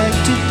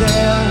reflected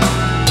there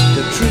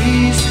the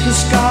trees, the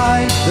sky,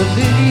 the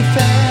lily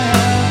fair.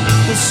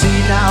 The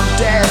scene of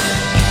death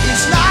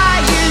is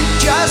lying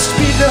just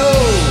below.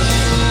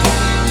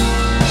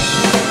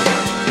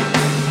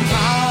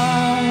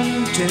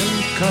 Mountain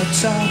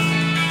cuts off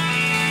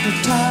the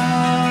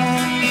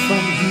town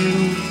from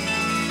view,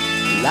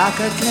 like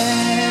a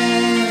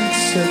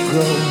cancer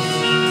growth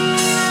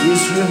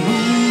is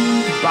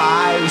removed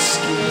by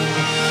skin.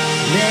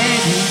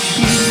 Let it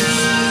be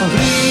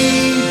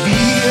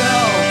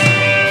revealed.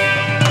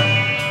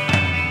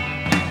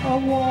 A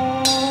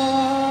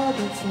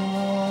waterfall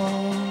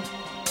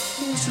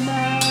is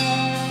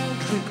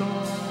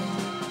magical.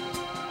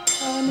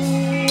 An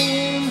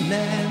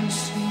inland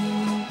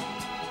sea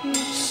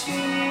is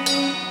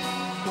symphony.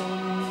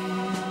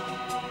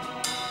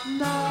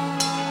 Na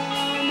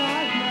na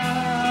na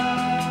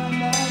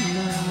na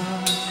na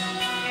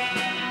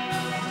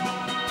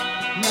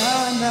na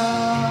na.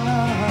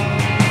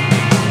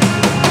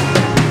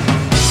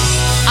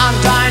 On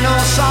dino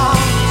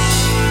songs,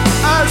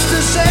 urge to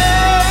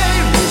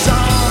save the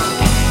song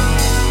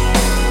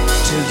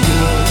till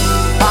you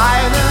by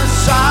the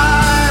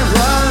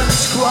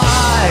sirens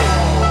cry.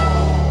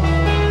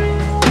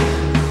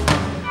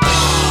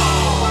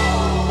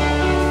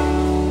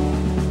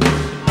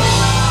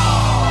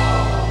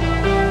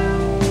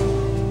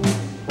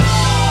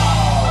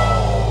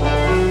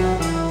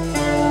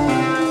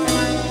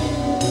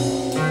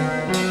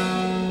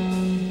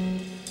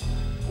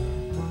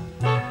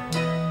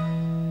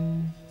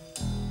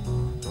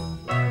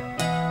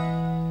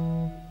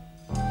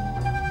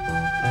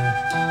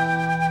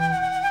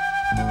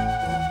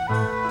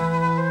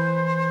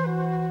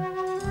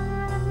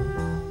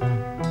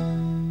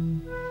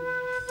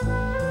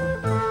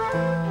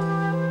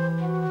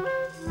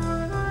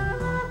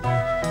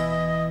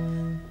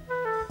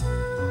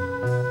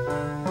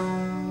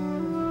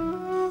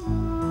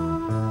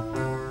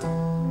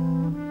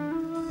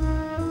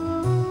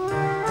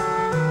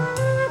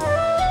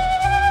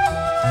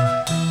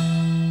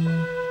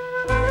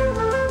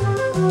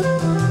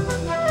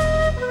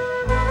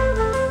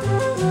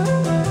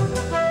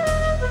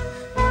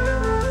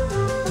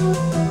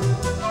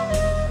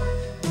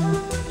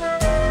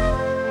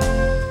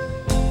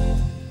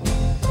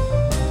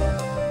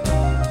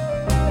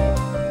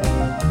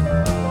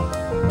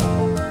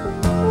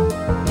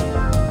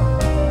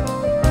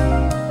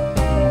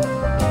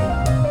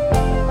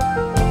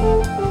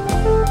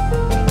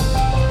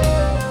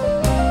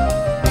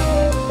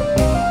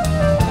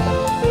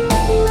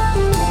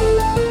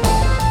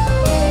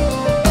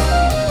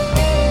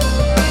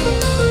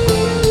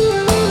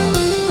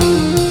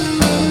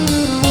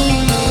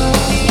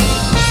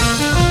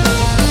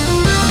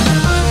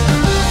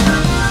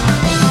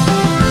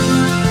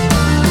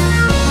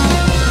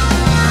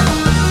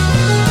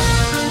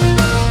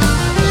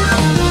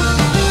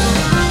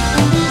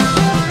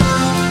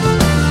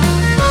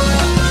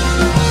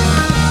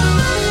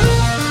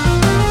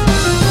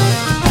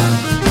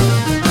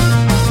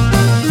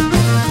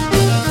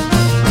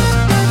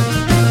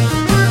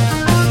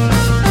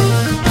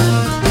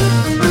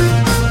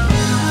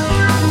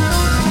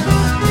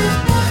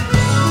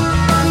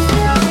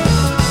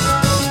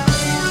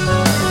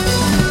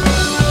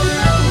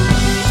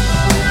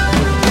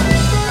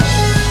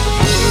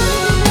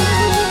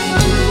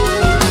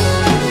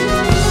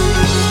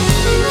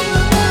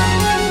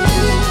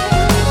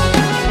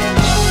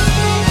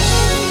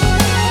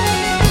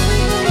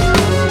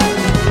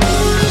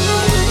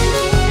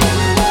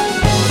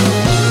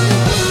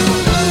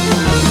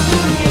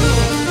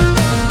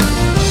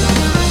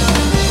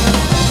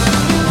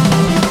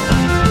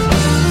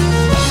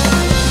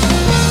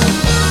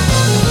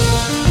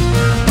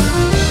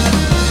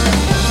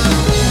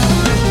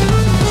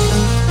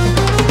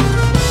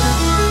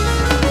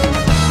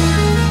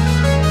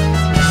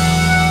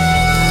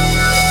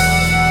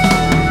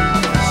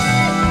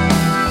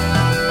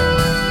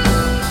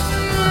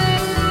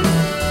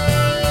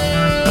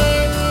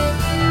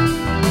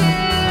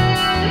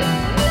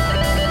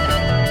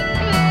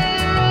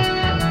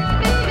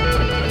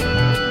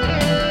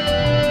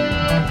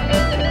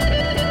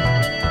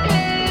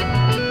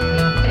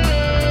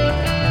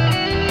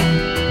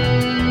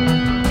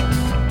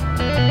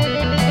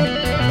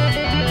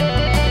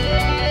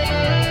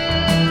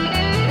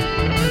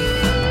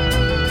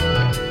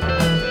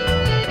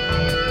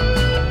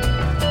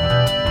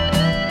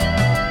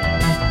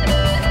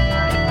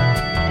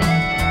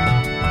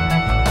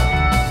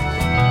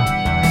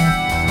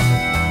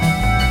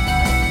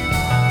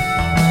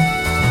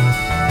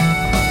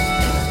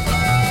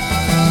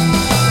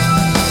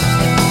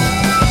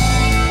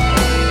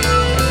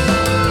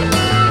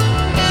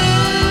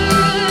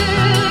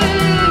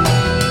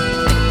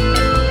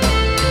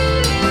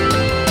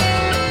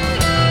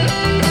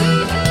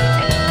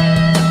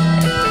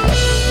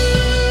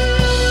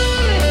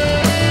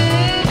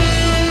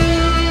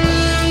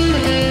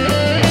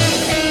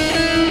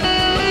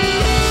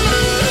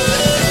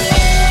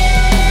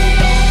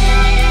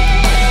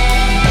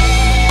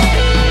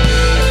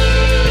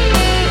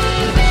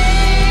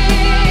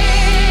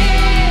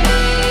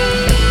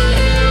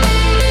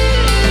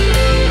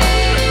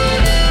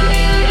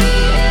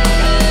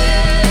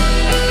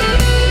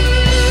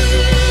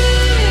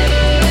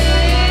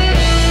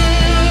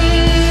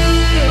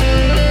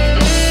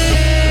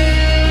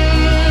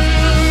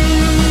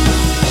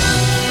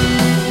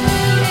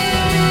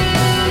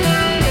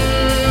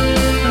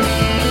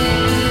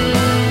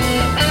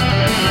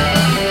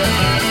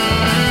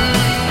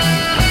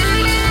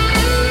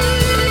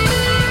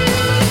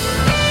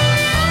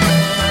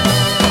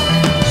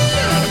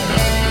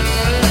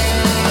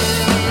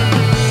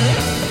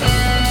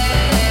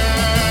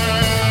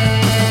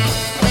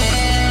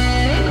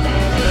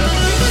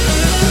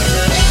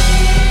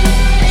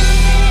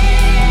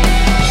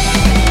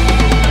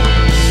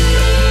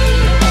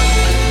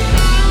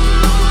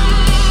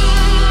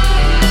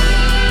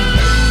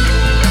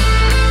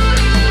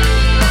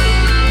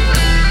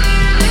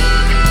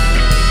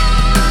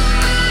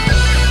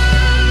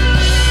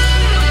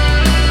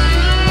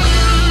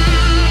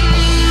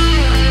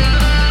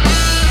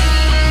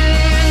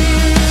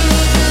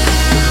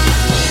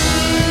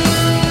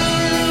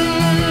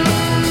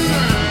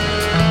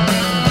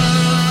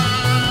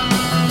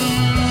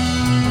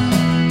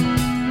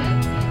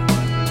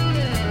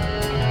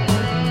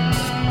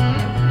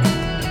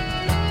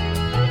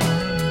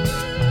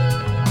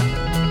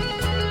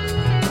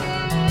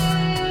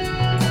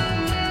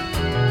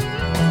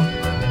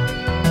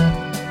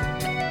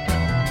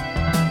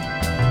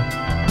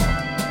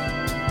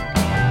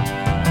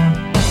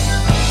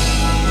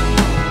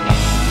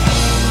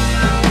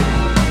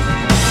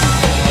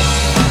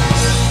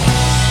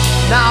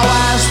 Now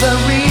as the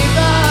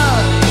river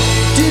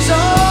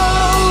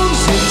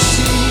dissolves in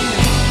sea,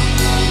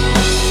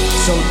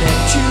 so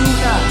Neptune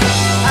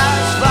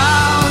has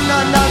found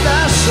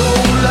another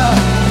soul.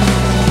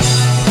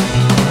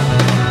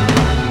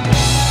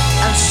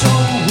 And so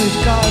with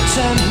gods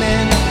and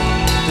men,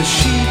 the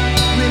sheep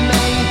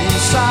remain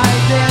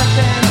inside their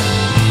pen,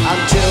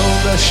 until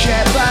the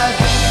shepherd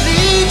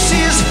leads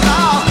his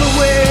flock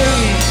away.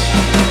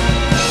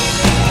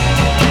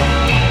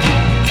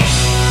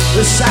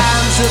 The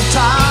sands of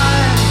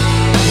time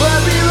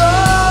will be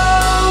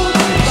rolled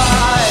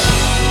by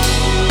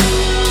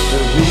the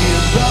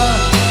river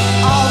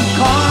of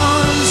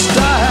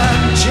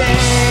constant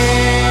change.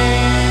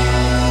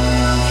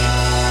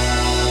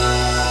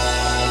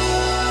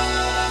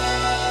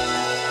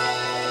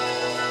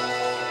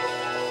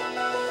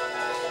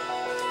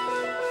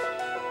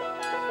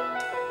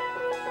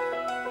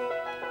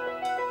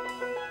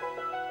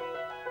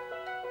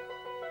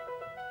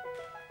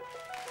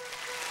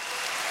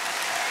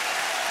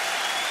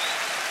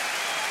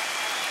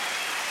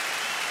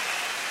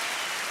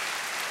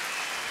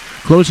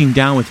 Closing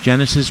down with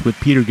Genesis with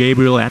Peter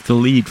Gabriel at the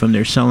lead from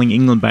their Selling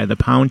England by the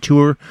Pound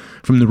tour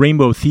from the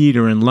Rainbow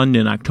Theatre in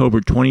London, October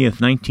 20th,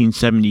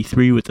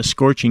 1973, with the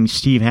scorching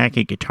Steve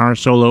Hackett guitar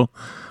solo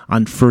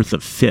on Firth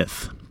of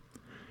Fifth.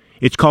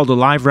 It's called a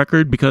live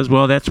record because,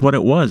 well, that's what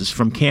it was.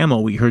 From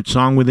Camel, we heard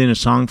Song Within a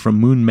Song from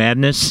Moon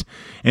Madness,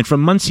 and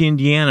from Muncie,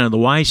 Indiana, the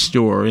Y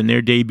Store in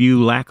their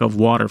debut Lack of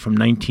Water from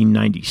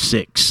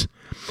 1996.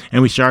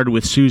 And we started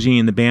with Susie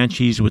and the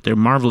Banshees with their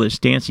marvelous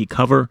dancey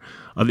cover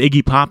of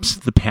Iggy Pop's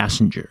The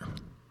Passenger.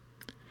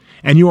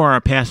 And you are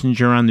a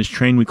passenger on this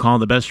train we call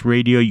the best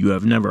radio you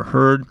have never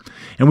heard.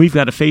 And we've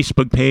got a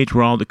Facebook page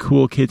where all the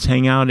cool kids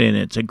hang out, and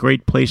it's a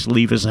great place to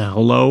leave us a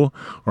hello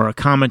or a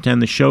comment on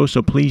the show,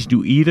 so please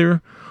do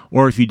either.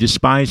 Or if you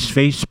despise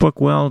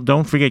Facebook, well,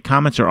 don't forget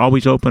comments are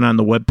always open on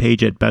the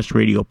webpage at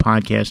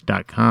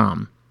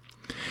bestradiopodcast.com.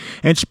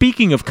 And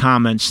speaking of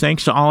comments,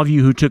 thanks to all of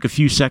you who took a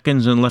few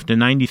seconds and left a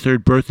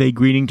 93rd birthday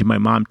greeting to my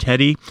mom,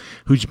 Teddy,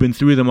 who's been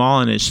through them all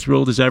and is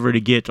thrilled as ever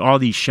to get all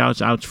these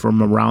shouts-outs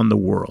from around the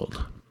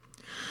world.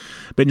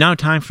 But now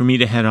time for me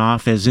to head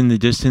off, as in the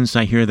distance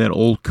I hear that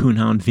old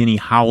coonhound Vinny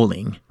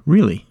howling.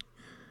 Really?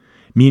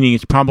 Meaning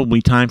it's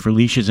probably time for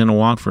leashes and a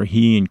walk for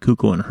he and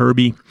Kuko and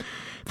Herbie.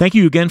 Thank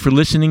you again for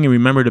listening, and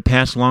remember to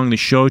pass along the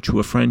show to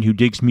a friend who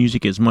digs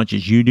music as much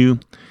as you do.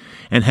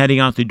 And heading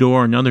out the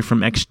door, another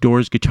from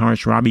X-Doors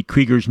guitarist Robbie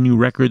Krieger's new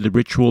record, The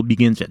Ritual,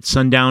 begins at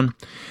sundown.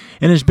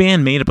 And his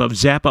band, made up of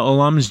Zappa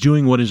alums,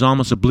 doing what is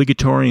almost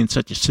obligatory in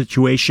such a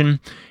situation,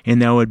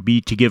 and that would be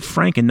to give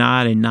Frank a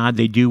nod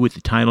they do with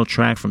the title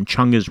track from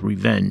Chunga's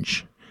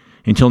Revenge.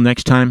 Until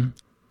next time,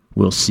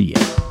 we'll see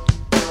ya.